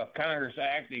 Congress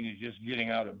acting is just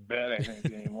getting out of bed, I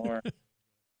think, anymore.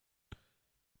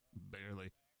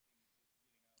 clearly.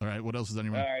 All right, what else is on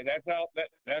your All mind? right,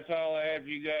 that's all I have for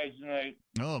you guys tonight.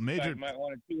 Oh, You Major. guys might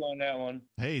want to chew on that one.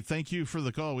 Hey, thank you for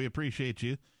the call. We appreciate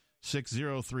you.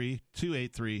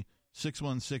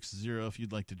 603-283-6160 if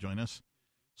you'd like to join us.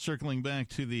 Circling back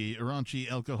to the Raunchy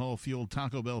alcohol-fueled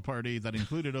Taco Bell party that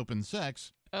included open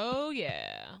sex. Oh,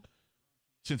 yeah.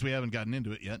 Since we haven't gotten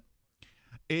into it yet.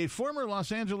 A former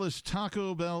Los Angeles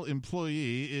Taco Bell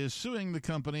employee is suing the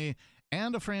company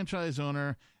and a franchise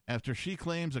owner after she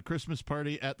claims a Christmas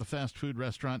party at the fast food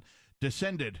restaurant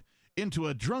descended into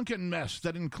a drunken mess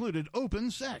that included open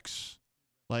sex.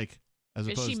 Like, as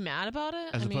Is opposed, she mad about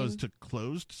it? As opposed to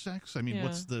closed sex? I mean,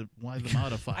 Yeah. why the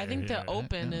modifier? I think here, the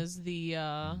open right? is the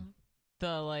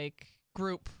like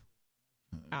group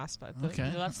aspect. Okay.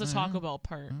 That's the Taco Bell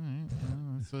part. All right.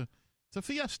 It's a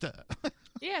fiesta.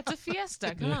 Yeah, it's a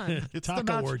fiesta. Come on. It's Taco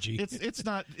the orgy. It's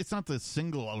not the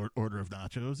single order of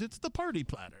nachos. It's the party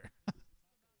platter.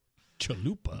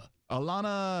 Chalupa.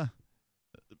 Alana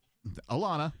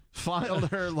filed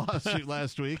her lawsuit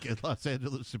last week at Los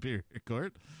Angeles Superior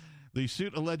Court. The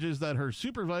suit alleges that her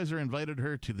supervisor invited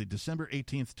her to the December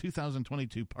 18th,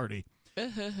 2022 party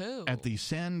at the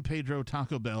San Pedro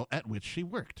Taco Bell at which she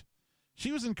worked.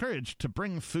 She was encouraged to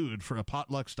bring food for a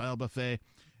potluck-style buffet,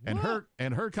 and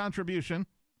her contribution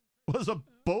was a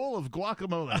bowl of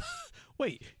guacamole.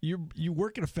 Wait, you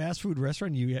work at a fast food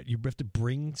restaurant? You have to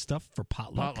bring stuff for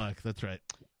potluck? Potluck, that's right.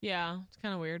 Yeah, it's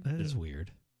kind of weird. That is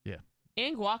weird. Yeah.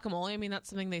 And guacamole. I mean, that's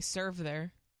something they serve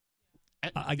there.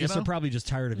 I guess they're probably just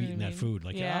tired of You know eating what I that mean? food.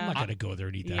 Like, Yeah. I'm not going to go there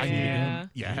and eat that Yeah. food again.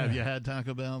 Yeah, have you had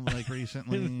Taco Bell like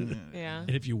recently? Yeah.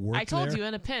 And if you work I told there, you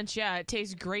in a pinch, yeah, it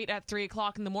tastes great at 3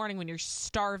 o'clock in the morning when you're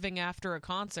starving after a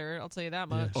concert. I'll tell you that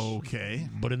much. Okay.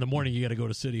 But in the morning, you got to go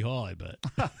to City Hall, I bet.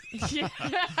 Yeah.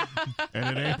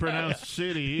 And it ain't pronounced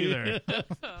city either.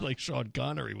 Like Sean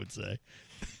Connery would say.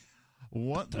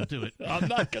 What? Don't do it. I'm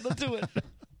not going to do it.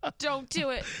 Don't do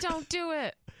it. Don't do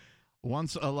it.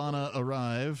 Once Alana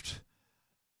arrived,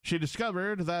 she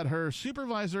discovered that her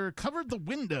supervisor covered the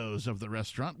windows of the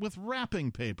restaurant with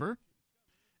wrapping paper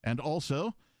and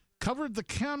also covered the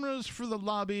cameras for the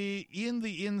lobby in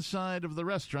the inside of the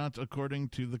restaurant, according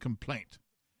to the complaint.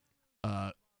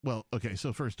 Well, okay,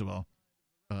 so first of all,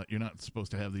 you're not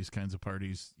supposed to have these kinds of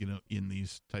parties, in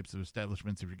these types of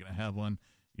establishments. If you're going to have one,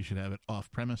 you should have it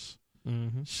off-premise.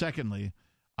 Mm-hmm. Secondly,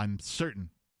 I'm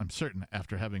certain,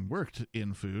 after having worked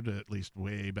in food, at least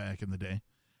way back in the day,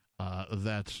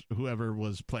 that whoever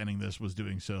was planning this was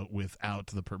doing so without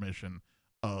the permission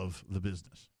of the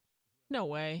business. No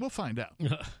way. We'll find out.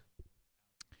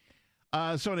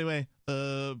 So anyway,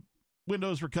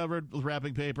 windows were covered with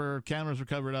wrapping paper, cameras were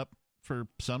covered up for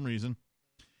some reason.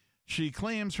 She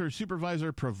claims her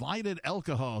supervisor provided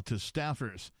alcohol to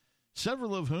staffers,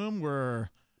 several of whom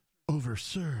were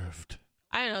overserved.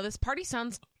 I don't know. This party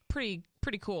sounds pretty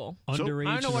cool. Underage.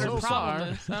 I don't know what her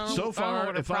problem is. So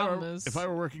far, if if I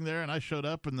were working there and I showed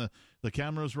up and the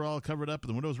cameras were all covered up and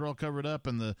the windows were all covered up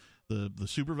and the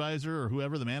supervisor or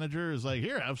whoever, the manager, is like,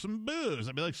 here, have some booze.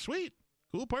 I'd be like, sweet,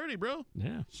 cool party, bro.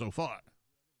 Yeah. So far.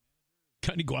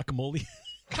 Got any guacamole?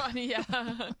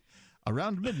 Yeah.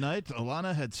 Around midnight,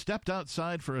 Alana had stepped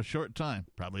outside for a short time,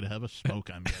 probably to have a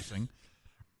smoke, I'm guessing.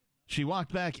 She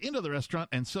walked back into the restaurant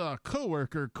and saw a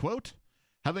coworker, quote,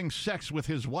 having sex with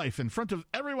his wife in front of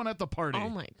everyone at the party. Oh,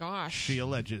 my gosh. She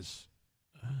alleges.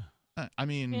 I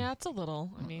mean... Yeah, it's a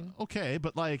little. Okay,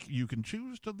 but, you can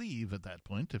choose to leave at that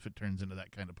point if it turns into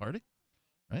that kind of party,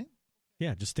 right?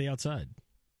 Yeah, just stay outside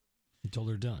until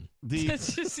they're done.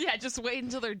 Just wait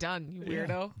until they're done, you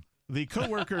weirdo. The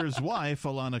coworker's wife,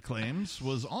 Alana claims,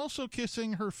 was also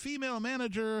kissing her female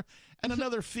manager and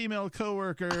another female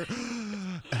coworker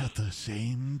at the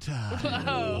same time.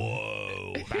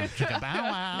 Whoa. Bow chicka bow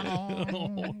wow.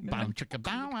 Bow chicka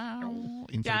bow wow.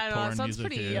 Yeah, I know, that sounds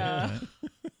pretty, here.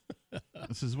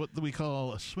 This is what we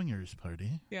call a swingers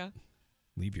party. Yeah.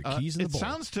 Leave your keys in the bowl. It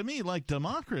sounds to me like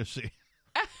democracy.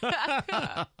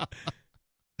 All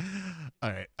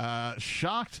right.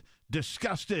 Shocked,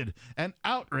 disgusted, and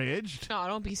outraged. No,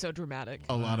 don't be so dramatic.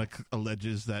 Alana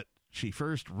alleges that she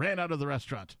first ran out of the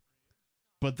restaurant,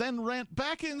 but then ran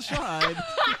back inside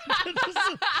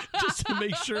just to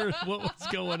make sure what was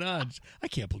going on. I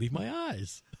can't believe my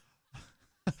eyes.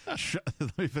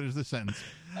 Let me finish the sentence.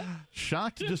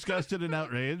 Shocked, disgusted, and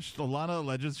outraged, Alana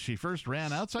alleges she first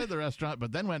ran outside the restaurant,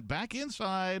 but then went back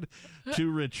inside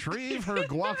to retrieve her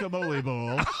guacamole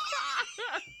bowl.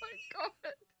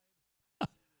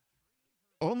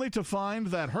 Only to find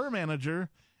that her manager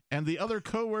and the other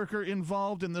coworker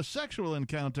involved in the sexual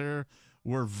encounter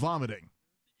were vomiting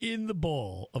in the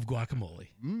bowl of guacamole.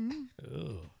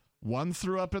 Mm-hmm. One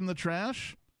threw up in the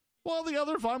trash, while the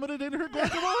other vomited in her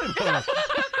guacamole bowl.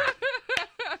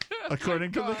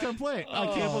 According to the complaint. I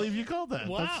can't believe you called that.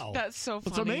 Wow. That's so funny.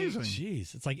 That's amazing.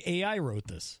 Jeez, it's like AI wrote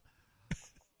this.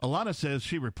 Alana says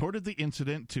she reported the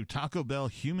incident to Taco Bell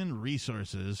Human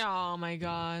Resources Oh, my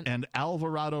God. and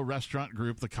Alvarado Restaurant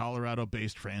Group, the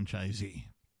Colorado-based franchisee.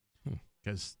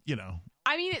 Because,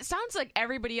 I mean, it sounds like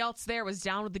everybody else there was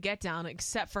down with the get down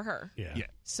except for her. Yeah.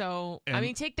 So, And- I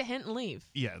mean, take the hint and leave.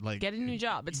 Yeah, like Get a new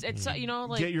job. It's like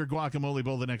get your guacamole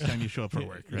bowl the next time you show up for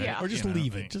work, right? Yeah. Or just You know,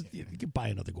 leave it. Just you can buy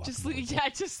another guacamole. just leave. bowl. Yeah,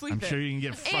 just leave I'm it. sure you can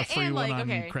get a free and, one like,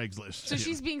 on okay. Craigslist. So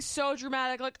she's being so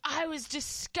dramatic, like, I was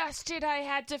disgusted. I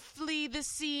had to flee the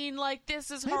scene. Like, this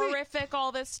is horrific,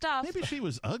 all this stuff. Maybe she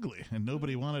was ugly and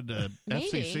nobody wanted to Maybe.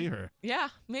 FCC her. Yeah,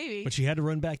 maybe. But she had to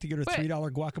run back to get her But-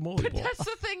 $3 guacamole But bowl. that's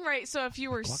the thing, right? So if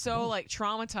you were so, like,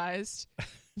 traumatized,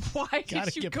 why Gotta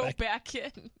did you get go back. back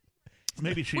in?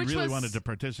 Maybe she Which really was- wanted to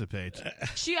participate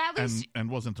She at least... and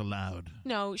wasn't allowed.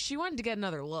 No, she wanted to get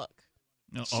another look.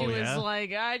 No, She was yeah?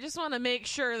 like, I just want to make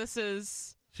sure this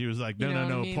is... She was like, You no, know what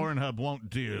I no, mean? Pornhub won't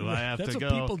do. I have That's to what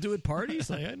go. people do at parties.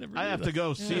 Like, I never. I knew have that. to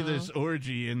go see Yeah. this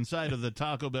orgy inside of the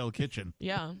Taco Bell kitchen.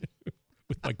 Yeah.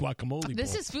 with my guacamole.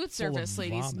 This bowl is food full of service,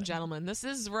 ladies and vomit. gentlemen. This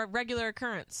is regular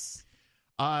occurrence.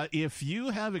 If you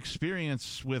have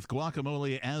experience with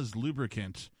guacamole as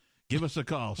lubricant, give us a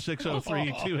call,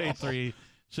 603-283-6160.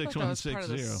 That was part of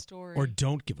the story. Or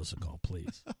don't give us a call,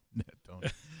 please. No,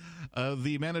 don't.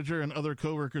 The manager and other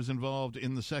coworkers involved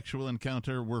in the sexual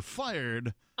encounter were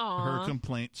fired, Aw. her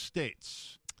complaint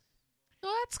states.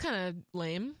 Well, that's kind of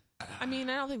lame. I mean,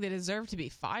 I don't think they deserve to be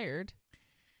fired.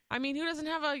 I mean, who doesn't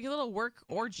have a little work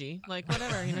orgy? Like,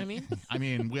 whatever, you know what I mean? I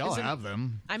mean, we all Is it- have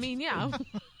them. I mean, yeah.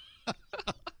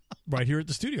 Right here at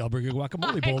the studio, I'll bring a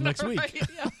guacamole bowl I know, next week. right?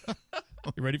 Yeah.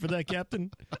 You ready for that,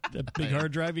 Captain? That big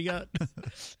hard drive you got?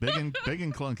 Big and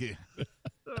clunky.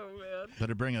 Oh, man.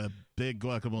 Better bring a big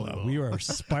guacamole bowl. We are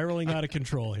spiraling out of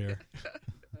control here.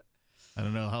 I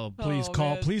don't know how.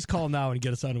 Please call now and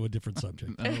get us onto a different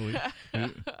subject.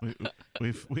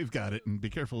 We've got it, and be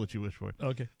careful what you wish for.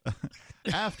 Okay.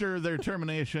 After their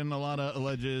termination, Alana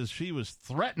alleges she was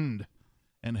threatened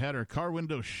and had her car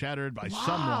window shattered by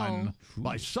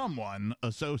someone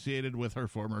associated with her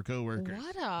former coworker.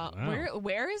 What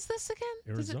where is this again?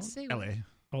 Arizona? Does it say? L.A.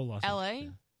 Oh, Los L.A.?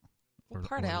 Angeles. What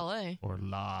part of L.A.? Or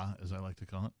La, as I like to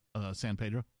call it, San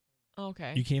Pedro.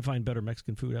 Okay. You can't find better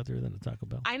Mexican food out there than a Taco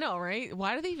Bell. I know, right?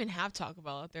 Why do they even have Taco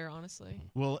Bell out there, honestly?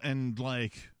 Well, and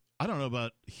I don't know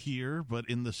about here, but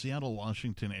in the Seattle,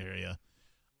 Washington area,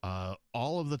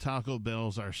 all of the Taco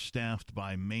Bells are staffed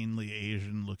by mainly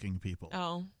Asian-looking people.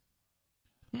 Oh.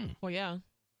 Well, yeah.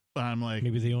 I'm like,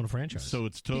 maybe they own a franchise. So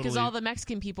it's totally Because all the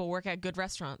Mexican people work at good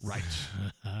restaurants. right,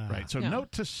 right. So Yeah.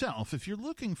 note to self: if you're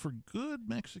looking for good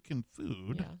Mexican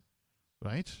food,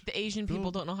 right, the Asian people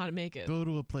don't know how to make it. Go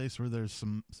to a place where there's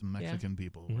some Mexican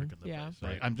people working the Yeah. place.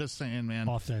 Right? I'm just saying, man.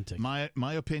 Authentic. My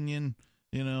opinion,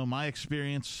 my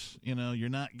experience. You're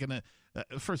not gonna.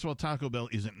 First of all, Taco Bell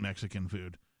isn't Mexican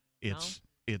food. It's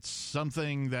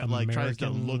something that tries to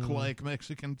look like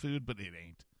Mexican food, but it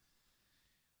ain't.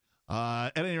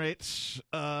 At any rate,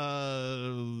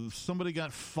 somebody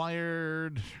got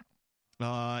fired,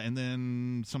 and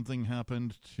then something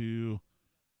happened to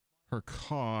her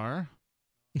car.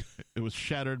 It was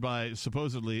shattered by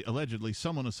allegedly,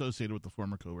 someone associated with the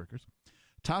former coworkers.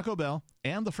 Taco Bell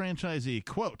and the franchisee,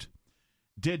 quote,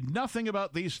 did nothing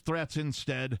about these threats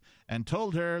instead and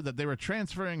told her that they were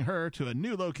transferring her to a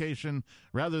new location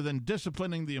rather than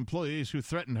disciplining the employees who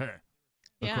threatened her,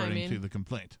 according to the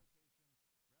complaint.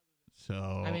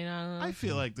 So, I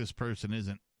feel like this person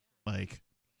isn't like...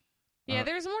 Yeah,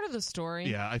 there's more to the story.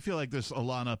 Yeah, I feel like this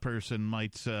Alana person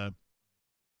might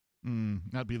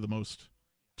not be the most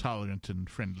tolerant and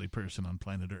friendly person on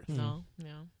planet Earth. No,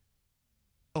 yeah.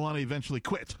 Alana eventually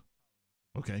quit.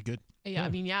 Okay, good. Yeah, I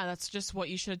mean, that's just what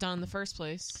you should have done in the first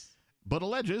place. But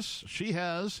alleges she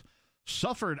has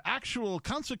suffered actual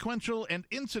consequential and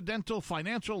incidental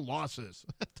financial losses.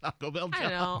 Taco Bell job. I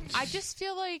don't know. I just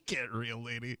feel like... Get real,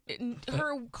 lady.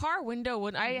 Her car window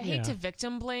would... I hate to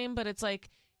victim blame, but it's like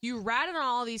you ratted on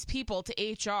all these people to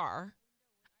HR.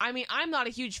 I mean, I'm not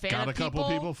a huge fan of people... Got a couple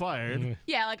people fired.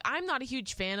 Yeah, like, I'm not a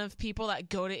huge fan of people that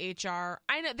go to HR.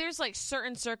 I know there's, like,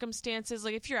 certain circumstances,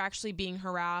 like, if you're actually being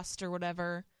harassed or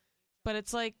whatever. But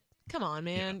it's like, come on,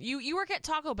 man. Yeah. You work at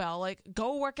Taco Bell. Like,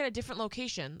 go work at a different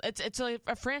location. It's like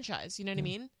a franchise. You know what I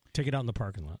mean? Take it out in the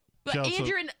parking lot. But, and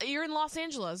you're in Los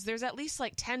Angeles. There's at least,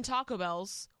 like, 10 Taco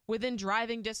Bells within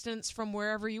driving distance from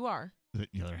wherever you are.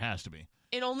 There has to be.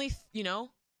 And only,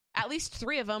 at least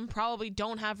 3 of them probably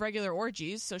don't have regular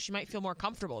orgies, so she might feel more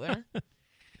comfortable there.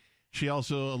 She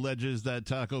also alleges that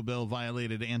Taco Bell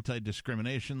violated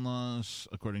anti-discrimination laws,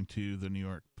 according to the New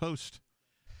York Post.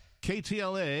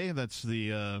 KTLA, that's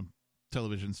the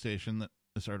television station that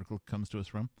this article comes to us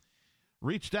from,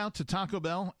 reached out to Taco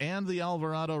Bell and the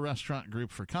Alvarado Restaurant Group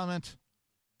for comment.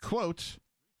 Quote,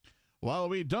 while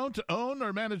we don't own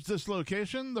or manage this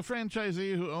location, the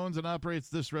franchisee who owns and operates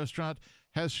this restaurant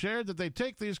has shared that they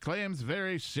take these claims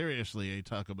very seriously, a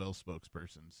Taco Bell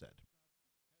spokesperson said.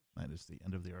 That is the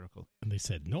end of the article. And they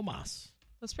said, no mas.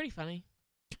 That's pretty funny.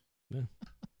 Yeah.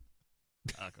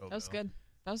 Taco That was Bell. good.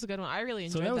 That was a good one. I really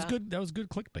enjoyed So that was good. That was good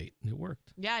clickbait. It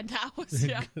worked. Yeah, that was,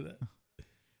 yeah.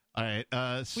 All right.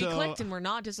 So, we clicked and we're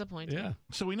not disappointed. Yeah.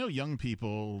 So we know young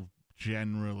people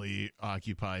generally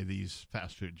occupy these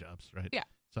fast food jobs, right? Yeah.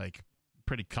 It's like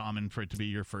pretty common for it to be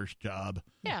your first job.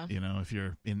 Yeah. You know, if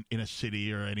you're in a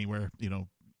city or anywhere, you know,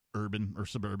 urban or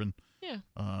suburban. Yeah.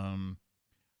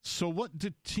 So what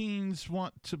did teens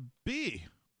want to be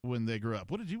when they grew up?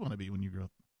 What did you want to be when you grew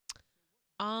up?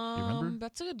 You remember?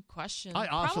 That's a good question. I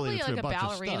Probably oscillated through like a bunch of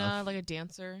ballerina, stuff. like a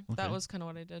dancer. Okay. That was kind of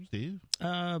what I did. Steve?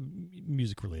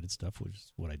 Music-related stuff, which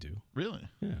is what I do. Really?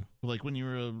 Yeah. Like when you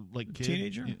were a kid?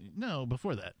 Teenager? No,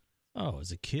 before that. Oh,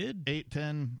 as a kid? 8,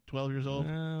 10, 12 years old?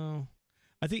 No.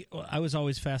 I think I was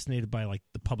always fascinated by like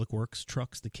the public works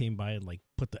trucks that came by and like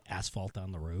put the asphalt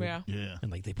on the road. Yeah. Yeah.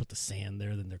 And like they put the sand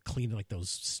there, then they're cleaning like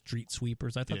those street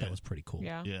sweepers. I thought Yeah. that was pretty cool.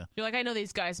 Yeah. Yeah. You're like, I know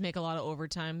these guys make a lot of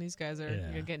overtime. These guys are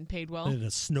Yeah. getting paid well. And then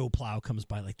a snowplow comes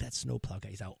by, like that snowplow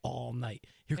guy's out all night.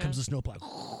 Here comes the snowplow.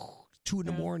 2 in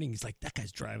the morning. He's like, that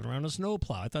guy's driving around a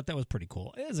snowplow. I thought that was pretty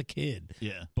cool as a kid.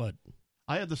 Yeah. But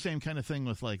I had the same kind of thing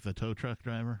with like the tow truck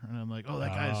driver, and I'm like, oh,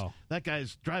 that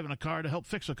guy's driving a car to help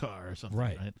fix a car or something,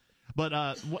 right? But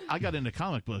I got into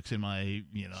comic books in my,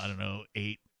 I don't know,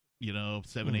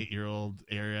 7, 8 year old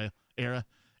era,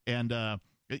 and I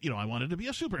wanted to be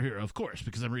a superhero, of course,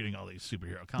 because I'm reading all these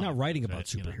superhero comics. not writing about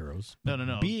superheroes.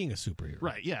 No. Being a superhero.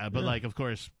 Right, yeah, but like, of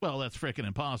course, well, that's freaking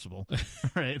impossible,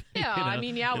 right? Yeah, I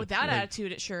mean, with that like,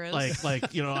 attitude, it sure is.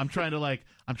 I'm trying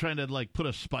to put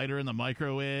a spider in the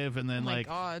microwave and then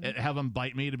God. have him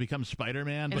bite me to become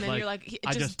Spider-Man. And but then you're like,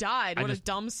 it just died. What a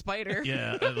dumb spider.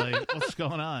 Yeah, like what's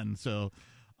going on? So,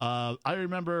 I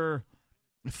remember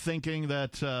thinking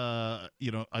that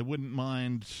I wouldn't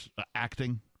mind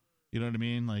acting. You know what I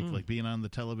mean? Like being on the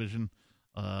television.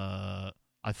 I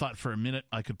thought for a minute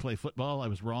I could play football. I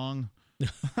was wrong.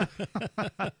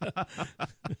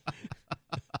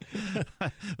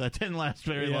 That didn't last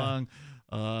very long.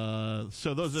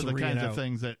 So those are the kinds of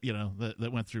things that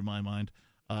that went through my mind.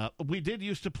 We did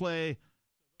used to play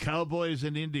Cowboys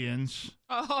and Indians.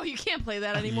 Oh, you can't play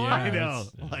that anymore. I know.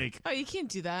 Oh, you can't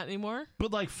do that anymore.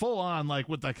 But full on,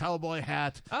 with the cowboy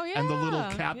hat yeah, and the little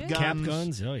cap guns. Cap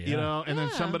guns, oh yeah. And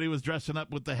then somebody was dressing up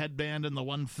with the headband and the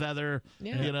one feather,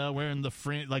 wearing the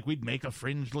fringe. We'd make a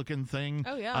fringe-looking thing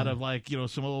out of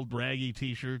some old raggy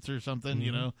T-shirts or something,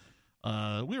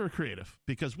 we were creative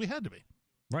because we had to be.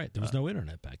 Right, there was no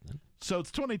internet back then. So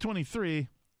it's 2023.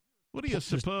 What do you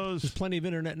suppose? There's plenty of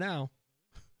internet now.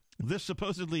 This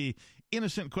supposedly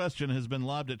innocent question has been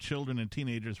lobbed at children and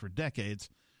teenagers for decades,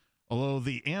 although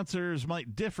the answers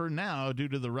might differ now due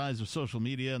to the rise of social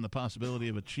media and the possibility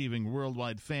of achieving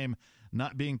worldwide fame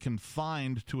not being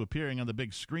confined to appearing on the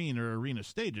big screen or arena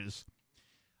stages.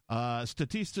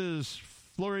 Statista's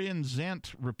Florian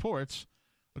Zant reports,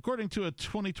 according to a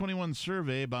 2021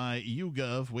 survey by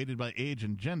YouGov, weighted by age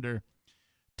and gender,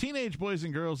 teenage boys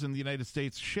and girls in the United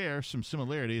States share some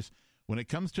similarities when it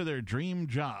comes to their dream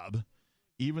job,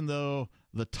 even though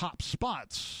the top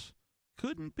spots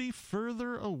couldn't be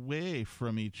further away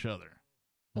from each other.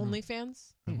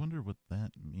 OnlyFans? I wonder what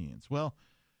that means. Well,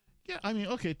 yeah, I mean,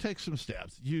 okay, take some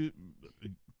stabs.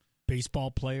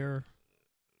 Baseball player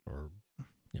or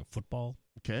football,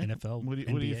 okay, NFL, What do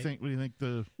you think? What do you think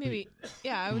maybe?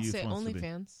 I would say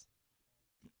OnlyFans.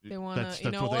 They want to,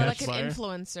 or an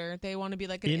influencer. They want to be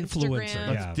like an influencer. Instagram.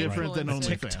 That's different than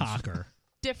OnlyFans. TikToker.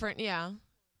 Different, yeah.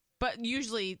 But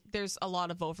usually there's a lot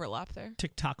of overlap there.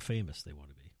 TikTok famous they want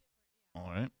to be.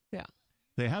 All right. Yeah.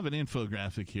 They have an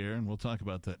infographic here, and we'll talk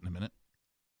about that in a minute.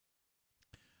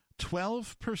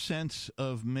 12%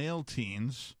 of male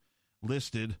teens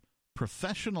listed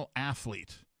professional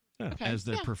athlete as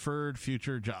their preferred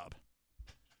future job,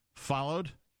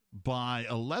 followed by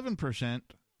 11%,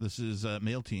 this is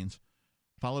male teens,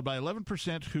 followed by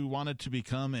 11% who wanted to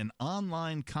become an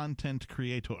online content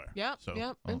creator. Yep,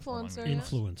 influencer.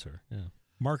 Influencer, yeah.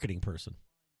 Marketing person.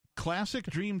 Classic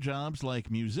dream jobs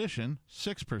like musician,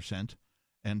 6%,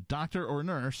 and doctor or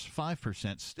nurse,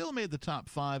 5%, still made the top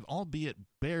 5, albeit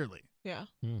barely. Yeah.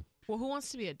 Well, who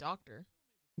wants to be a doctor?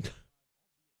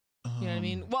 You know what I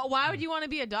mean? Well, why would you want to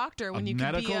be a doctor when you could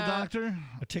be medical doctor?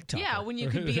 A TikTok. Yeah, when you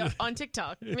could be on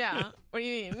TikTok. Yeah. What do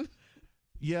you mean?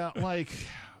 Yeah, like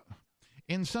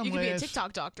in some You could ways, be a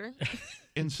TikTok doctor.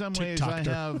 In some ways, I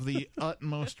have the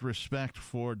utmost respect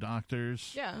for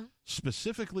doctors. Yeah.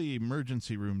 Specifically,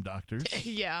 emergency room doctors.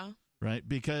 Yeah. Right,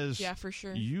 because for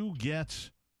sure. you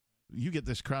get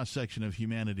this cross section of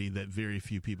humanity that very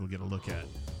few people get a look at.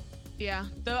 Yeah,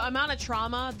 the amount of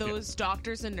trauma those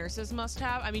doctors and nurses must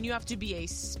have. I mean, you have to be a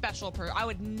special person. I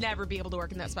would never be able to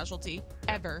work in that specialty,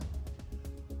 ever.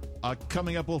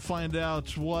 Coming up, we'll find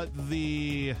out what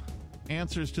the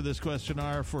answers to this question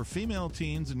are for female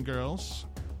teens and girls,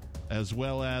 as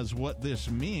well as what this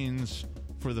means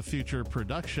for the future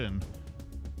production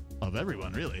of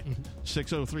everyone, really.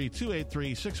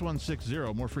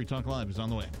 603-283-6160. More Free Talk Live is on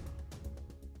the way.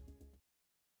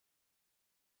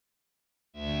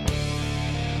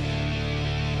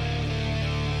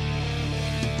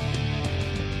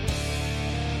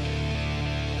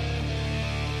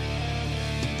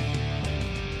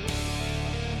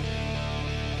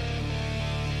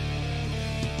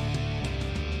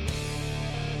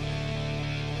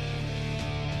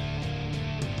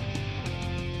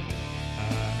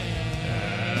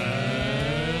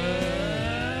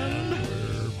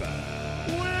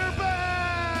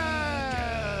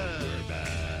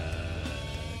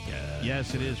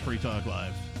 Yes, it is Free Talk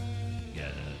Live.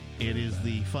 It is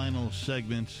the final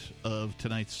segment of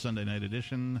tonight's Sunday night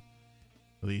edition.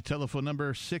 The telephone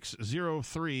number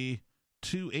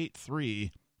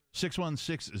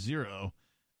 603-283-6160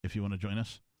 if you want to join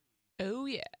us. Oh,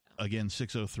 yeah. Again,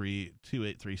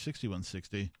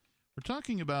 603-283-6160. We're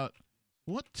talking about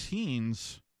what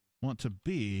teens want to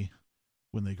be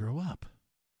when they grow up.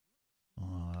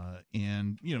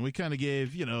 And, we kind of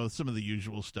gave, some of the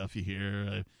usual stuff you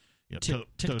hear. Tow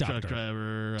truck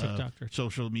driver,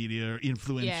 social media,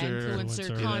 influencer. Yeah,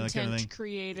 influencer, content kind of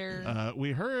creator.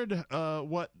 We heard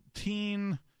what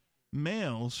teen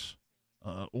males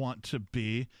want to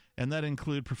be, and that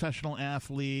include professional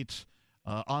athlete,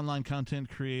 online content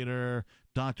creator,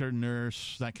 doctor,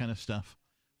 nurse, that kind of stuff.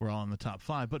 We're all in the top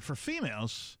 5. But for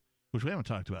females, which we haven't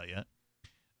talked about yet,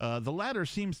 the latter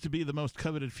seems to be the most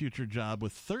coveted future job,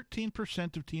 with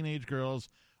 13% of teenage girls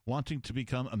wanting to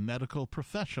become a medical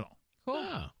professional. Cool.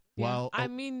 Yeah. Well,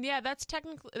 that's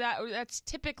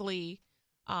typically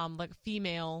like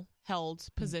female held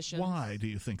positions. Why do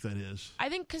you think that is? I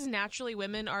think because naturally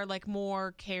women are like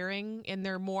more caring, and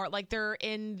they're more like they're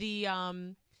in the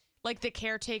the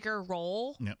caretaker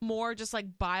role more, just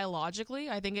like biologically.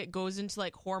 I think it goes into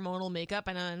like hormonal makeup.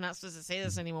 And I'm not supposed to say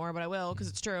this anymore, but I will because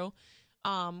it's true.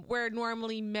 Where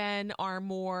normally men are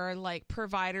more like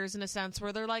providers in a sense,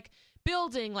 where they're like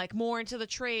building like more into the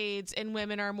trades, and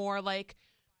women are more like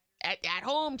at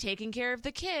home taking care of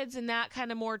the kids, and that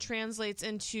kind of more translates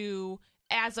into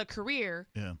as a career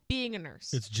being a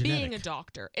nurse, it's genetic. Being a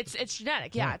doctor. It's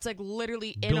genetic. Yeah, it's like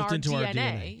literally in Built our into DNA. Our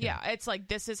DNA. Yeah, it's like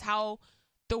this is how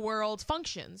the world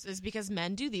functions, is because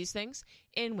men do these things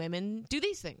and women do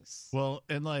these things. Well,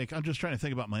 and like I'm just trying to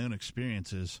think about my own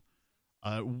experiences.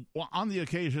 On the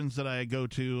occasions that I go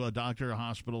to a doctor, a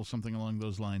hospital, something along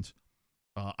those lines,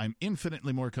 I'm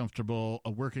infinitely more comfortable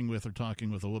working with or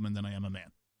talking with a woman than I am a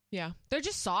man. Yeah, they're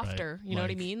just softer. Right. You know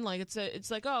what I mean? Like it's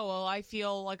like, oh well, I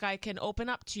feel like I can open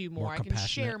up to you more. I can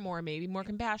share more, maybe more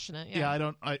compassionate.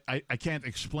 Yeah, I can't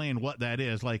explain what that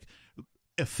is. Like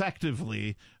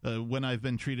effectively, when I've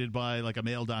been treated by like a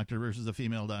male doctor versus a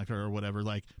female doctor or whatever,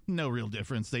 like no real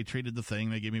difference. They treated the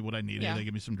thing. They gave me what I needed. They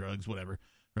gave me some drugs, whatever.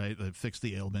 Right, fix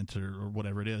the ailment or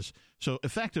whatever it is. So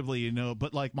effectively,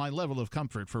 but like my level of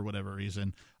comfort for whatever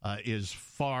reason is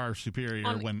far superior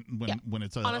when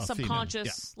it's on a female.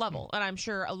 subconscious level, and I'm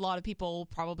sure a lot of people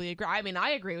probably agree. I mean, I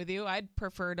agree with you. I'd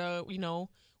prefer to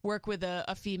work with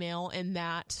a female in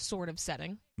that sort of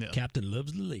setting. Yeah. Captain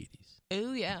loves the ladies.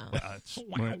 Oh yeah, it's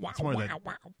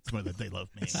more that they love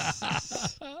me.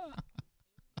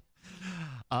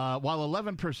 While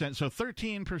 11%, so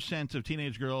 13% of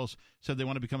teenage girls said they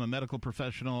want to become a medical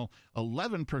professional.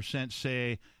 11%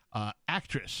 say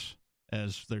actress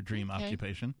as their dream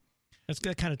occupation.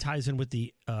 That kind of ties in with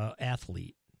the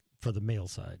athlete for the male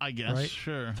side, I guess. Right?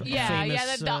 Sure.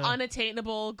 Famous, the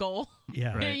unattainable goal.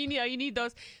 Yeah, right. You need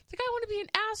those. It's like, I want to be an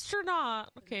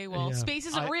astronaut. Okay, well, space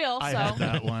isn't real. I so had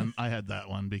that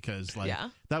one because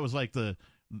that was like the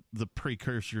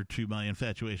precursor to my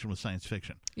infatuation with science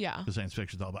fiction. Yeah. Because science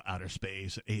fiction is all about outer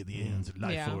space, aliens, and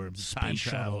life forms, time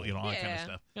travel, all that kind of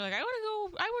stuff. You're like, I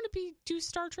want to do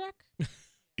Star Trek.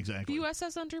 Exactly. The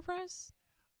USS Enterprise.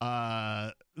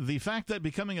 The fact that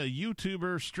becoming a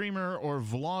YouTuber, streamer, or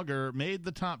vlogger made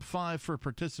the top 5 for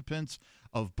participants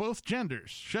of both genders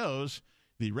shows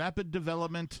the rapid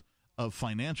development of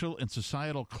financial and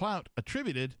societal clout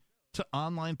attributed to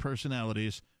online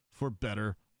personalities for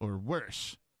better or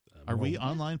worse. Are we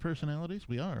online personalities?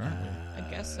 We are, aren't we? I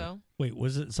guess so. Wait,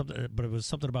 was it something? But it was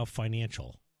something about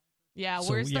financial. Yeah,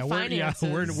 where's the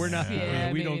finances? We're not.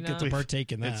 Yeah, we don't get to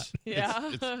partake in that.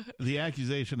 It's, the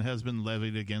accusation has been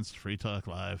levied against Free Talk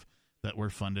Live that we're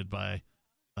funded by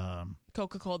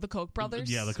Coca-Cola, the Koch brothers.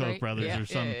 Yeah, the Koch right? brothers, yeah,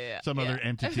 or some other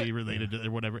entity related to it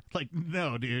or whatever. Like,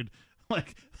 no, dude.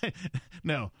 Like,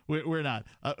 no, we're not.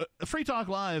 Free Talk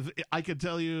Live, I could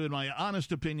tell you, in my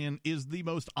honest opinion, is the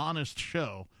most honest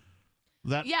show.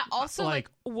 That, also,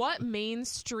 like what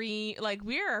mainstream, like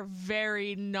we are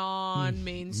very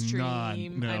non-mainstream.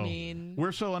 No. I mean,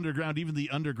 we're so underground, even the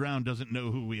underground doesn't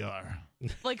know who we are.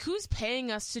 Like, who's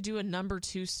paying us to do a number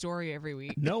 2 story every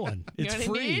week? No one. It's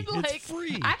free. I mean? It's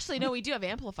free. Actually, no, we do have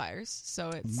amplifiers, so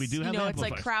it's we do have amplifiers. It's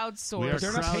like crowdsourced. We are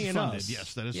They're not paying us.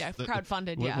 Yes, that is.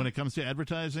 Crowdfunded. When it comes to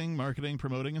advertising, marketing,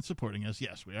 promoting, and supporting us,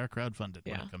 yes, we are crowdfunded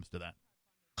when it comes to that.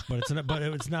 But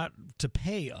it's not to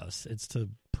pay us; it's to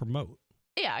promote.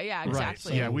 Yeah,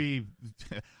 exactly. Right. Yeah,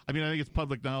 I mean, I think it's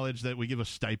public knowledge that we give a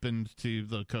stipend to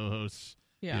the co-hosts,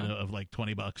 of like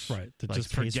 $20, right? Like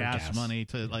just for gas money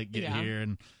to like get here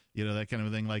and that kind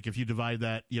of thing. Like if you divide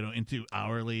that, into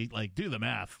hourly, like do the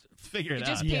math, figure it out.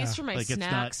 It just pays for my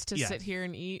snacks to sit here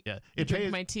and eat. Yeah,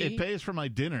 drink my tea. It pays for my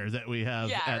dinner that we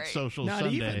have at Social Not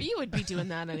Sunday. even. You would be doing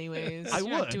that anyways. I You're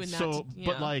would. not doing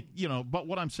that But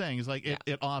what I'm saying is like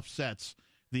it offsets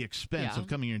the expense of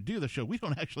coming here and do the show. We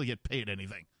don't actually get paid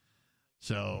anything.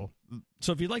 So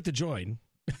if you'd like to join,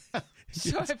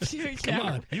 come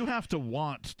on. You have to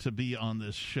want to be on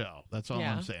this show. That's all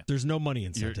I'm saying. There's no money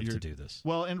incentive to do this.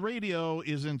 Well, and radio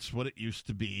isn't what it used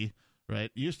to be, right?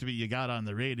 It used to be you got on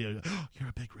the radio, you're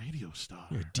a big radio star.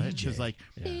 You're a DJ. Right? Because like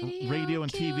radio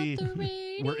and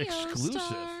TV were exclusive.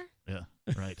 Star. Yeah,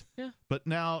 right. But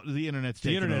now the internet's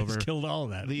taken over. Killed all of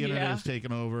that. The internet has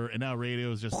taken over, and now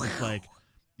radio is just like,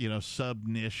 sub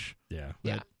niche.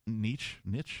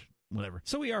 Niche, whatever.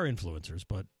 So we are influencers,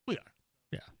 but we are.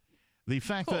 Yeah. The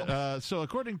fact that so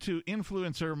according to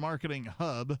Influencer Marketing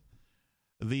Hub,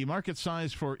 the market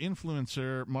size for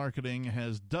influencer marketing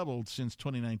has doubled since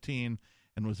 2019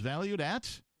 and was valued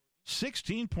at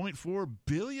 $16.4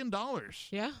 billion.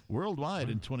 Worldwide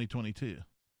in 2022.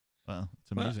 Well,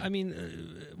 it's amazing. Well, I mean,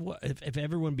 if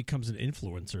everyone becomes an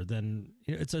influencer, then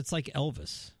it's like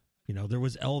Elvis. There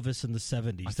was Elvis in the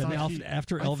 70s. Then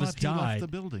after Elvis died, left the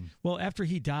building. Well, after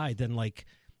he died, then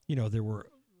there were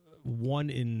 1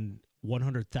 in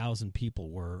 100,000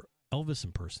 people were Elvis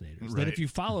impersonators. Right. Then if you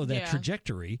follow that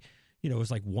trajectory, it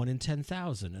was like 1 in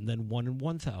 10,000, and then 1 in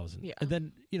 1,000. Yeah. And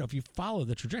then if you follow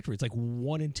the trajectory, it's like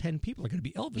 1 in 10 people are going to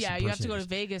be Elvis. Yeah, impersonators. you have to go to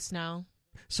Vegas now.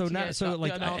 So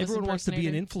everyone wants to be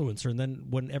an influencer, and then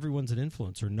when everyone's an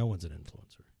influencer, no one's an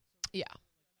influencer. Yeah.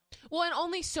 Well, and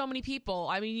only so many people.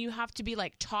 I mean, you have to be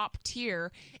like top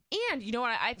tier. And you know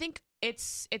what? I think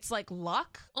it's like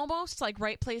luck almost, like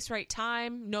right place, right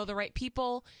time, know the right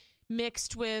people,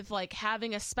 mixed with like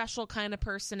having a special kind of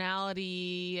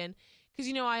personality. And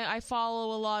because, I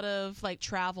follow a lot of like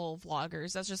travel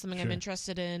vloggers. That's just something I'm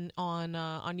interested in on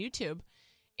YouTube.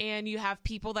 And you have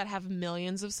people that have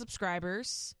millions of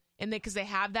subscribers. And because they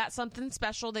have that something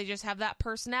special, they just have that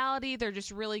personality. They're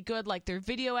just really good. Like their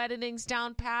video editing's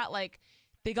down pat. Like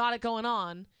they got it going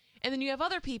on. And then you have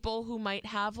other people who might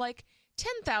have like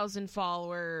 10,000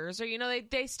 followers, or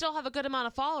they still have a good amount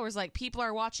of followers. Like people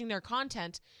are watching their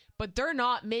content, but they're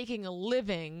not making a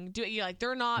living.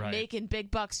 They're not making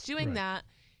big bucks doing that.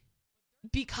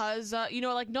 Because,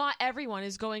 like not everyone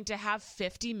is going to have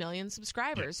 50 million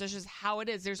subscribers. That's just how it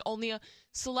is. There's only a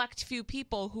select few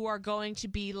people who are going to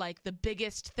be like the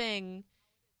biggest thing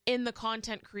in the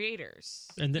content creators.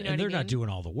 And they're not doing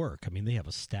all the work. I mean, they have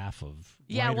a staff of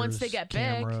writers, once they get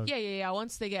camera, big.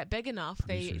 Once they get big enough,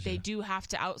 they do have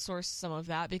to outsource some of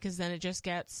that, because then it just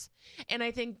gets. And I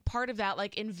think part of that,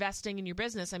 like investing in your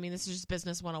business. I mean, this is just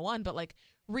business 101, but like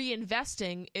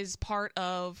reinvesting is part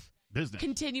of business.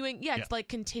 It's like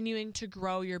continuing to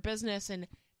grow your business and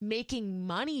making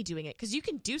money doing it, because you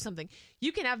can do something.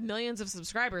 You can have millions of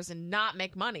subscribers and not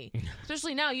make money.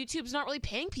 Especially now, YouTube's not really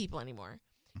paying people anymore.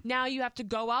 Now you have to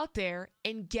go out there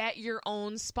and get your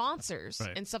own sponsors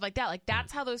and stuff like that. Like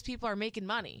that's how those people are making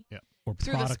money. Yeah. Or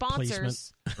through the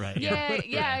sponsors. Right.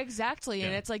 Yeah, exactly.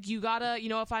 And it's like you gotta,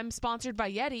 if I'm sponsored by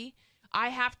Yeti, I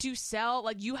have to sell,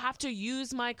 like you have to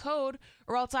use my code,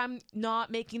 or else I'm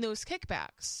not making those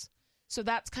kickbacks. So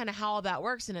that's kind of how that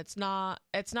works, and it's not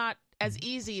as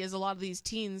easy as a lot of these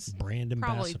teens brand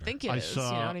probably ambassador. think it is. You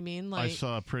know what I mean? Like, I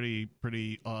saw a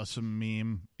pretty awesome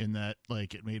meme in that,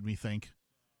 like, it made me think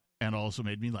and also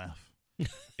made me laugh.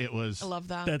 It was. I love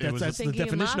that. That's the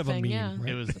definition of a meme. Yeah,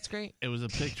 right? That's great. It was a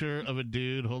picture of a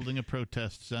dude holding a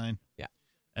protest sign. Yeah.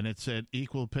 And it said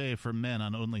equal pay for men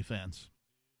on OnlyFans.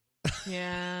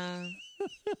 Yeah.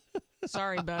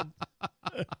 Sorry, bud.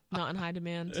 Not in high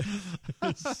demand.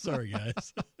 Sorry,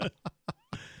 guys.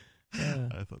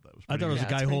 I thought that was. I thought it was a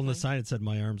guy holding funny. a sign that said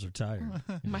 "My arms are tired."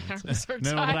 My arms are tired.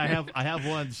 No, but I have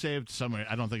one saved somewhere.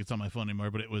 I don't think it's on my phone anymore.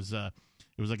 But it was a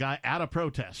guy at a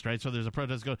protest, right? So there's a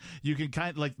protest going. You can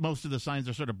kind of, like, most of the signs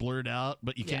are sort of blurred out,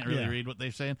 but you can't really read what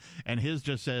they're saying. And his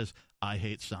just says, "I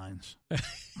hate signs."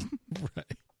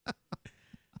 Right.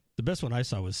 The best one I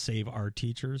saw was "Save Our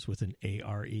Teachers" with an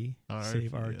A-R-E.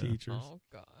 Save Our Teachers. Oh,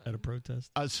 God. At a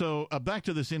protest. So back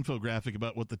to this infographic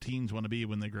about what the teens want to be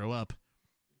when they grow up.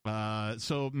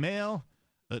 So male,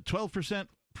 12%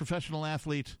 professional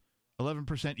athlete, 11%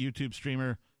 YouTube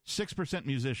streamer, 6%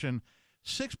 musician,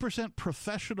 6%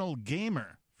 professional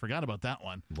gamer. Forgot about that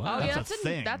one. Wow. Oh, yeah, that's a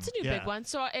thing. That's a new big one.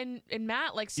 So, and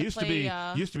Matt likes to used play.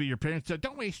 to be your parents said,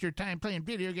 "Don't waste your time playing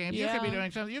video games. Yeah. You could be doing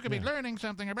something. You could be learning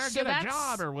something about get a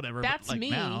job or whatever." That's but, like,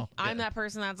 me. Now, I'm that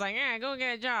person that's like, go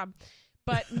get a job.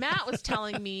 But Matt was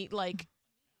telling me, like,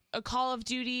 a Call of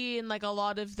Duty and, like, a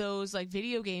lot of those, like,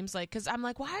 video games, like, because I'm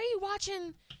like, why are you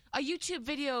watching a YouTube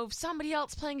video of somebody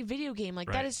else playing a video game?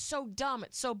 Like, that is so dumb.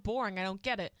 It's so boring. I don't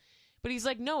get it. But he's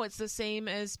like, no, it's the same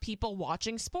as people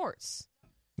watching sports.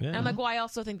 Yeah. And I'm like, well, I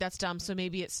also think that's dumb, so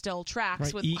maybe it still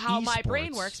tracks with how my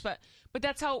brain works. But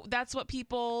that's what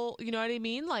people, you know what I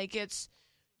mean? Like, it's,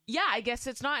 I guess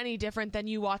it's not any different than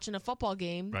you watching a football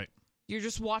game. Right. You're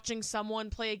just watching someone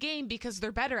play a game because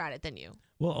they're better at it than you.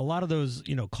 Well, a lot of those,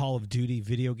 Call of Duty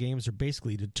video games are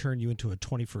basically to turn you into a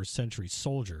 21st century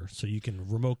soldier, so you can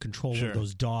remote control one of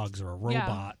those dogs or a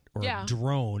robot or a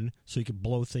drone, so you can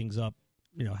blow things up,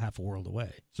 half a world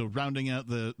away. So rounding out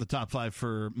the top 5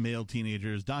 for male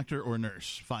teenagers, doctor or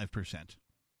nurse, 5%.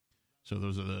 So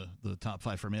those are the top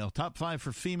 5 for male. Top 5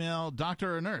 for female,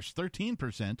 doctor or nurse,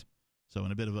 13%. So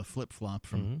in a bit of a flip-flop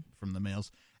from the males.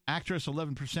 Actress,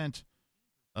 11%.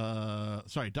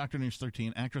 Doctor, nurse,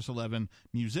 13. Actress, 11.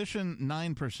 Musician,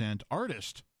 9%.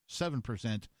 Artist,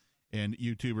 7%. And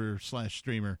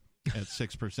YouTuber/streamer at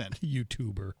 6%.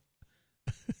 YouTuber.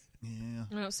 Yeah.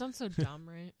 No, it sounds so dumb,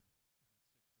 right?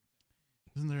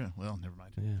 Isn't there? Well, never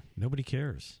mind. Yeah, nobody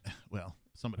cares. Well,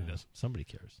 somebody does. Somebody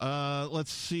cares.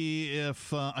 Let's see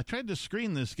if I tried to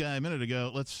screen this guy a minute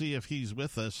ago. Let's see if he's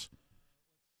with us.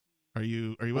 Are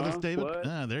you with us, David? What?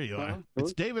 There you are.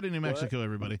 It's David in New Mexico,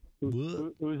 everybody.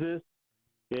 Who's this?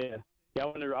 Yeah. I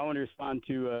want to respond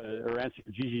to or answer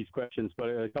Gigi's questions, but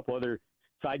a couple other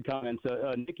side comments.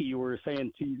 Nikki, you were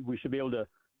saying we should be able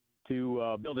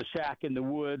to build a shack in the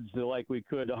woods like we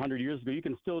could 100 years ago. You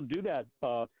can still do that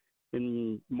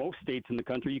in most states in the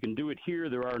country. You can do it here.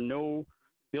 There are no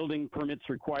building permits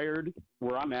required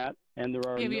where I'm at, and there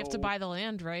are you have to buy the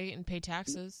land, right, and pay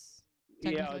taxes.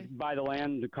 Yeah, buy the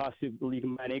land. The cost you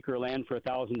can buy an acre of land for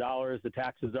 $1,000. The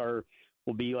taxes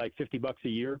will be like $50 a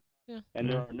year. Yeah.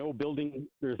 And there's no building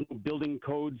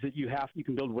codes that you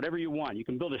can build whatever you want. You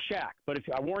can build a shack, but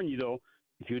I warn you though,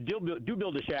 if you do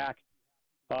build a shack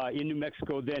in New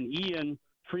Mexico, then Ian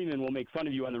Freeman will make fun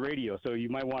of you on the radio. So you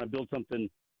might want to build something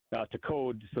to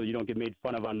code so you don't get made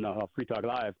fun of on Free Talk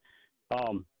Live. I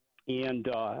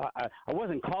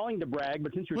wasn't calling to brag,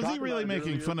 but since you're was talking he really about it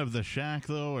making earlier, fun of the shack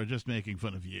though, or just making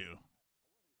fun of you?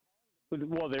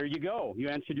 Well, there you go. You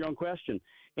answered your own question.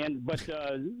 But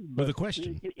with a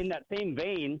question in that same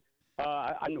vein,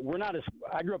 we're not as.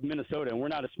 I grew up in Minnesota, and we're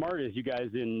not as smart as you guys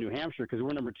in New Hampshire because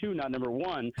we're number 2, not number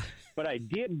 1. But I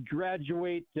did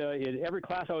graduate in every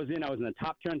class I was in. I was in the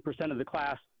top 10% of the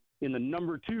class in the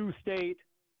number 2 state.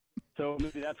 So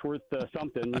maybe that's worth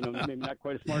something. Maybe not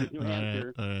quite as smart as New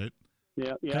Hampshire. All right.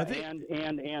 Yeah.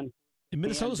 And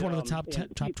Minnesota's one of the top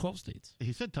 12 states.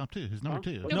 He said top 2. He's number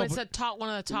 2. No, but it's one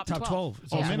of the top 12.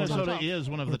 Oh, Minnesota is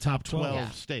one of the top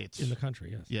 12 states in the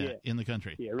country. Yes. Yeah, in the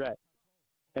country. Yeah, right.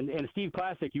 And Steve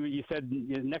Classic, you said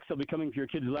next they'll be coming for your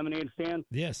kids' lemonade stand.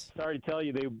 Yes. Sorry to tell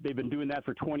you, they've been doing that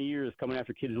for 20 years, coming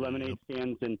after kids' lemonade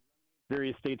stands in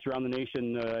various states around the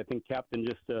nation. I think Captain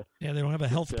just they don't have a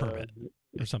health permit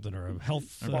or something, or a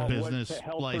health business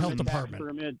health department.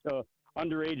 Permit,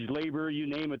 underage labor, you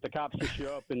name it. The cops will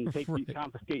show up and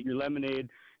confiscate your lemonade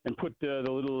and put the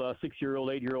little 6-year-old,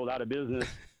 8-year-old out of business.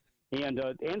 And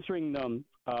answering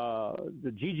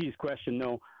the Gigi's question,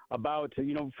 though, about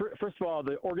first of all,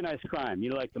 the organized crime.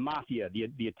 Like the mafia, the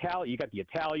Italian. You got the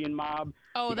Italian mob.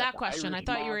 Oh, that question. Irish I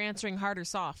thought mob. you were answering hard or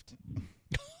soft.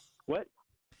 What?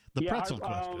 The pretzel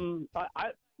question.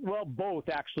 Well, both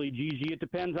actually, Gigi. It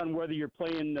depends on whether you're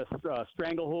playing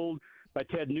Stranglehold by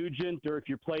Ted Nugent or if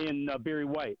you're playing Barry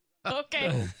White.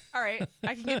 Okay. All right.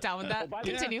 I can get down with that.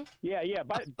 Continue. Yeah.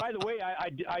 By the way,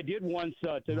 I did once.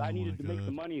 I needed to make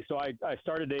some money, so I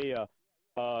started a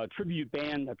tribute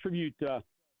band,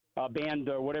 band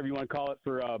or whatever you want to call it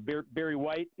for Barry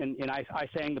White, and I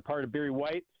sang the part of Barry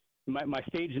White. My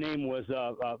stage name was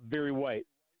Barry White,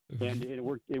 and it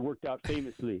worked out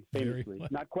famously.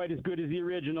 Not quite as good as the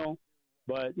original,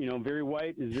 but Barry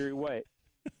White is Barry White.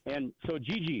 And so,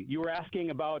 Gigi, you were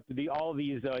asking about all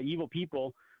these evil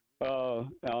people.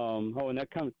 And that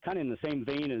comes kind of in the same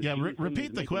vein as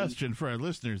repeat the question for our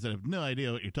listeners that have no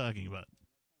idea what you're talking about.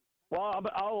 Well,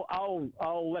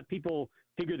 I'll let people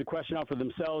figure the question out for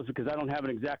themselves because I don't have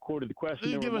an exact quote of the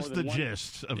question. Give us the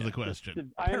gist of the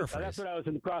question. That's what I was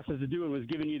in the process of doing, was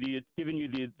giving you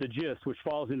the gist, which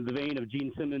falls into the vein of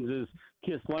Gene Simmons's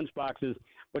Kiss lunchboxes.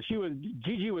 But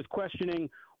Gigi was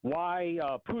questioning why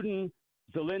Putin,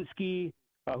 Zelensky.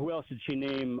 Who else did she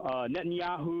name?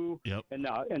 Netanyahu, and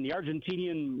the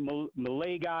Argentinian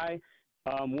Malay guy.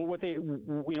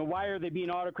 Why are they being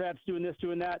autocrats, doing this,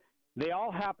 doing that? They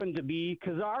all happen to be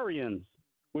Khazarians,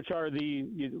 which are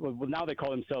now they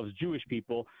call themselves Jewish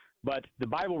people, but the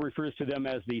Bible refers to them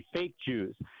as the fake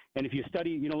Jews. And if you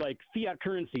study, like fiat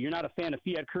currency, you're not a fan of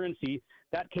fiat currency.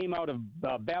 That came out of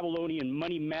Babylonian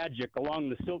money magic along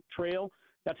the Silk Trail.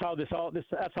 That's how this all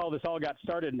got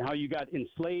started, and how you got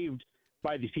enslaved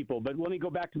by these people. But let me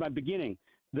go back to my beginning.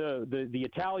 The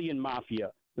Italian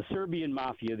mafia, the Serbian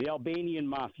mafia, the Albanian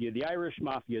mafia, the Irish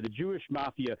mafia, the Jewish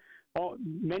mafia,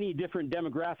 many different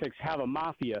demographics have a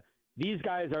mafia. These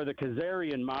guys are the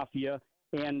Khazarian mafia,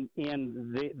 and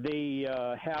they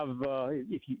have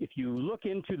if you look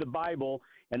into the Bible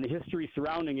and the history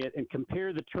surrounding it and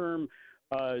compare the term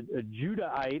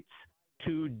Judahites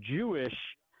to Jewish,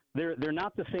 they're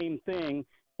not the same thing.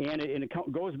 And it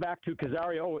goes back to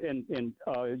Khazaria. And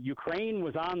Ukraine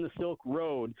was on the Silk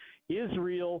Road.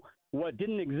 Israel, what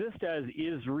didn't exist as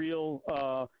Israel,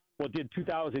 what did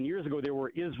 2,000 years ago, there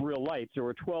were Israelites. There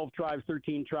were 12 tribes,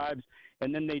 13 tribes,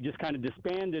 and then they just kind of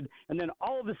disbanded. And then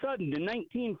all of a sudden, in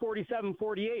 1947,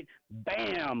 48,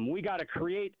 bam, we got to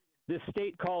create this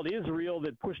state called Israel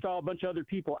that pushed a bunch of other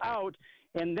people out.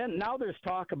 And then now there's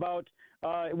talk about,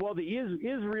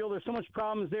 Israel, there's so much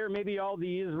problems there. Maybe all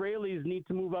the Israelis need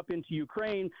to move up into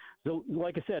Ukraine. So,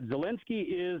 like I said,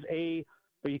 Zelensky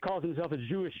he calls himself a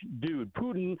Jewish dude.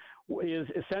 Putin is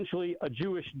essentially a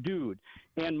Jewish dude.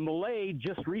 And Malay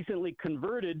just recently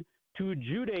converted to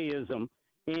Judaism.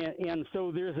 And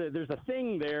so there's a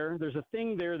thing there. There's a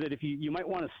thing there that if you might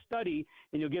want to study,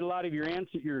 and you'll get a lot of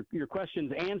your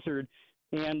questions answered.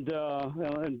 And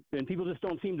people just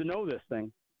don't seem to know this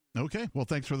thing. Okay. Well,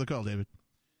 thanks for the call, David.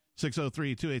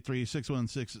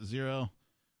 603-283-6160.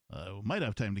 We might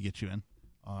have time to get you in.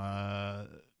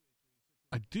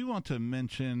 I do want to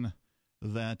mention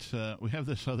that we have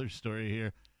this other story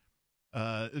here.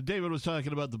 David was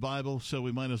talking about the Bible, so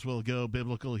we might as well go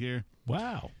biblical here.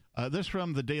 Wow. This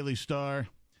from the Daily Star.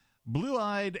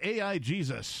 Blue-eyed AI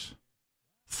Jesus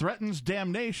threatens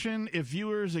damnation if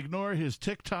viewers ignore his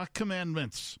TikTok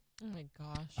commandments. Oh, my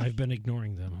gosh. I've been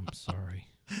ignoring them. I'm sorry.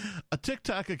 A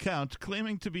TikTok account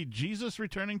claiming to be Jesus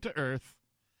returning to Earth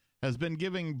has been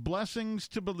giving blessings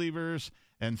to believers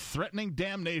and threatening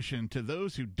damnation to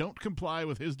those who don't comply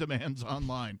with his demands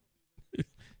online.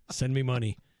 Send me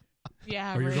money.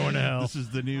 Yeah, or you're going to hell. This is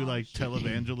the new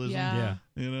televangelism. Yeah.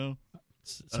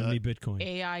 Send me Bitcoin.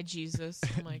 AI Jesus.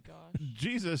 Oh my gosh.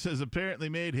 Jesus has apparently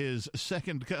made his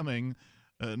second coming,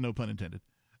 no pun intended,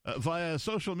 via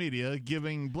social media,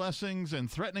 giving blessings and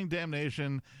threatening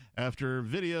damnation after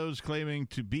videos claiming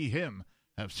to be him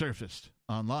have surfaced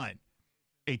online.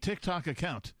 A TikTok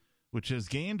account, which has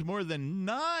gained more than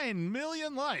 9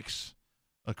 million likes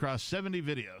across 70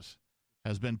 videos,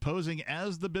 has been posing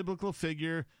as the biblical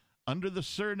figure under the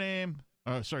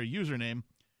username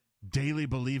Daily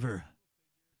Believer.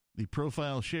 The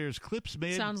profile shares clips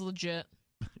made. Sounds legit.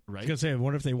 Right. I was gonna say, I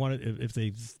wonder if they wanted, if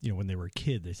they, when they were a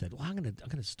kid, they said, "Well, I'm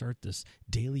gonna start this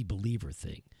Daily Believer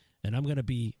thing, and I'm gonna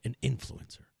be an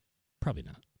influencer." Probably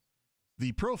not.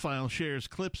 The profile shares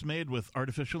clips made with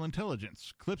artificial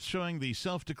intelligence, clips showing the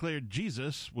self-declared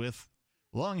Jesus with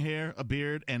long hair, a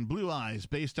beard, and blue eyes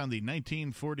based on the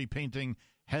 1940 painting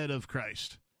Head of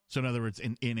Christ. So, in other words,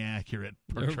 an inaccurate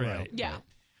portrayal. Right. Yeah.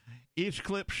 Each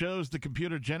clip shows the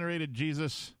computer-generated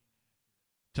Jesus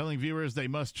telling viewers they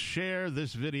must share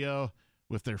this video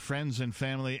with their friends and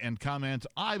family and comment,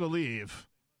 "I believe,"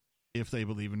 if they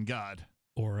believe in God.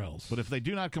 Or else. But if they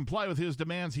do not comply with his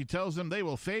demands, he tells them they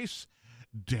will face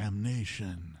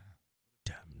damnation.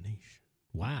 Damnation.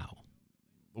 Wow.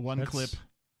 One clip.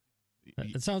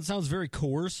 It sounds very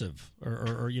coercive,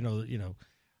 or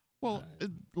Well,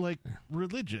 like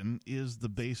religion is the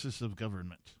basis of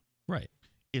government. Right.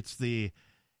 It's the,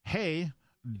 hey,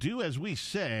 do as we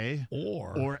say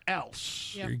or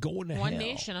else. Yep. You're going to One hell.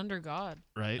 nation under God.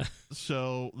 Right?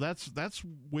 So that's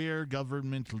where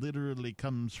government literally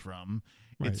comes from.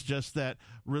 Right. It's just that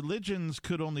religions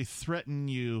could only threaten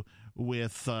you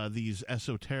with these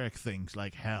esoteric things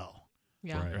like hell.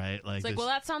 Yeah. Right? Like It's like, this, well,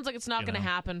 that sounds like it's not going to know.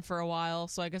 happen for a while,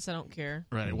 so I guess I don't care.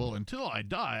 Right. Well, until I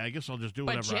die, I guess I'll just do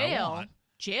But whatever jail, I want.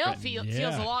 jail feels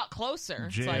a lot closer.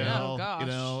 Jail, It's like, oh gosh.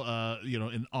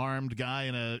 an armed guy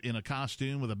in a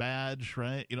costume with a badge,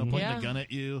 right? Pointing a gun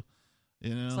at you.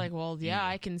 It's like, well, yeah,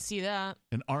 I can see that.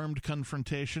 An armed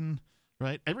confrontation,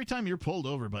 right? Every time you're pulled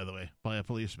over, by the way, by a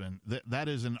policeman, that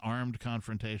is an armed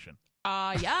confrontation.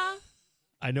 Yeah.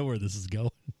 I know where this is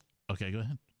going. Okay, go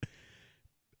ahead.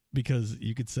 Because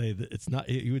you could say that it's not.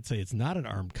 You would say it's not an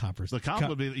armed confrontation. The cop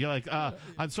would be, you're like,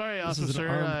 I'm sorry, This is officer.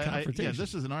 an armed confrontation.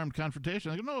 This is an armed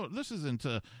confrontation. I go, no, this isn't.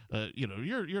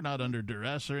 You're not under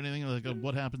duress or anything. Like,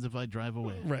 what happens if I drive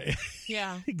away? Right.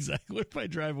 Yeah. Exactly. If I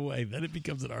drive away, then it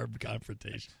becomes an armed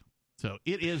confrontation. So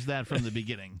it is that from the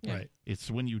beginning. Right.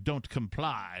 It's when you don't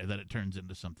comply that it turns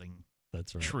into something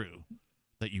That's right. true,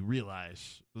 that you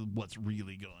realize what's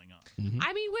really going on. Mm-hmm.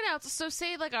 I mean, what else? So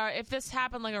say, like, if this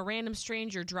happened, like a random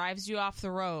stranger drives you off the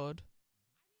road,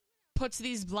 puts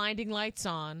these blinding lights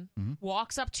on,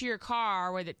 walks up to your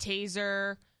car with a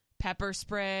taser, pepper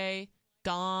spray,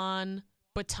 gun,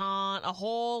 baton, a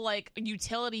whole, like,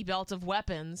 utility belt of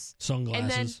weapons. Sunglasses,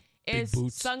 and then big is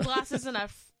boots. sunglasses and a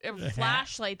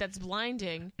flashlight that's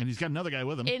blinding. And he's got another guy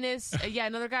with him. And is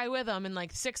another guy with him, and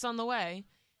like 6 on the way,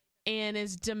 and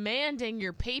is demanding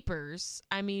your papers.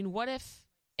 I mean, what if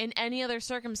in any other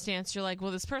circumstance you're like,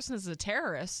 well, this person is a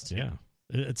terrorist? Yeah.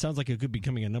 It sounds like it could be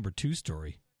becoming a number 2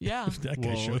 story. Yeah. If that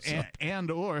guy shows up.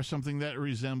 And or something that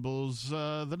resembles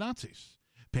the Nazis.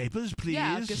 Papers, please.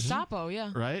 Yeah, Gestapo,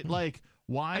 yeah. Right? Like,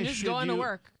 why I'm just should going you, to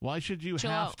work. Why should you Chill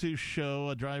have out. to show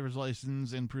a driver's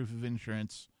license and proof of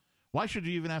insurance? Why should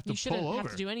you even have to You shouldn't pull over?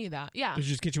 have to do any of that. Yeah. They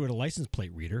just get you with a license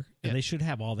plate reader, and they should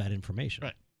have all that information.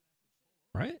 Right.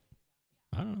 Right?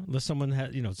 I don't know. Unless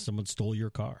someone someone stole your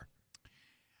car.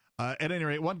 At any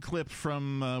rate, one clip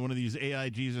from one of these AI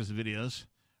Jesus videos,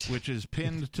 which is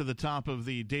pinned to the top of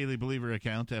the Daily Believer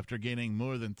account after gaining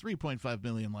more than 3.5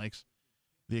 million likes.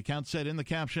 The account said in the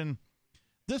caption,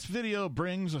 "This video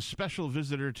brings a special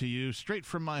visitor to you straight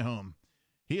from my home.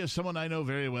 He is someone I know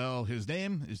very well. His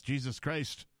name is Jesus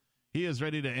Christ. He is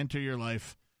ready to enter your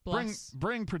life.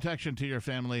 Bring protection to your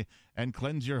family and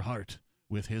cleanse your heart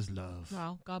with his love."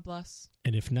 Wow. God bless.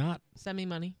 And if not, send me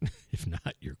money. If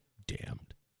not, you're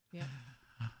damned. Yeah.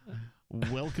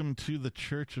 Welcome to the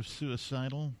Church of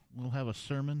Suicidal. We'll have a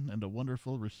sermon and a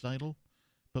wonderful recital.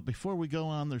 But before we go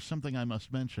on, there's something I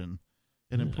must mention.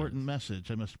 An important message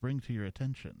I must bring to your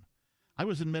attention. I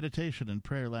was in meditation and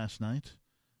prayer last night.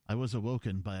 I was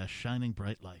awoken by a shining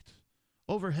bright light.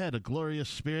 Overhead, a glorious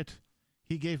spirit.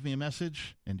 He gave me a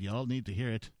message, and you all need to hear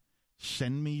it.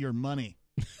 Send me your money.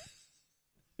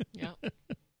 Yeah.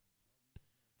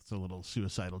 It's a little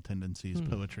suicidal tendencies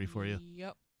poetry for you.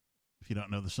 Yep. If you don't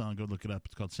know the song, go look it up.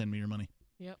 It's called Send Me Your Money.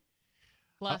 Yep.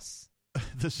 Bless.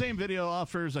 The same video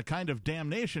offers a kind of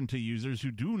damnation to users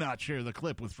who do not share the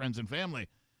clip with friends and family.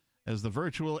 As the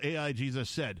virtual AI Jesus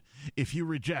said, "If you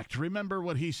reject, remember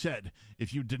what he said.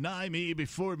 If you deny me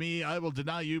before me, I will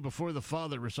deny you before the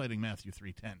Father," reciting Matthew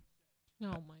 3:10.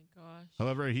 Oh, my gosh.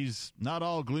 However, he's not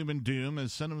all gloom and doom,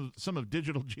 as some of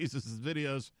Digital Jesus'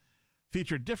 videos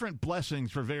feature different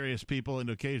blessings for various people and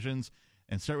occasions,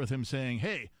 and start with him saying,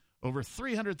 hey, over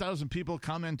 300,000 people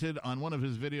commented on one of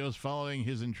his videos following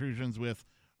his intrusions with,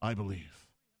 "I believe."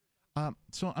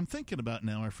 So I'm thinking about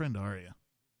now our friend Aria.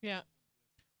 Yeah.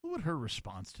 What would her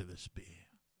response to this be?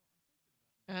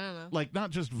 I don't know. Like, not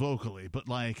just vocally, but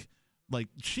like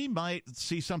she might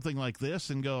see something like this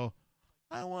and go,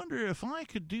 I wonder if I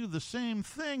could do the same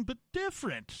thing, but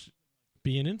different.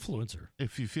 Be an influencer.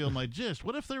 If you feel my gist.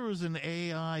 What if there was an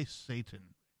AI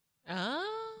Satan?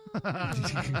 Oh.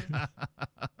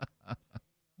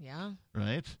 Yeah.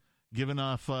 Right? Giving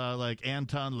off like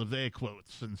Anton LaVey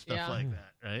quotes and stuff like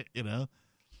that, right? You know?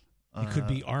 It could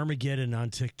be Armageddon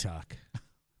on TikTok.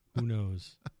 Who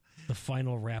knows? The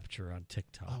final rapture on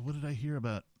TikTok. What did I hear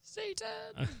about?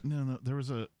 Satan. No. There was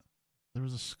a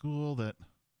school that.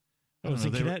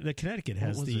 Connecticut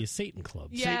has the Satan Club.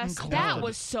 Yes, Satan that Club.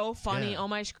 was so funny. Yeah. Oh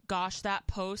my gosh, that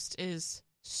post is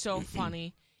so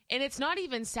funny, and it's not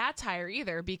even satire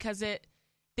either because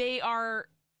they are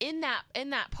in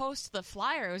that post, the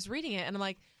flyer. I was reading it, and I'm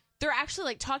like, they're actually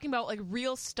like talking about like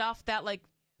real stuff that like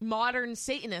modern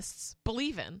Satanists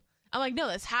believe in. I'm like, no,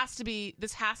 this has to be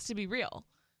real.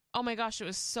 Oh my gosh, it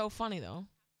was so funny though.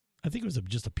 I think it was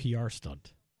just a PR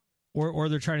stunt. Or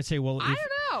they're trying to say, well, I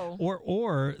don't know.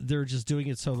 Or they're just doing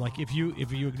it so, like, if you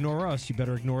ignore us, you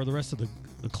better ignore the rest of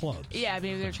the clubs. Yeah,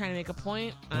 maybe they're trying to make a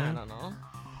point. Yeah. I don't know.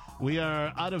 We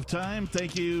are out of time.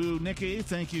 Thank you, Nikki.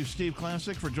 Thank you, Steve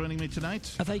Classic, for joining me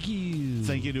tonight. Thank you.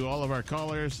 Thank you to all of our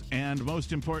callers, and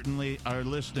most importantly, our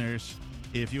listeners.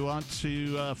 If you want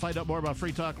to find out more about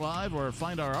Free Talk Live or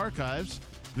find our archives,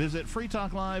 visit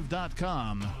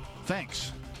freetalklive.com.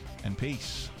 Thanks, and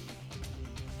peace.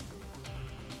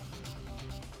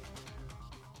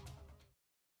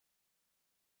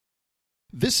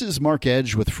 This is Mark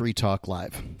Edge with Free Talk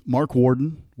Live. Mark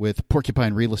Warden with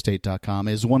PorcupineRealEstate.com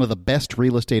is one of the best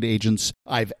real estate agents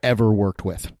I've ever worked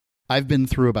with. I've been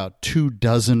through about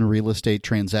 24 real estate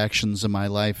transactions in my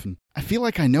life, and I feel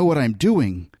like I know what I'm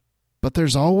doing, but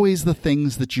there's always the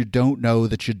things that you don't know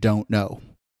that you don't know.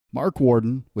 Mark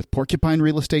Warden with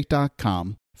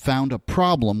PorcupineRealEstate.com found a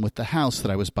problem with the house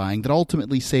that I was buying that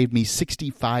ultimately saved me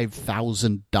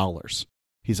 $65,000.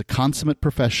 He's a consummate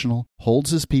professional,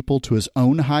 holds his people to his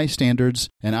own high standards,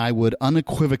 and I would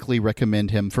unequivocally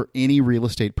recommend him for any real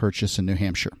estate purchase in New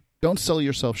Hampshire. Don't sell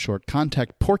yourself short.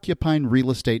 Contact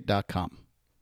PorcupineRealEstate.com.